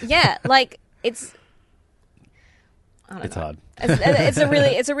again. Yeah. Like it's hard.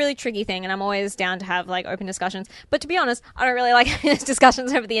 It's a really tricky thing, and I'm always down to have like open discussions. But to be honest, I don't really like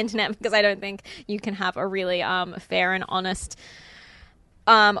discussions over the internet because I don't think you can have a really fair and honest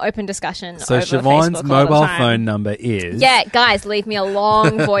open discussion. So over Siobhan's Facebook all the mobile time. phone number is guys, leave me a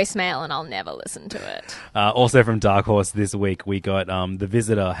long voicemail and I'll never listen to it. Also from Dark Horse this week, we got The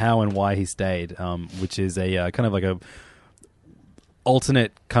Visitor: How and Why He Stayed, which is a kind of like a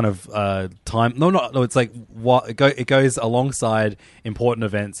alternate kind of time. No, it's like it goes alongside important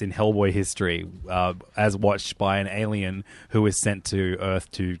events in Hellboy history, as watched by an alien who was sent to Earth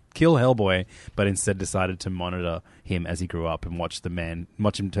to kill Hellboy, but instead decided to monitor him as he grew up and watch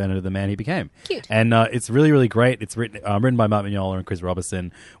him turn into the man he became. Cute. And it's really, really great. It's written by Mark Mignola and Chris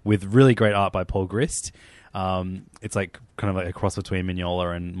Robertson with really great art by Paul Grist. It's like kind of like a cross between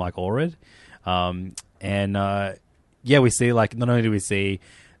Mignola and Mike Allred. We see, like, not only do we see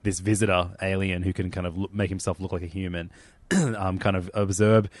this visitor alien who can kind of make himself look like a human, kind of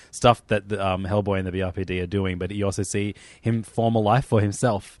observe stuff that the Hellboy and the BRPD are doing, but you also see him form a life for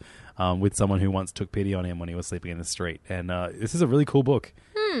himself with someone who once took pity on him when he was sleeping in the street. And this is a really cool book.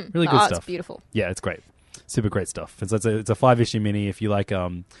 Really good stuff. It's beautiful. Yeah, it's great. Super great stuff. It's a 5-issue mini. If you like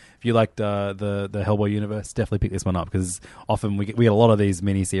the Hellboy universe, definitely pick this one up because often we get a lot of these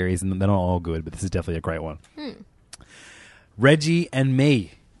mini series and they're not all good, but this is definitely a great one. Reggie and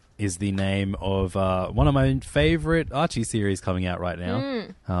Me is the name of one of my favorite Archie series coming out right now.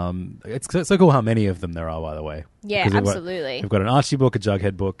 It's so cool how many of them there are, by the way. Yeah, absolutely. We've got an Archie book, a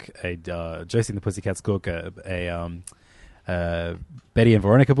Jughead book, a Josie and the Pussycats book, a Betty and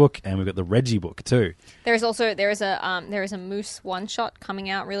Veronica book, and we've got the Reggie book too. There is a Moose one shot coming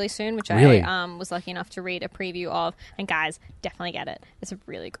out really soon, which Really? I was lucky enough to read a preview of. And guys, definitely get it. It's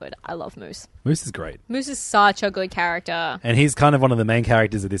really good. I love Moose. Moose is great. Moose is such a good character. And he's kind of one of the main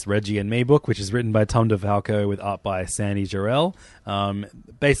characters of this Reggie and Me book, which is written by Tom DeFalco with art by Sandy Jarrell.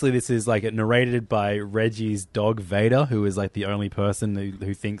 Basically, this is like narrated by Reggie's dog Vader, who is like the only person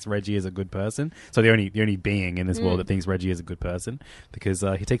who thinks Reggie is a good person. So the only being in this world that thinks Reggie is a good person because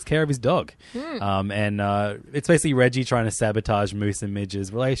he takes care of his dog. And it's basically Reggie trying to sabotage Moose and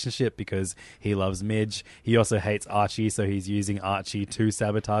Midge's relationship because he loves Midge. He also hates Archie, so he's using Archie to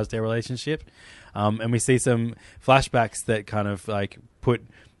sabotage their relationship. And we see some flashbacks that kind of like put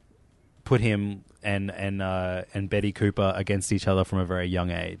him and Betty Cooper against each other from a very young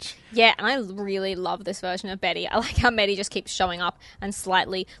age. Yeah, and I really love this version of Betty. I like how Betty just keeps showing up and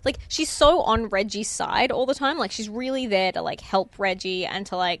slightly, like, she's so on Reggie's side all the time. Like, she's really there to, like, help Reggie and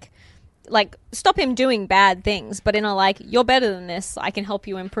to, like stop him doing bad things, but in a, like, you're better than this, I can help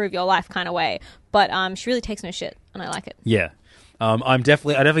you improve your life kind of way. But she really takes no shit, and I like it. Yeah. I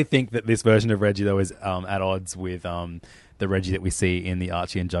definitely think that this version of Reggie, though, is at odds with the Reggie that we see in the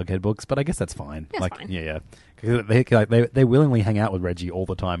Archie and Jughead books, but I guess that's fine. That's like, fine. yeah. 'Cause they willingly hang out with Reggie all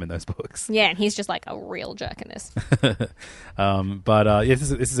the time in those books. Yeah, and he's just like a real jerk in this. But this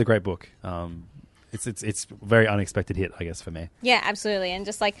is a great book. It's a very unexpected hit, I guess, for me. Yeah, absolutely. And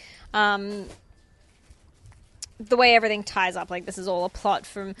just like the way everything ties up, like this is all a plot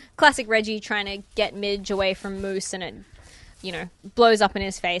from classic Reggie trying to get Midge away from Moose, and it, blows up in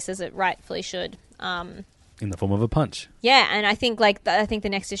his face as it rightfully should. In the form of a punch. Yeah, and I think the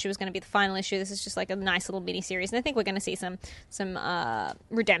next issue is going to be the final issue. This is just like a nice little mini series, and I think we're going to see some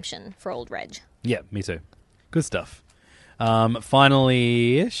redemption for old Reg. Yeah, me too. Good stuff.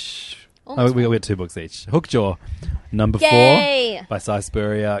 Finally-ish. We got 2 books each. Hookjaw, number 4 by Cy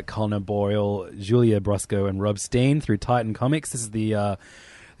Spurrier, Connor Boyle, Julia Brusco, and Rob Steen through Titan Comics. This is the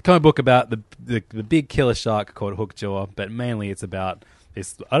comic book about the big killer shark called Hookjaw, but mainly it's about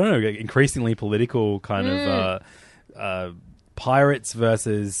this, I don't know, increasingly political kind of pirates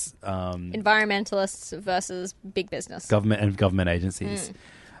versus environmentalists versus big business, government agencies.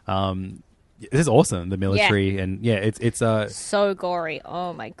 This is awesome. The military and it's so gory.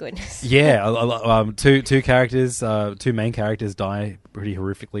 Oh my goodness. Yeah, two characters, 2 main characters die pretty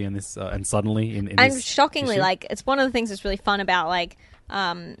horrifically in this, and suddenly in and this shockingly, issue. like it's one of the things that's really fun about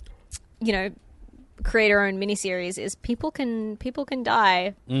create our own miniseries is people can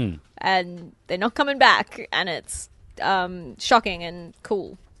die and they're not coming back, and it's shocking and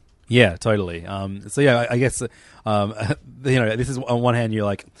cool. Yeah, totally. So yeah, I guess this is on one hand you're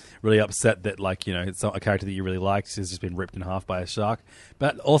like really upset that it's a character that you really liked has just been ripped in half by a shark,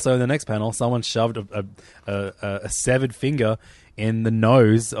 but also in the next panel someone shoved a severed finger in the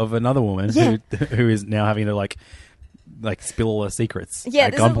nose of another woman who is now having to like spill all her secrets. Yeah,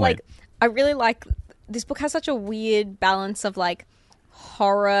 at this gunpoint. is I really like this book. Has such a weird balance of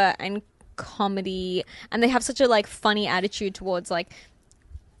horror and comedy, and they have such a funny attitude towards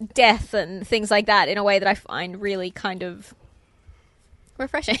death and things like that in a way that I find really kind of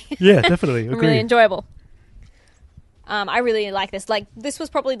refreshing. Yeah, definitely. And really enjoyable. I really like this. This was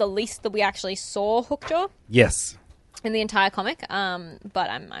probably the least that we actually saw Hookjaw. Yes. In the entire comic, but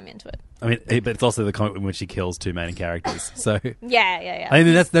I'm into it. I mean, but it's also the comic in which she kills 2 main characters. So yeah. I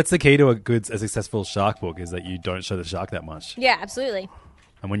mean, that's the key to a successful shark book is that you don't show the shark that much. Yeah, absolutely.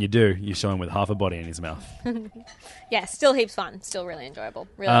 And when you do, you show him with half a body in his mouth. Yeah, still heaps fun. Still really enjoyable.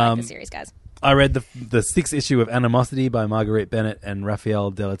 Really like the series, guys. I read the 6th issue of Animosity by Marguerite Bennett and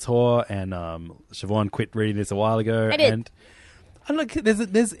Raphael Delatorre, and Siobhan quit reading this a while ago. I did. And look,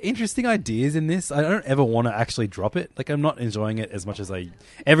 there's interesting ideas in this. I don't ever want to actually drop it. I'm not enjoying it as much as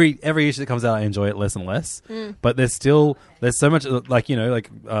every issue that comes out, I enjoy it less and less. But there's so much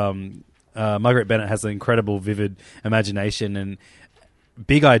Margaret Bennett has an incredible, vivid imagination and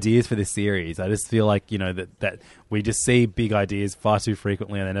big ideas for this series. I just feel that we just see big ideas far too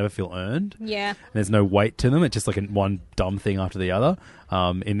frequently and they never feel earned. Yeah. And there's no weight to them. It's just one dumb thing after the other.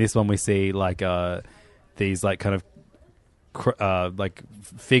 In this one we see these kind of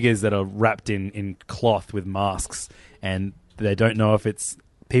figures that are wrapped in cloth with masks, and they don't know if it's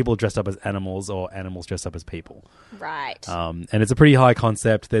people dressed up as animals or animals dressed up as people. Right. And it's a pretty high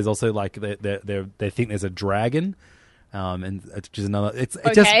concept. There's also they think there's a dragon, and it's just another. It's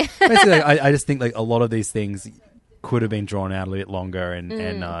okay. just basically. I just think a lot of these things could have been drawn out a little bit longer, and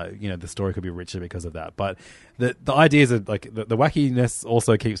the story could be richer because of that. But the ideas are the wackiness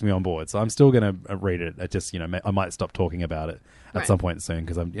also keeps me on board, so I'm still going to read it. I just I might stop talking about it at some point soon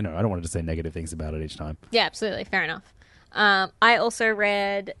because I don't want to just say negative things about it each time. Yeah, absolutely, fair enough. I also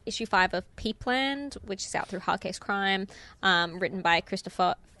read issue 5 of Peepland, which is out through Hardcase Crime, written by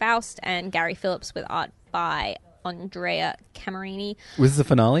Christopher Faust and Gary Phillips with art by Andrea Camerini. Was this the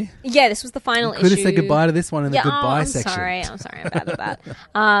finale? Yeah, this was the final issue. Could have said goodbye to this one in the goodbye section. I'm sorry, I'm bad at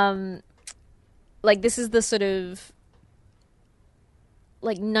that. This is the sort of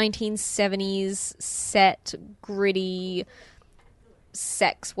 1970s set, gritty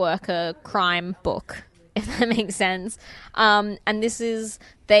sex worker crime book, if that makes sense. And this is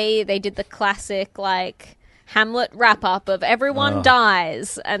they did the classic Hamlet wrap-up of everyone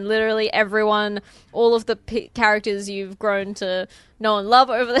dies, and literally everyone, all of the characters you've grown to know and love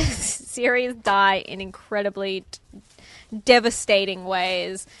over this series die in incredibly devastating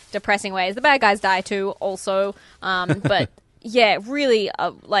ways, depressing ways. The bad guys die too, also. But yeah, really,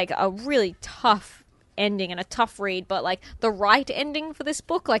 a really tough ending and a tough read, but the right ending for this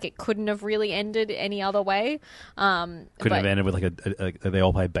book, it couldn't have really ended any other way. Couldn't have ended with they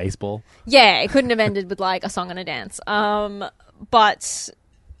all play baseball. Yeah, it couldn't have ended with a song and a dance. But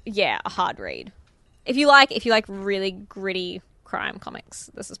yeah, a hard read. If you like really gritty crime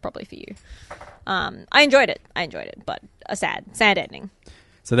comics, this is probably for you. I enjoyed it, but a sad ending.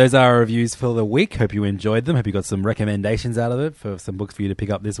 So those are our reviews for the week. Hope you enjoyed them. Hope you got some recommendations out of it for some books for you to pick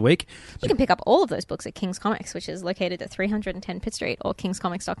up this week. You can pick up all of those books at King's Comics, which is located at 310 Pitt Street or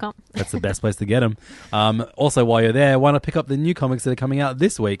kingscomics.com. That's the best place to get them. Also, while you're there, why not pick up the new comics that are coming out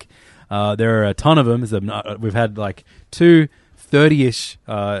this week? There are a ton of them. We've had like 2 30-ish...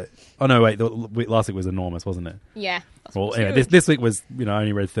 last week was enormous, wasn't it? Yeah. Well, anyway, this week was, I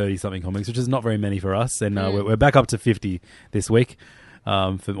only read 30-something comics, which is not very many for us. And we're back up to 50 this week.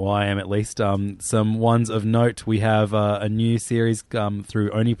 For I am at least. Some ones of note, we have a new series through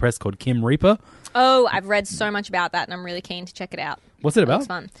Oni Press called Kim Reaper. Oh, I've read so much about that and I'm really keen to check it out. What's it about? It's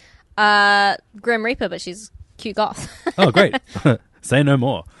fun. Grim Reaper, but she's cute goth. Oh, great. Say no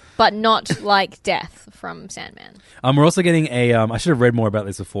more. But not like Death from Sandman. We're also getting a... I should have read more about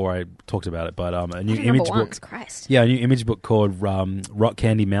this before I talked about it, but a new image book. Christ. Yeah, a new image book called Rock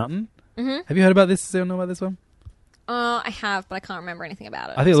Candy Mountain. Mm-hmm. Have you heard about this? Do you know about this one? I have, but I can't remember anything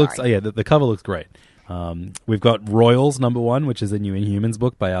about it. I think it looks... the cover looks great. We've got Royals #1, which is a new Inhumans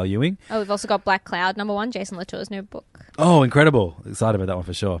book by Al Ewing. Oh, we've also got Black Cloud #1, Jason Latour's new book. Oh, incredible. Excited about that one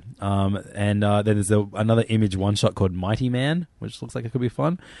for sure. And then there's another image one-shot called Mighty Man, which looks like it could be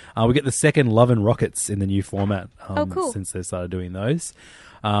fun. We get the second Love and Rockets in the new format cool. since they started doing those.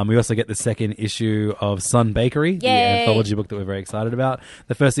 We also get the second issue of Sun Bakery, the anthology book that we're very excited about.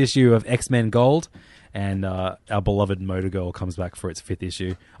 The first issue of X-Men Gold. And our beloved Motor Girl comes back for its 5th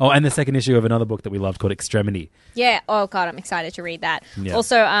issue. Oh, and the second issue of another book that we loved called Extremity. Yeah. Oh, God, I'm excited to read that. Yeah.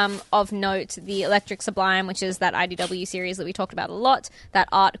 Also, of note, the Electric Sublime, which is that IDW series that we talked about a lot, that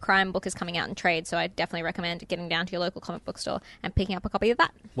art crime book is coming out in trade, so I definitely recommend getting down to your local comic book store and picking up a copy of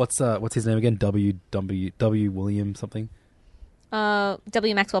that. What's his name again? W. William something?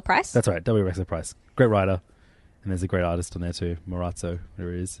 W. Maxwell Price. That's right, W. Maxwell Price. Great writer. And there's a great artist on there too, Morazzo,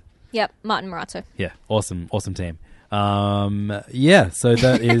 whatever it is. Yep, Martin Morazzo. Yeah, awesome team. So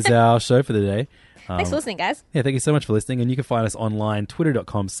that is our show for the day. Thanks for listening, guys. Yeah, thank you so much for listening. And you can find us online,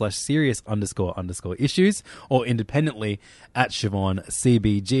 twitter.com/serious_issues, or independently at Siobhan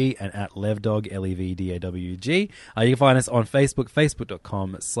CBG and at Levdog, LEVDAWG. You can find us on Facebook,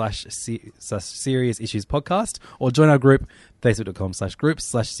 facebook.com/serious issues podcast, or join our group,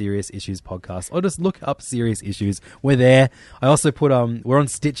 facebook.com/groups/serious issues podcast, or just look up Serious Issues. We're there. I also put we're on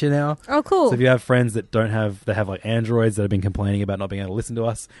Stitcher now. Oh, cool. So if you have friends that have like Androids that have been complaining about not being able to listen to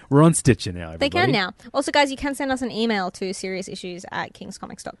us, we're on Stitcher now, everybody. They can now. Also, guys, you can send us an email to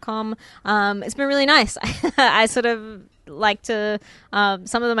seriousissues@kingscomics.com. It's been really nice. I sort of like to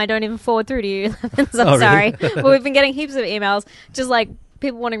some of them I don't even forward through to you. So I'm sorry. But we've been getting heaps of emails just like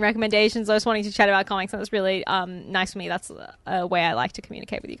people wanting recommendations, those wanting to chat about comics, and that's really nice for me. That's a way I like to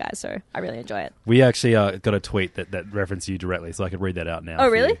communicate with you guys, so I really enjoy it. We actually got a tweet that referenced you directly, so I could read that out now. Oh,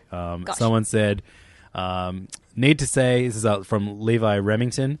 really? Someone said, need to say, this is from Levi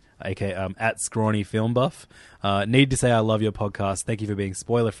Remington, aka at Scrawny Film Buff. Need to say I love your podcast. Thank you for being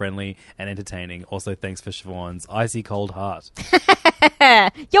spoiler friendly and entertaining. Also, thanks for Siobhan's icy cold heart.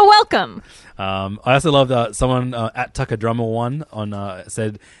 You're welcome. I also loved someone at Tucker Drummer One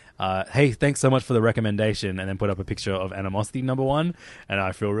said, hey, thanks so much for the recommendation, and then put up a picture of Animosity #1, and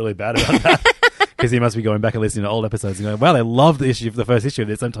I feel really bad about that. Because he must be going back and listening to old episodes and going, wow, they loved the first issue of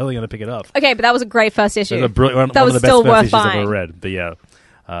this. I'm totally going to pick it up. Okay, but that was a great first issue. One of the best first issues I've ever read. But yeah.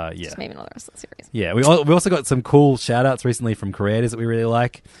 Just maybe not the rest of the series. Yeah, we also got some cool shout-outs recently from creators that we really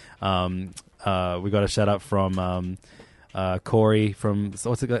like. We got a shout-out from Corey from...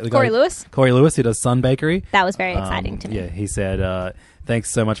 what's the Corey Lewis? Corey Lewis, who does Sun Bakery. That was very exciting to me. Yeah, he said, thanks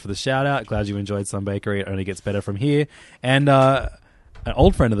so much for the shout-out. Glad you enjoyed Sun Bakery. It only gets better from here. And... an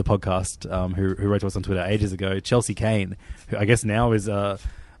old friend of the podcast who wrote to us on Twitter ages ago, Chelsea Kane, who I guess now is a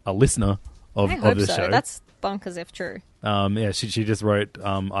listener of the show. That's bonkers if true. She just wrote,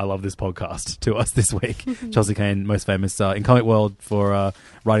 I love this podcast to us this week. Chelsea Kane, most famous in comic world for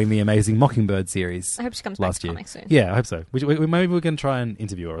writing the Amazing Mockingbird series. I hope she comes last back to year. comics soon. Yeah, I hope so. Maybe we can try and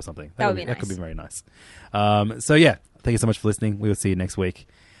interview her or something. That would be nice. That could be very nice. So yeah, thank you so much for listening. We will see you next week.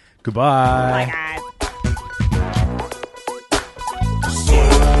 Goodbye. Bye, guys.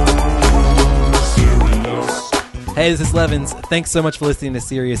 Hey, this is Levins. Thanks so much for listening to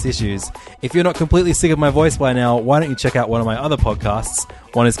Serious Issues. If you're not completely sick of my voice by now, why don't you check out one of my other podcasts?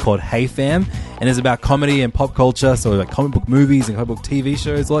 One is called Hey Fam, and it's about comedy and pop culture, so like comic book movies and comic book TV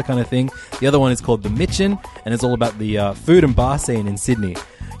shows, all that kind of thing. The other one is called The Mitchin, and it's all about the food and bar scene in Sydney.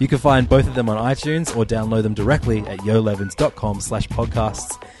 You can find both of them on iTunes or download them directly at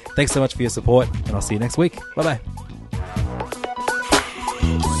yolevins.com/podcasts. Thanks so much for your support, and I'll see you next week. Bye-bye.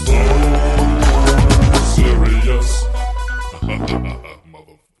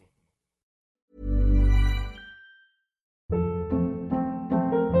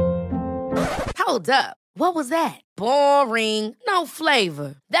 Hold up. What was that? Boring. No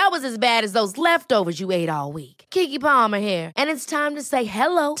flavor. That was as bad as those leftovers you ate all week. Keke Palmer here, and it's time to say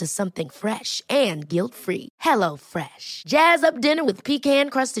hello to something fresh and guilt-free. Hello Fresh. Jazz up dinner with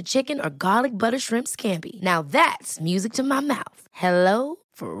pecan-crusted chicken or garlic butter shrimp scampi. Now that's music to my mouth. Hello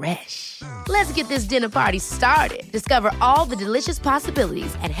Fresh. Let's get this dinner party started. Discover all the delicious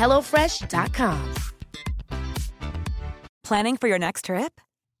possibilities at hellofresh.com. Planning for your next trip?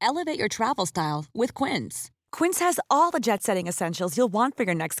 Elevate your travel style with Quince. Quince has all the jet-setting essentials you'll want for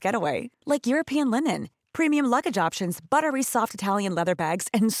your next getaway, like European linen, premium luggage options, buttery soft Italian leather bags,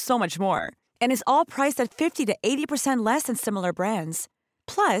 and so much more. And is all priced at 50 to 80% less than similar brands.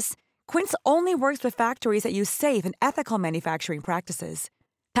 Plus, Quince only works with factories that use safe and ethical manufacturing practices.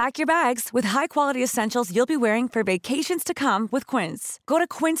 Pack your bags with high-quality essentials you'll be wearing for vacations to come with Quince. Go to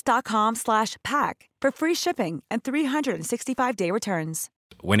quince.com/pack for free shipping and 365-day returns.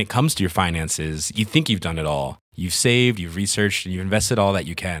 When it comes to your finances, you think you've done it all. You've saved, you've researched, and you've invested all that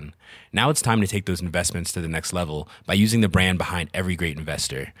you can. Now it's time to take those investments to the next level by using the brand behind every great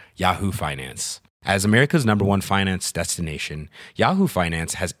investor, Yahoo Finance. As America's #1 finance destination, Yahoo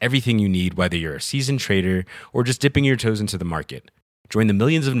Finance has everything you need, whether you're a seasoned trader or just dipping your toes into the market. Join the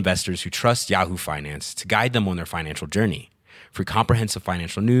millions of investors who trust Yahoo Finance to guide them on their financial journey. For comprehensive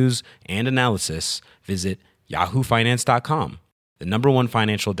financial news and analysis, visit yahoofinance.com. The #1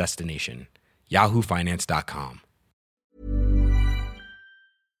 financial destination, yahoofinance.com.